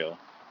stuff. material.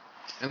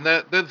 And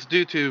that's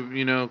due to,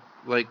 you know,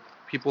 like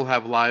people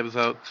have lives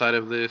outside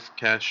of this.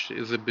 Cash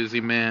is a busy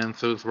man,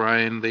 so is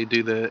Ryan. They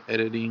do the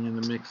editing and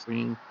the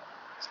mixing,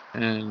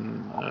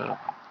 and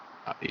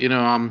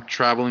I'm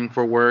traveling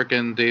for work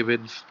and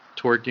David's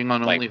twerking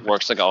on Like OnlyFans.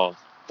 works like a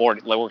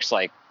 40, like works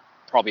like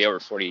probably over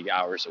 40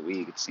 hours a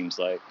week. It seems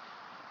like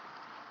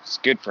it's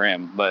good for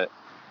him, but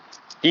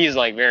he's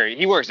like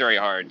he works very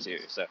hard too.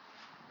 So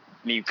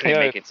he couldn't Yeah,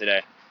 make it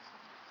today.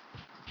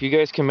 if you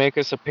guys can make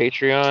us a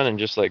Patreon and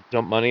just like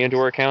dump money into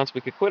our accounts,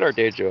 we could quit our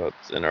day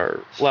jobs and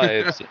our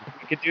lives.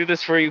 We could do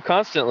this for you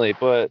constantly,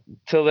 but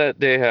till that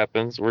day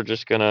happens, we're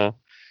just gonna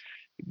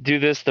do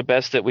this the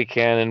best that we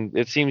can, and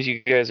it seems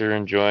you guys are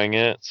enjoying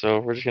it, so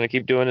we're just gonna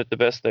keep doing it the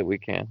best that we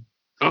can.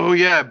 Oh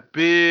yeah,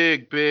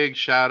 big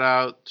shout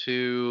out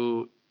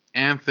to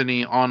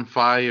Anthony on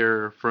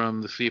Fire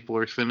from the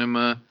Seafloor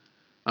Cinema.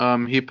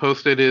 He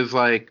posted his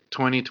like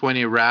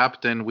 2020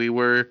 Wrapped, and we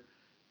were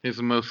his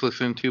most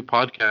listened to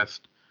podcast.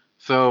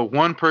 So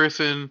one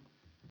person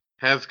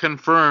has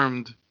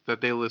confirmed that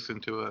they listen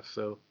to us.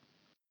 So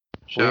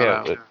We shout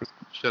have out,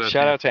 shout out to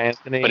shout out to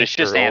Anthony. But Anthony it's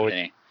just for always.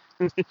 Anthony.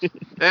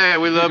 Hey,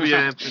 we love you,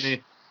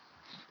 Anthony.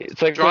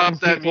 It's like when Drop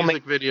that people make,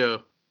 music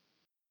video.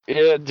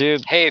 yeah,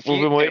 dude, Hey, we've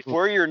been if waiting.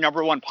 we're your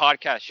 #1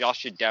 podcast, y'all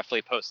should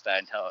definitely post that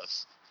and tell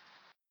us.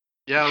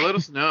 Yeah, let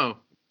us know.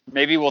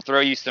 Maybe we'll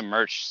throw you some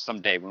merch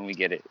someday when we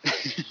get it.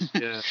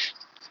 Yeah.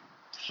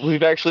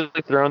 We've actually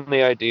thrown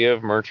the idea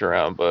of merch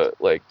around, but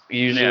like Yeah.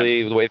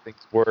 usually the way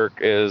things work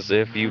is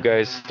if you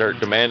guys start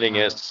demanding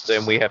it,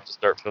 then we have to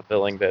start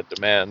fulfilling that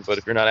demand. But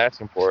if you're not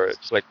asking for it,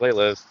 just like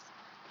playlists,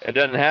 it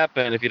doesn't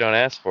happen if you don't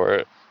ask for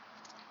it.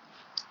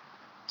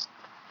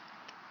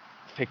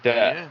 Take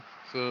that. Yeah.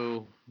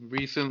 So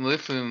recent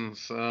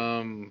listens. I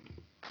don't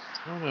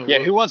know Yeah,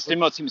 who wants what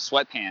demo team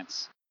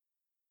sweatpants?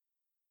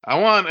 I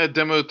want a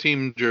demo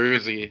team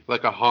jersey,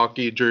 like a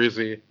hockey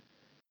jersey.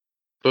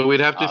 But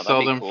we'd have to Oh, that'd sell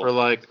be them cool. for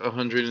like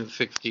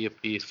 160 a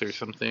piece or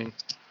something.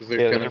 'Cause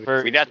they're Yeah, kind they're of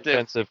very We'd have to.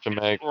 expensive to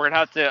make. We're gonna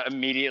have to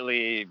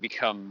immediately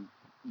become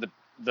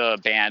the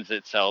bands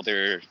that sell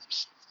their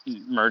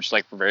merch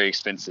like very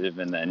expensive,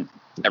 and then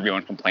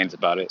everyone complains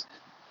about it.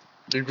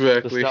 The sell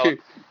exactly.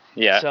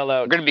 Yeah,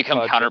 sellout we're gonna become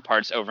project.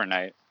 counterparts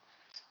overnight.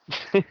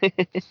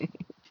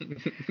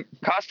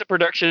 Cost of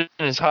production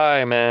is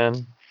high,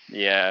 man.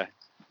 Yeah,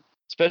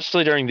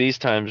 Especially during these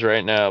times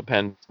right now,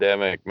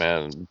 pandemic,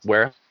 man.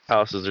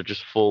 Warehouses are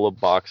just full of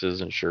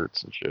boxes and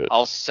shirts and shit.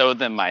 I'll sew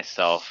them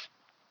myself.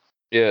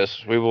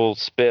 Yes, we will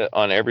spit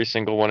on every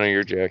single one of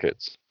your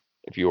jackets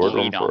if you order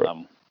them Bleed on for us.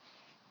 them.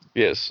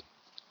 Yes,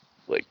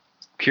 like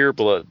pure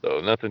blood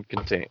though, nothing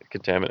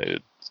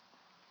contaminated.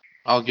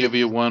 I'll give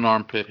you one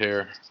armpit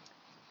hair.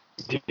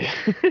 Throw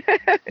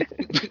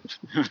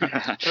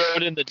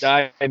it in the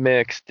dye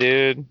mix,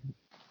 dude.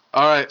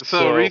 All right. So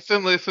So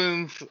recent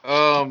listens.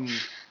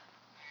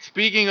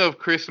 Speaking of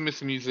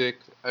Christmas music,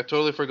 I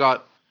totally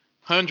forgot.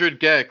 100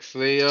 Gex.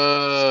 They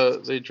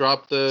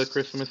dropped the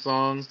Christmas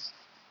song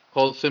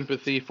called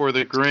 "Sympathy for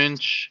the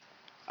Grinch."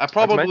 I I've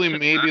probably mentioned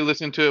maybe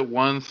listened to it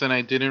once and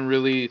I didn't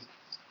really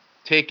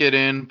take it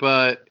in,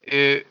 but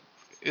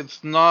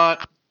it's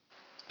not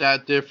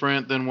that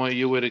different than what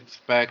you would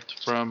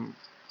expect from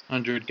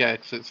 100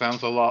 Gex. It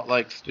sounds a lot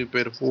like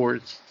Stupid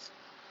Horse.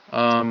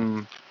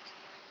 Um,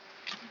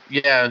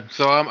 yeah,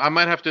 so I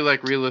might have to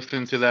like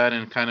re-listen to that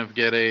and kind of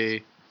get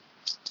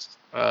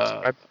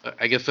uh, I,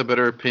 I guess a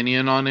better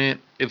opinion on it.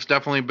 It's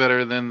definitely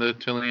better than the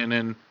Tillian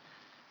and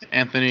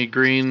Anthony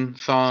Green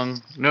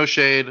song. No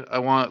shade. I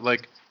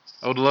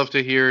would love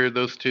to hear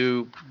those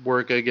two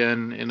work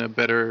again in a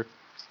better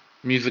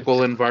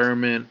musical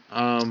environment.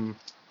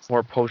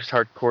 more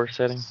post-hardcore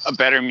setting. A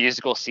better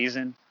musical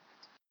season.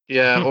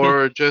 Yeah,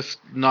 or just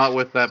not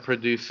with that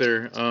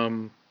producer.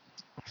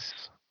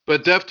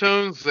 But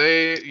Deftones,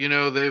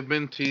 they've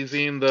been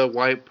teasing the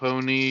White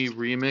Pony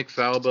remix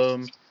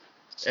album,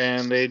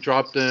 and they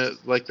dropped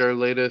like their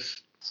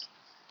latest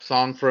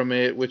song from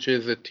it, which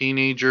is a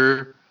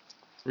Teenager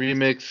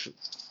remix,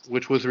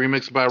 which was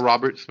remixed by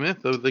Robert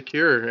Smith of The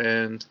Cure,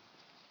 and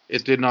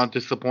it did not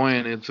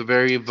disappoint. It's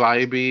very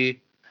vibey.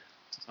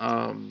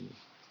 Um,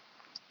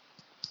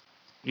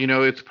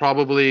 it's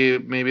probably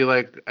maybe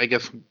like I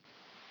guess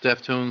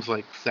Deftones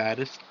like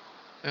saddest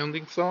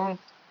sounding song.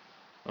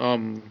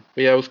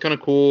 But yeah, it was kind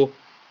of cool.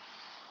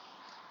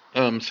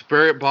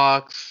 Spirit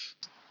Box.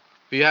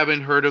 If you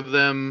haven't heard of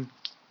them,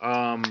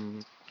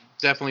 um,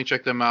 definitely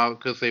check them out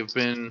because they've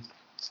been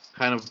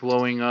kind of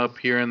blowing up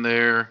here and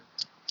there.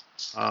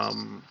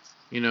 Um,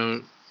 you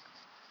know,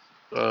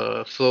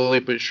 slowly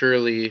but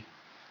surely.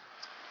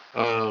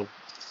 Uh,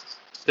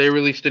 they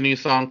released a new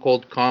song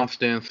called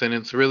Constance, and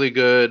it's really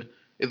good.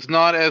 It's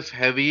not as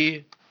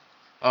heavy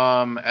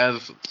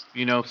as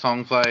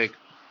songs like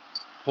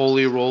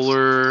Holy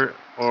Roller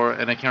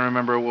and I can't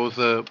remember what was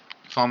the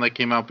song that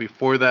came out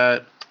before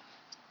that.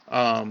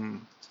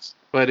 Um,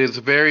 but it's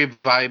very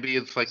vibey.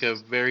 It's like a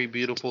very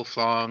beautiful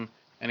song,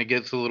 and it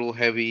gets a little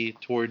heavy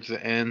towards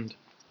the end.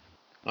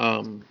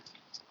 Um,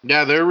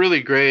 yeah, they're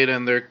really great,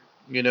 and they're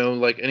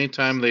like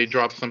anytime they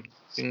drop something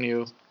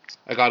new,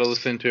 I gotta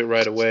listen to it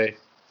right away.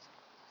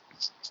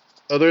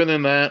 Other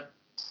than that,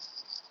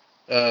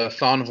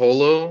 San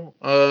Holo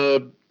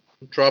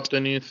dropped a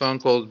new song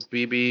called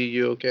 "BB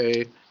You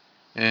Okay,"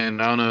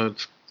 and I don't know,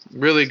 it's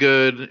Really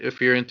good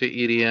if you're into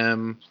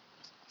EDM,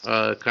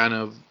 kind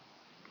of,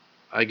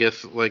 I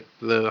guess, like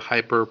the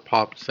hyper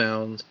pop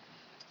sound.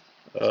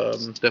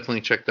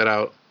 Definitely check that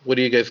out. What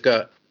do you guys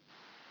got?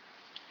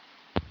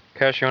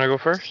 Cash, you want to go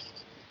first?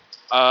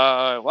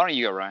 Why don't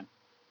you go, Ryan?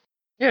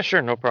 Yeah,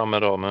 sure, no problem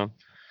at all, man.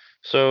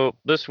 So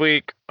this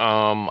week,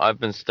 I've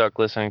been stuck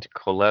listening to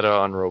Coletta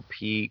on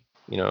repeat.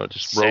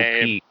 Just Same.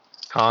 repeat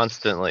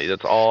constantly.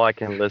 That's all I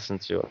can listen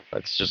to.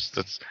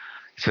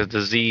 It's a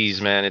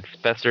disease, man. It's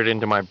festered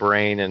into my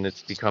brain and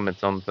it's become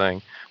its own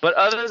thing. But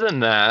other than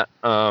that,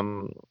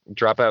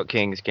 Dropout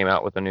Kings came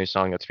out with a new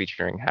song that's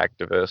featuring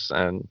Hacktivist,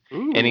 and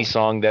any Ooh.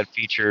 song that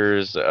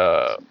features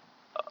a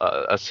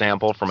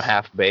sample from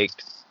Half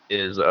Baked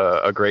is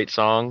a great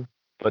song.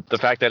 But the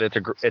fact that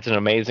it's an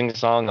amazing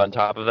song on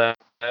top of that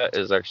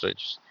is actually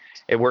just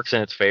it works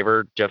in its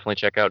favor. Definitely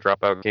check out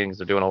Dropout Kings.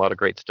 They're doing a lot of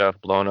great stuff,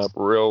 blown up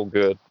real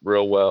good,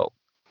 real well.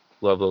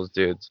 Love those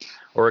dudes.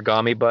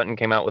 Origami Button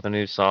came out with a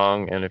new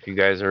song, and if you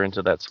guys are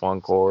into that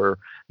swancore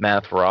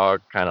math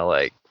rock kind of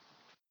like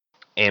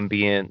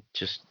ambient,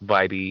 just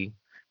vibey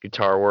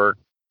guitar work,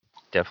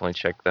 definitely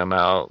check them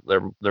out.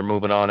 They're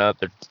moving on up.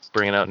 They're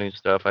bringing out new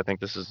stuff. I think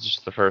this is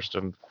just the first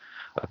of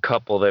a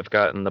couple they've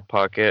got in the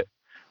pocket.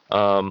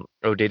 Yeah, shout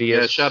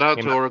Odidius out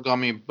to came out.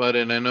 Origami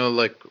Button. I know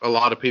like a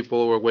lot of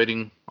people were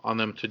waiting on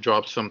them to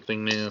drop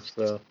something new.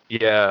 So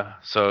Yeah,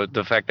 so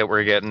the fact that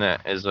we're getting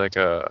it is like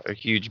a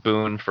huge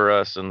boon for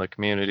us in the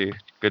community.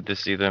 Good to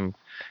see them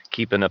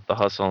keeping up the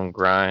hustle and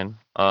grind.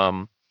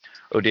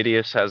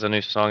 Odidius has a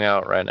new song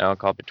out right now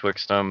called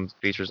Betwixt Them.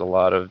 Features a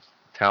lot of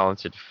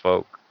talented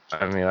folk.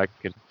 I mean, I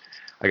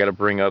got to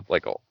bring up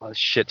like a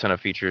shit ton of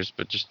features,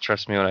 but just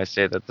trust me when I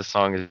say that the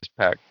song is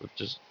packed with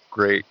just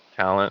great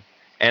talent.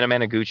 Anna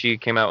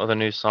Managuchi came out with a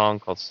new song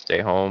called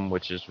Stay Home,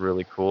 which is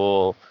really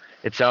cool.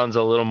 It sounds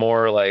a little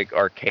more like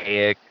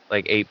archaic,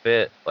 like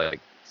 8-bit, like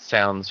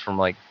sounds from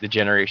like the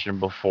generation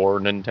before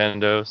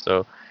Nintendo.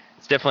 So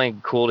it's definitely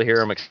cool to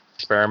hear him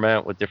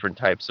experiment with different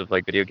types of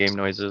like video game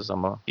noises.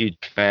 I'm a huge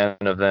fan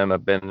of them.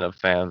 I've been a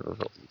fan for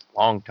a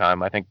long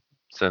time. I think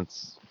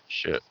since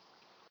shit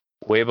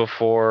way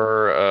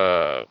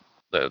before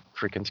the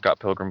freaking Scott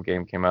Pilgrim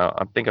game came out.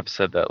 I think I've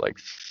said that like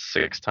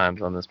 6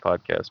 times on this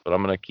podcast, but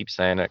I'm gonna keep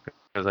saying it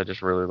because I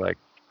just really like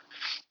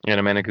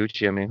Anna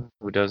Managuchi. I mean,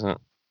 who doesn't?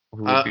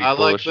 Who would be I like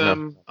foolish enough?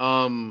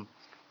 them.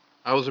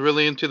 I was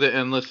really into the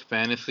Endless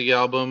Fantasy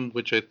album,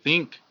 which I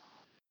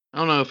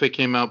don't know if it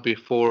came out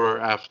before or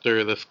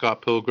after the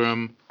Scott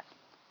Pilgrim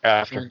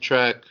After.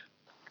 soundtrack.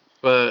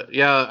 But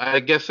yeah, I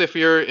guess if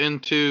you're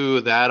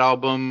into that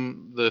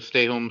album, the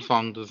Stay Home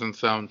song doesn't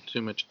sound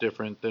too much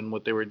different than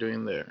what they were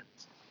doing there.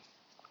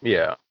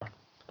 Yeah. Yeah.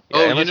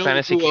 Oh, you Endless know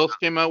Fantasy who came else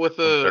came out with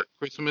out. a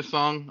Christmas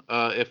song?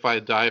 If I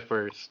Die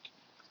First,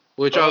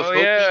 which Oh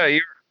yeah,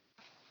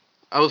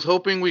 I was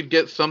hoping we'd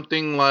get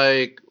something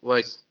like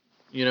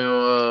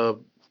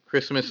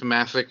Christmas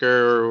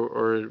Massacre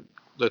or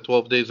the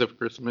 12 Days of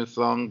Christmas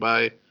song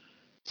by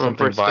From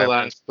something First to violent.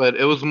 Last, but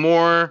it was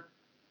more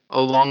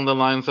along the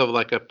lines of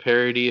like a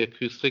parody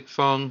acoustic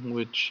song,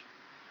 which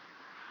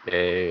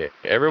Yeah,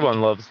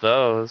 everyone loves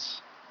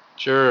those.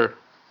 sure.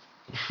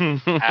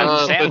 Adam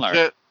But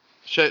Sandler.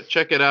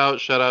 check it out.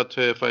 Shout out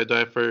to If I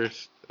Die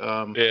First.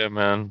 Yeah,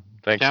 man.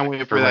 Thanks Can't wait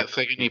for for my. that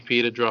second EP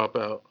to drop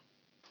out.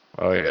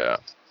 Oh yeah. Oh yeah.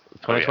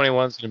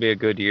 2021 is going to be a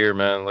good year,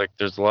 man. Like,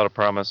 there's a lot of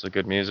promise of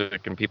good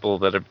music and people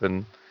that have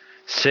been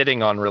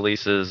sitting on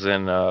releases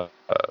in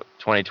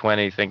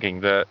 2020, thinking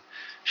that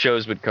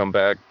shows would come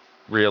back,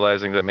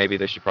 realizing that maybe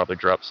they should probably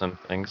drop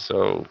something.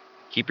 So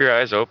keep your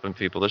eyes open,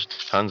 people. There's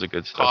tons of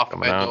good stuff Cough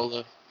coming by out.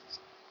 Dola.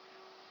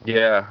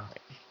 Yeah,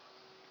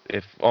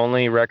 if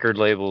only record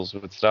labels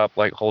would stop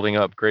like holding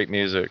up great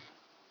music.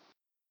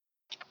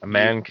 A Yep.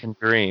 man can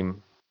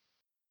dream.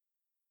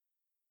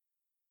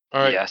 All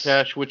right, Yes.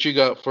 Cash, what you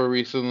got for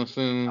recent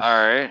listens? All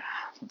right.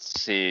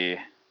 Let's see.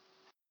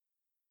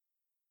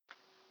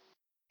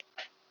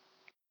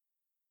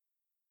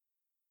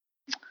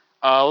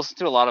 Listen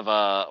to a lot of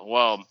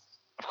well,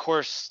 of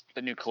course,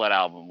 the new Colette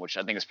album, which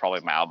I think is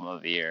probably my album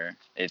of the year.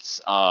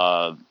 It's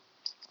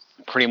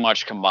pretty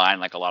much combined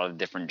like a lot of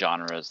different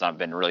genres that I've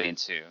been really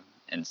into,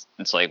 and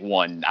it's like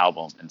one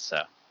album, and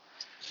so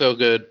So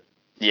good.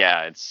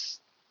 yeah, it's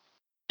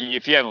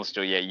if you haven't listened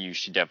to it yet, you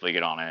should definitely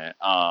get on it.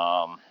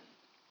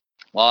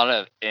 A lot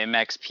of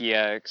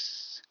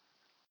MXPX.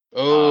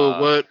 Oh,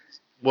 Uh,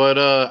 what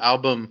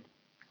album?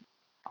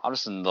 I'll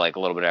just listen to like a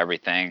little bit of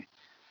everything.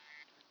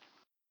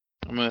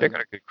 I'm They a,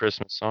 got a good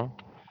Christmas song.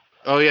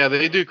 oh yeah,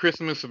 they do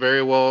Christmas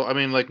very well. I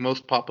mean, like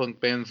most pop punk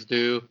bands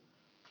do.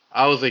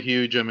 I was a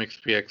huge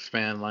MXPX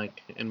fan,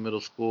 like in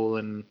middle school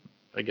and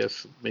I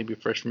guess maybe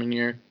freshman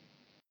year.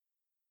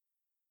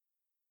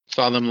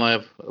 Saw them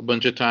live a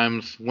bunch of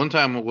times. One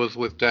time it was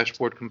with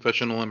Dashboard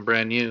Confessional and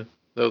Brand New.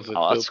 That was a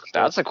Oh, dope show.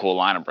 that's a cool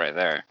lineup right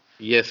there.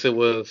 Yes, it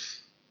was.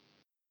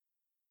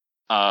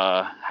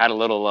 Had a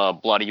little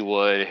Bloody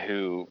Wood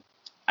who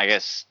I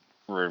guess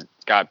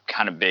got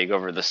kind of big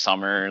over the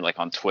summer, like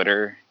on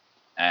Twitter,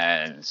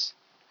 and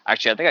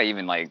actually I think I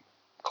even like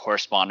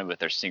corresponded with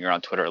their singer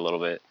on Twitter a little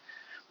bit.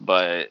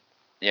 But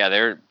Yeah,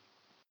 they're a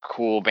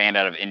cool band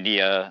out of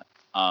India.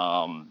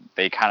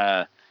 They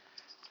kind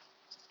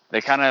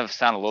of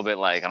sound a little bit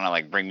like, I don't know,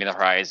 like Bring Me the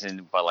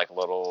Horizon, but like a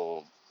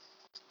little,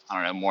 I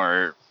don't know,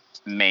 more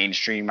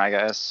mainstream, I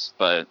guess.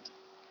 But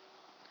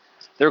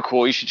they're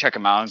cool. You should check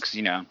them out because,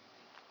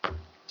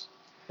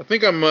 I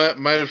think I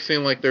might have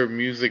seen like their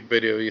music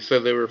video. You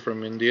said they were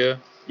from India.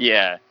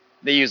 yeah,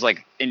 they use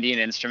like Indian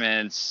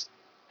instruments.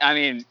 I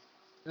mean,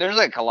 there's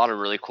like a lot of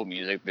really cool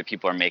music that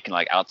people are making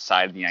like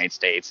outside of the United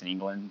States and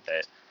England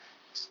that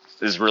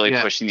is really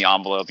Yeah. pushing the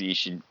envelope. You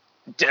should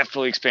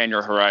definitely expand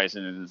your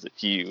horizons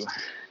if you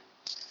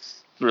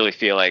really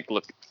feel like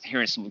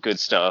hearing some good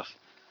stuff.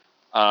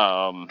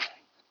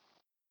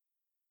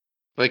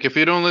 Like if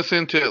you don't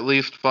listen to at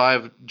least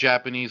 5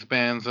 Japanese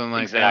bands and like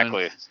one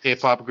Exactly,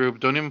 K-pop group,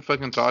 don't even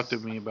fucking talk to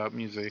me about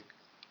music.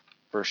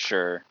 for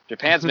sure.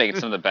 Japan's making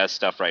some of the best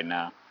stuff right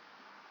now.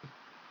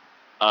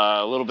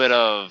 A little bit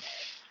of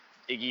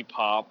Iggy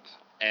Pop,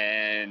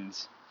 and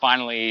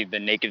finally the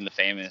Naked and the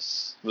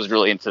Famous. Was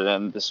really into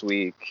them this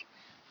week.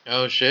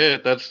 Oh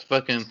shit, that's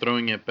fucking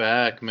throwing it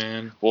back,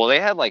 man. Well, they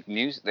had like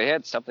news. They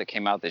had stuff that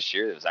came out this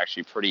year that was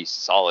actually pretty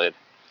solid.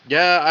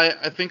 Yeah,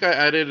 I think I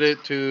added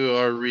it to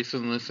our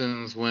recent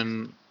listens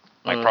when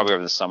Like probably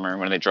over the summer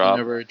when they dropped.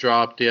 whenever it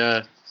dropped,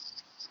 yeah.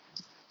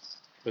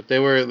 But they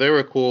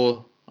were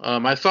cool.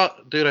 I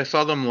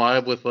saw them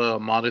live with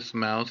Modest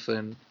Mouse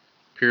and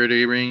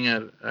Purity Ring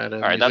at a All right,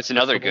 music that's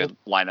another festival.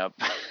 good lineup.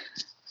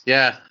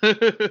 Yeah.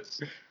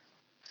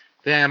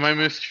 Damn, I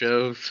missed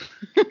shows.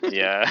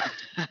 Yeah.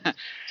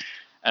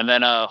 And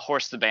then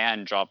Horse the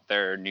Band dropped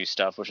their new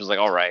stuff, which was like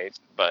all right,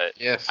 but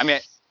Yes. I mean,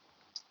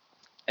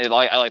 I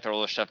like their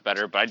older stuff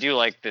better, but I do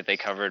like that they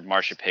covered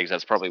Marsha Pigs.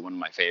 That's probably one of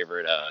my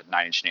favorite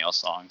Nine Inch Nails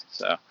songs.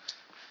 So,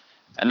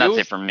 and that's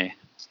it for me.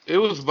 It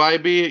was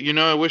vibey.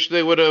 I wish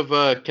they would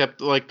have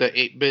kept like the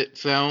 8-bit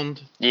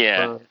sound.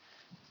 Yeah.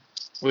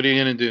 What are you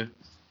gonna do?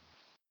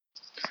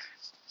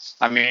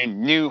 I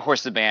mean, new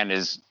Horse the Band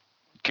is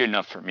good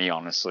enough for me,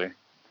 honestly.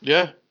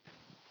 Yeah.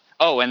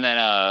 Oh, and then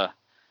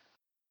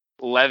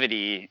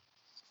Levity,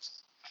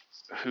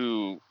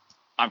 who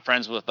I'm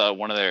friends with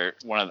one of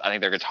I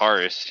think their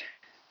guitarist.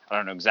 I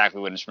don't know exactly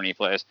what instrument he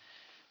plays.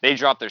 They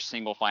dropped their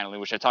single finally,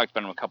 which I talked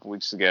about him a couple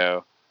weeks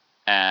ago,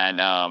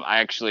 and I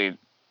actually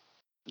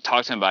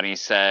talked to him about it. And he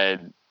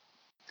said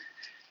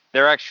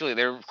they're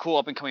a cool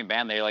up and coming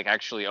band. They like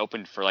actually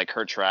opened for like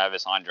Kurt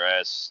Travis,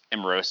 Andres,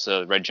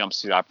 Emerosa, Red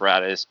Jumpsuit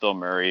Apparatus, Bill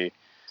Murray.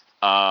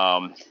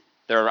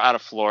 They're out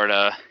of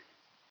Florida.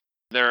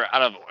 They're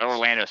out of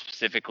Orlando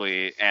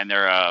specifically, and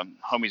they're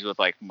homies with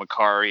like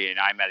Macari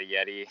and I Met a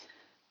Yeti.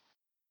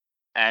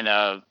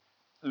 And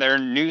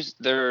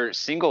their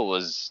single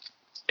was,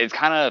 it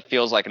kind of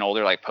feels like an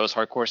older like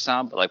post-hardcore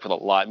sound, but like with a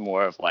lot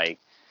more of like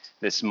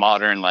this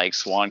modern like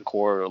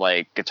swancore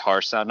like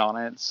guitar sound on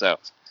it. So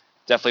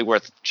definitely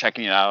worth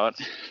checking it out.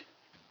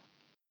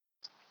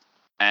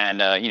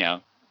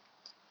 And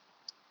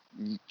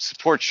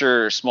support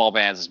your small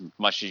bands as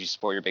much as you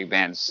support your big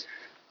bands.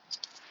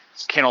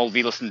 Can't all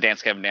be listening to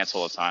Dance Gavin Dance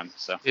all the time.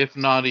 So if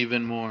not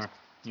even more,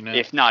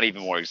 If not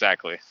even more,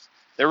 exactly.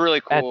 They're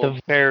really cool. At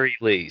the very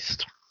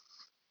least.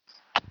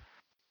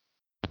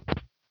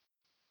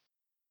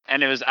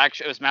 And it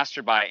was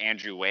mastered by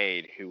Andrew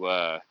Wade, who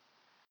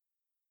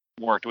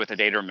worked with A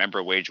Day to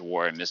Remember, Wage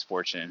War, and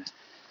Misfortune.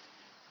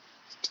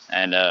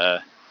 And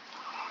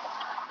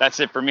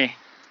that's it for me.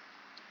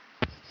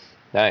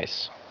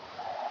 Nice.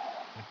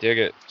 I dig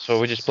it. So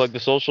we just plug the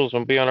socials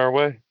and be on our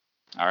way.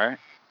 All right.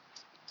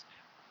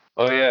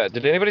 Oh yeah.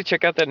 Did anybody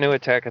check out that new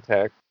Attack?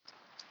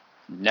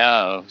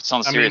 No, it's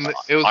on serious.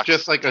 it was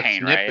just like a Octane,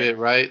 snippet,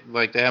 right?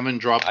 Like they haven't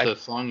dropped the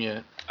song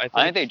yet. I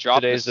think they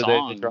dropped today's the the day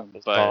song, they dropped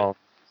the but song.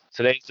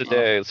 Today's the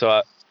day.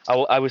 So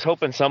I was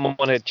hoping someone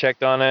had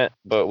checked on it,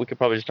 but we could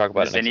probably just talk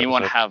about does it next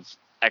anyone episode. have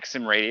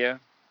XM radio?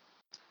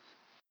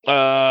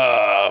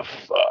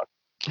 Fuck.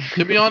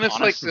 To be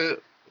honest, Honestly.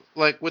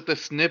 like with the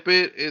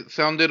snippet, it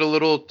sounded a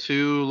little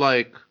too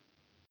like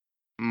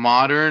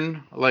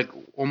modern, like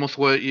almost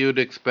what you'd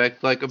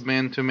expect like a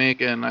band to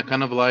make, and I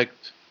kind of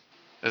liked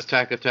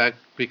Attack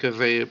because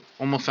they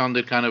almost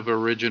sounded kind of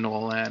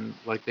original and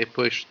like they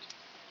pushed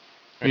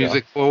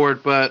music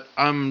forward. But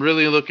I'm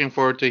really looking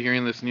forward to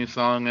hearing this new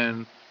song,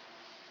 and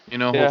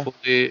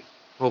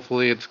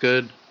hopefully it's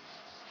good.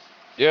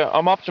 Yeah,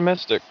 I'm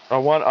optimistic. I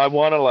want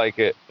to like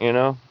it,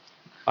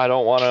 I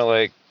don't want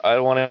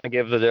to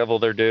give the devil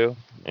their due,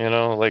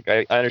 like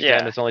I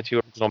understand it's only 2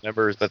 original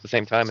members, but at the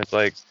same time it's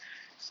like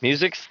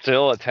music's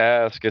still a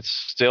task. It's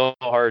still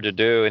hard to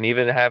do, and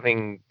even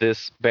having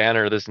this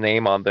banner, this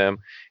name on them,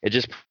 it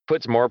just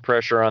puts more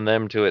pressure on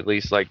them to at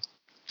least like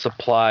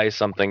supply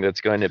something that's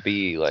going to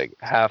be like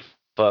half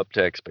up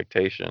to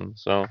expectation.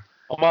 So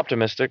I'm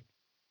optimistic.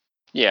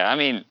 Yeah, I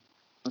mean,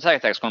 Attack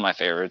Attack's one of my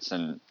favorites,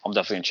 and I'm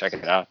definitely gonna check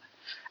it out.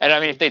 And I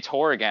mean, if they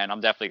tour again,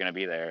 I'm definitely gonna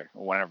be there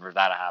whenever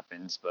that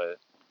happens. But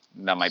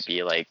that might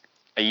be like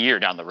a year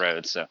down the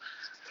road. So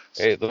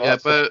Yeah,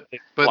 but they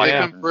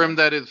Yeah. confirmed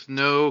that it's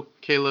no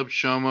Caleb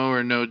Shomo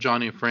or no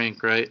Johnny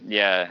Frank, right?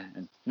 yeah,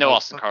 no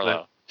Austin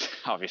Carlo.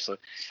 obviously.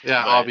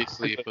 Yeah, But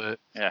obviously, but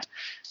yeah,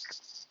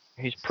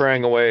 He's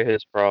praying away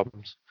his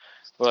problems.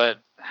 but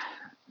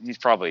he's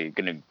probably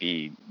gonna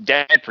be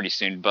dead pretty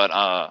soon. But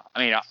I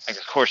mean,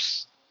 of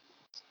course,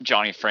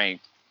 Johnny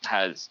Frank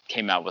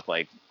came out with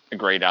like a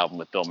great album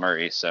with Bill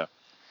Murray. So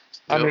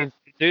I yep. mean,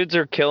 dudes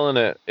are killing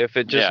it. If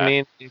it just yeah,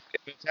 means if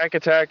Attack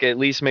Attack at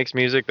least makes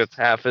music that's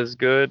half as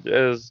good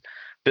as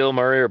Bill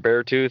Murray or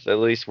Beartooth, at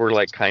least we're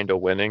like kind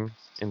of winning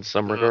in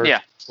some regards.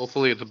 yeah.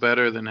 Hopefully it's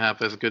better than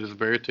half as good as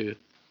Beartooth.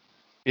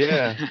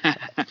 Yeah,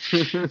 I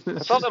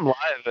saw them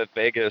live at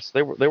Vegas.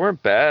 They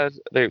weren't bad.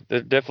 They're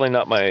definitely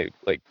not my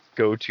like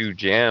go-to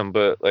jam,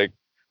 but like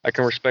I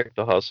can respect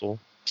the hustle.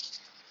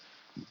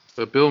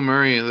 But Bill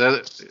Murray,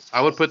 that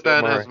I would put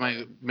Bill that Murray.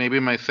 as maybe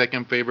my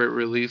second favorite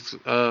release,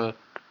 Yeah,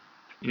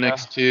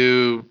 next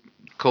to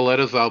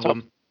Coletta's top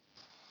album.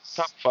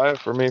 top 5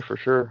 for me for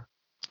sure.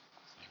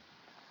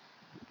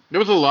 There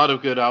was a lot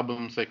of good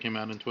albums that came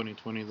out in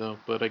 2020 though,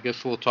 but I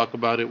guess we'll talk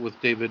about it with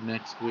David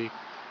next week.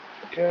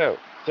 Yeah,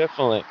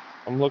 definitely.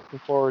 I'm looking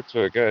forward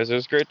to it, guys. It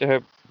was great to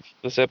have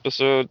this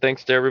episode.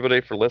 Thanks to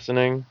everybody for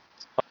listening.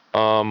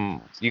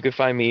 You can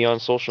find me on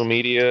social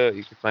media.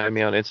 You can find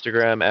me on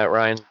Instagram at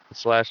Ryan//.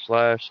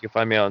 You can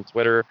find me on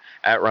Twitter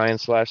at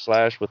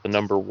Ryan// with the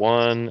number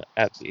 1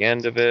 at the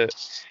end of it.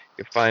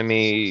 You can find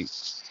me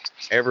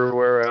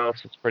everywhere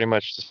else. It's pretty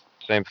much the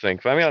same thing.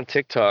 Find me on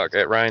TikTok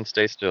at Ryan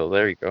Stay Still.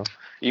 There you go.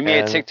 You made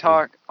a And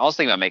TikTok? I was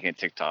thinking about making a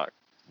TikTok.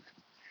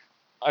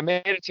 I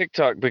made a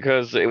TikTok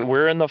because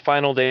we're in the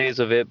final days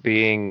of it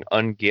being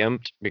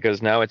ungimped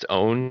because now it's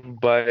owned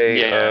by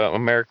Yeah,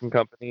 American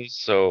companies.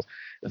 So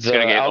it's the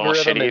gonna get all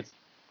algorithm shitty. is,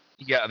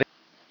 yeah,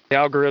 the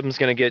algorithm's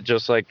going to get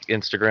just like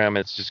Instagram.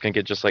 It's just going to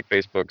get just like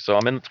Facebook. So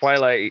I'm in the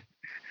twilight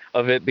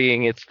of it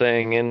being its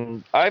thing.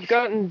 And I've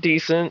gotten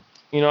decent.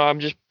 I'm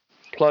just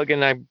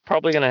plugging. I'm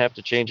probably going to have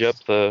to change up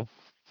the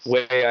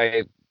way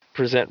I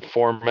present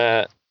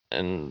format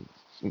and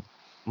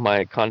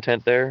my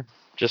content there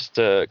just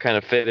to kind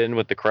of fit in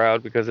with the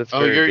crowd because it's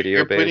Oh, very you're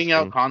video putting based.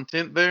 out And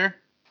content there?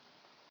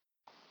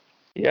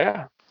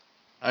 yeah,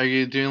 Are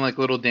you doing like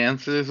little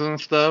dances and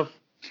stuff?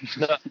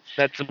 no,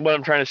 that's what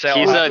I'm trying to say. I'll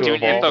He's have to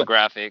doing evolve I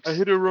infographics.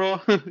 hit a raw.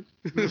 it.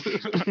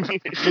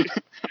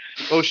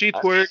 Oh, she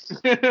twerked.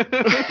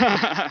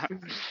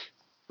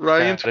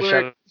 Ryan Gotta twerked.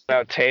 shout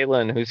out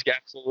Taylin, who's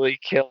absolutely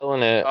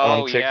killing it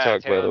on Oh yeah,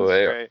 TikTok, by the Taylor's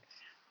way. great.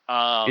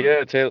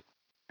 Yeah, Taylor,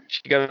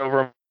 she got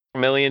over a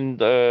million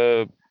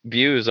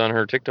views on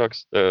her TikTok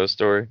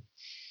story.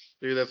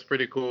 Dude, that's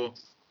pretty cool.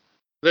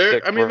 There,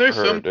 Sick I mean, for there's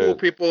her, some cool dude.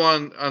 people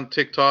on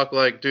TikTok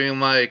like doing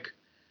like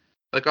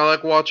I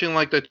like watching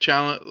like the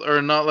challenge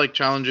or not like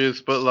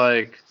challenges, but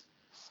like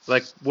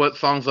what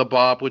song's a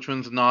bop, which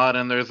one's not,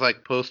 and there's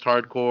like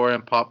post-hardcore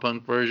and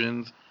pop-punk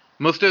versions.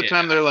 Most of the Yeah,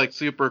 time they're like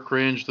super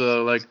cringe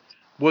though. Like,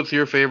 what's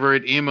your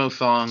favorite emo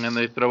song? And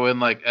they throw in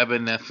like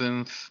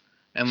Evanescence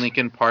and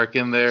Linkin Park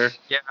in there.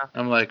 yeah.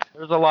 I'm like,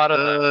 There's a lot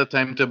of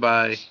time to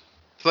buy.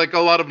 It's like a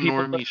lot of people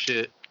normie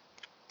shit.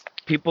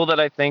 people that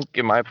I think,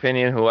 in my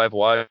opinion, who I've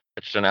watched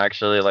and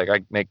actually like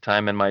I make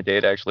time in my day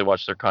to actually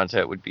watch their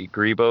content would be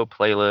Grebo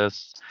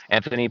Playlists,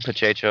 Anthony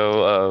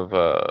Pacheco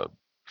of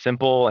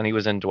Simple, and he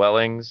was in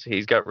Dwellings.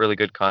 He's got really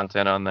good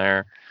content on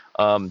there.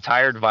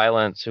 Tired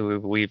Violence, who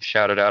we've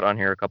shouted out on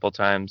here a couple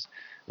times,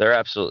 they're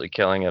absolutely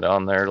killing it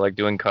on there. Like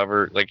doing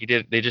cover, like he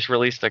did. They just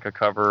released like a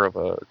cover of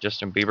a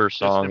Justin Bieber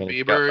song, Justin and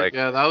it's got Bieber, like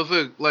yeah, that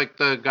was like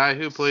the guy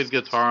who played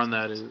guitar on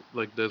that is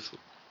like does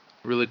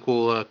really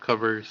cool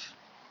covers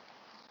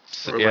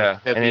or like yeah,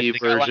 and heavy they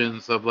got like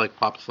versions of like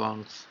pop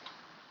songs.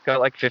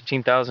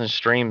 15,000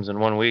 streams in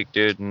 1 week,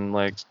 dude, and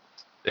like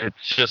it's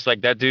just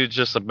like that dude's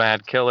just a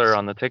mad killer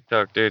on the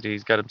TikTok, dude.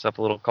 He's got himself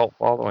a little cult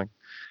following.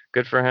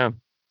 Good for him.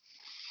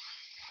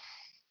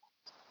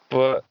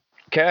 But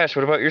Cash,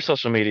 what about your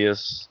social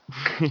medias?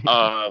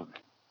 uh,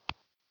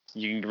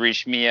 you can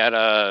reach me at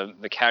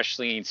the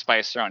Cashling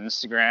Spicer on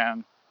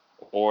Instagram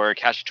or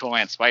Cash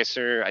Toolman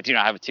Spicer. I do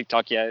not have a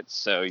TikTok yet,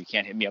 so you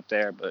can't hit me up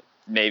there. But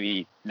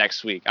maybe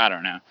next week. I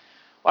don't know.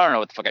 I don't know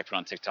what the fuck I put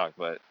on TikTok,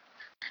 but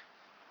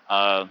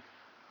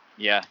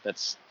yeah,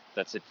 that's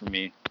it for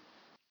me.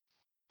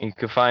 You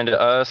can find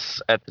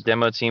us at the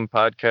Demo Team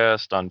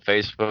Podcast on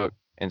Facebook,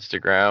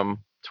 Instagram,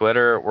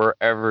 Twitter. We're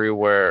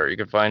everywhere. You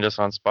can find us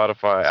on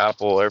Spotify,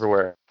 Apple,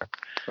 everywhere.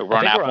 Wait, we're I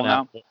on think we're Apple on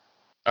now. Apple.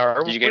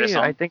 Are Did you get us we?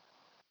 I on? think.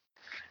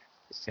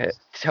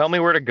 Tell me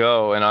where to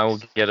go, and I will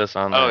get us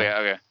on Oh there. yeah,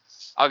 okay.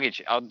 I'll get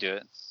you. I'll do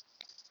it.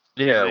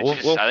 Yeah,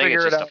 It's we'll I think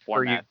it's figure it just a out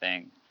for you. format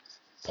thing.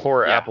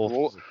 Poor Yeah,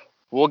 Apple.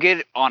 we'll get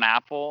it on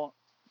Apple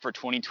for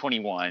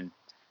 2021,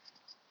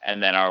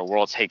 and then our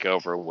world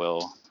takeover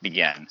will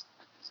begin.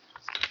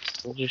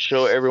 We'll just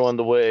show everyone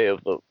the way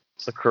of the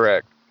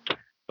correct.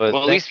 But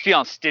We'll at least be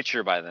on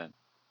Stitcher by then.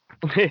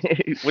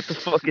 what the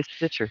fuck is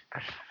Stitcher?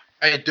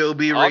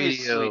 Adobe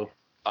Obviously, Radio.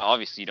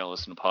 obviously you don't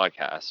listen to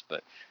podcasts,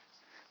 but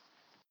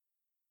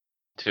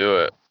To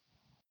it.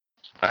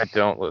 I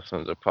don't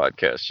listen to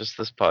podcasts, just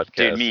this podcast.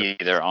 dude, me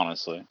either,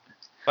 honestly.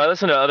 If I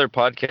listen to other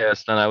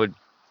podcasts, then I would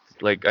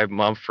I'm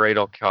afraid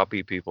I'll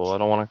copy people. I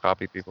don't want to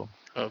copy people.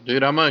 Oh,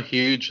 dude, I'm a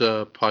huge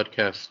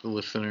podcast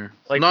listener.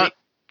 Like Not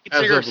lead as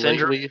singer of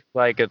syndrome, lately.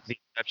 like the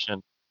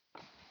exception.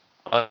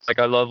 Like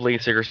I love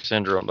lead singer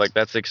syndrome. Like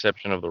that's the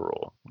exception of the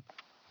rule.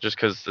 Just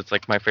because it's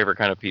like my favorite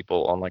kind of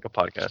people on like a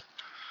podcast.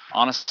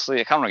 Honestly,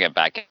 I kind of want to get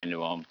back into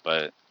them,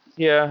 but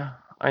Yeah,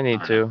 I I need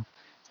don't know. to. Maybe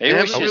They we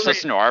haven't should just really,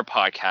 listen to our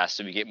podcast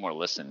so we get more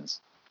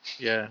listens.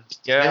 yeah,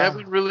 they Yeah.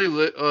 haven't really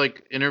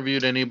like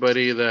interviewed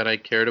anybody that I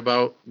cared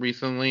about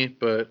recently,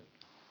 but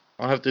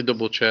I'll have to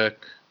double check.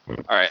 All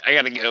right, I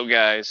gotta go,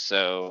 guys.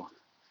 So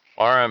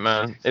All right,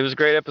 man. It was a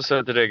great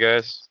episode today,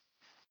 guys.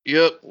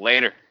 Yep.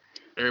 later.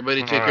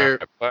 Everybody All take right. care.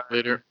 Bye.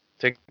 Later.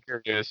 Take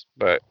care, guys.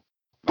 Bye.